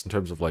 Just in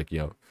terms of like, you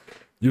know,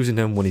 using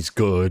him when he's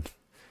good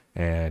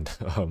and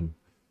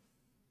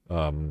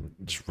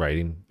just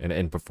writing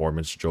and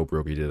performance. Joe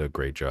Broggie did a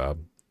great job.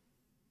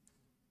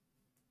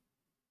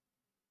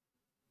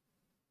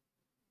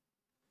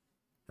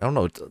 I don't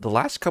know, the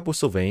last couple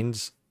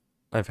Sylvains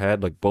I've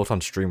had, like both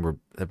on stream,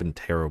 have been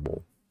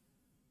terrible.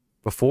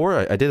 Before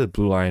I did the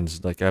Blue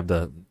Lions, like I have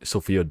the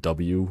Sophia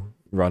W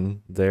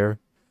run there.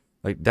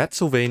 Like that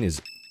Sylvain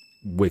is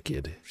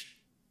wicked.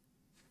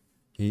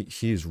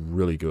 He's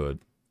really good.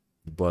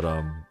 But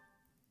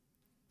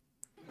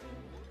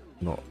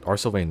no, our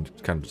Sylvain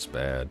is kind of just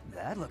bad.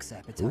 That looks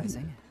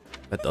appetizing. Ooh,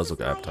 that does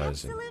look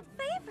appetizing.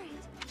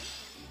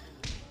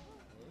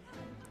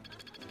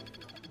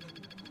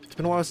 It's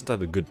been a while since I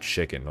had a good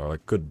chicken or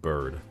like good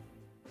bird.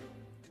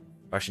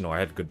 Actually, no, I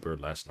had a good bird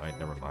last night.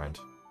 Never mind.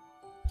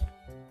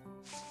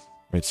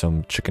 Made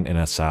some chicken in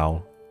a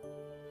sow.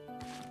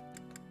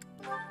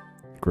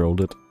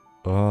 Grilled it.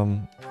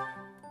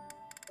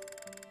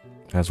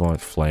 Has one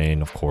with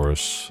Flame, of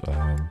course.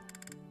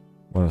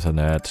 One with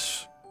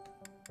Annette.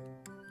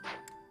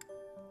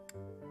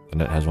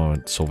 Annette has one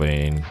with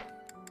Sylvain.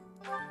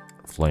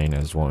 Flame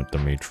has one with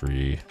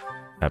Dimitri,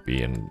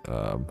 Happy, and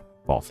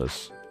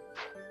Balthus.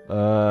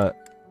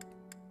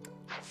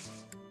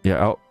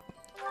 Yeah,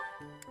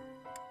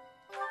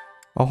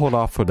 I'll hold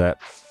off for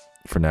that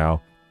for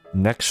now.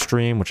 Next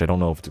stream, which I don't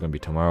know if it's gonna be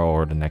tomorrow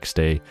or the next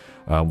day,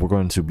 we're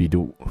going to be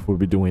we'll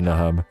be doing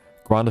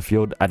Ground the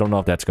Field. I don't know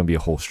if that's gonna be a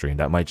whole stream.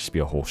 That might just be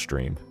a whole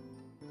stream.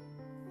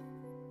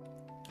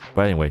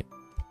 But anyway,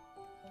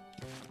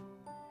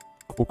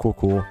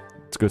 cool.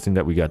 It's a good thing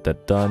that we got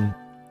that done.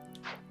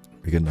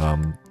 We can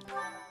I'm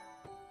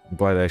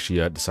glad I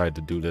actually decided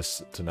to do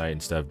this tonight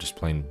instead of just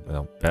playing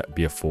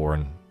BF4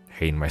 and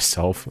hating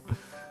myself.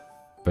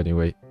 But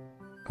anyway,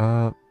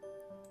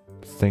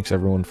 thanks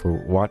everyone for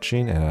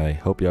watching, and I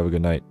hope you have a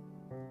good night.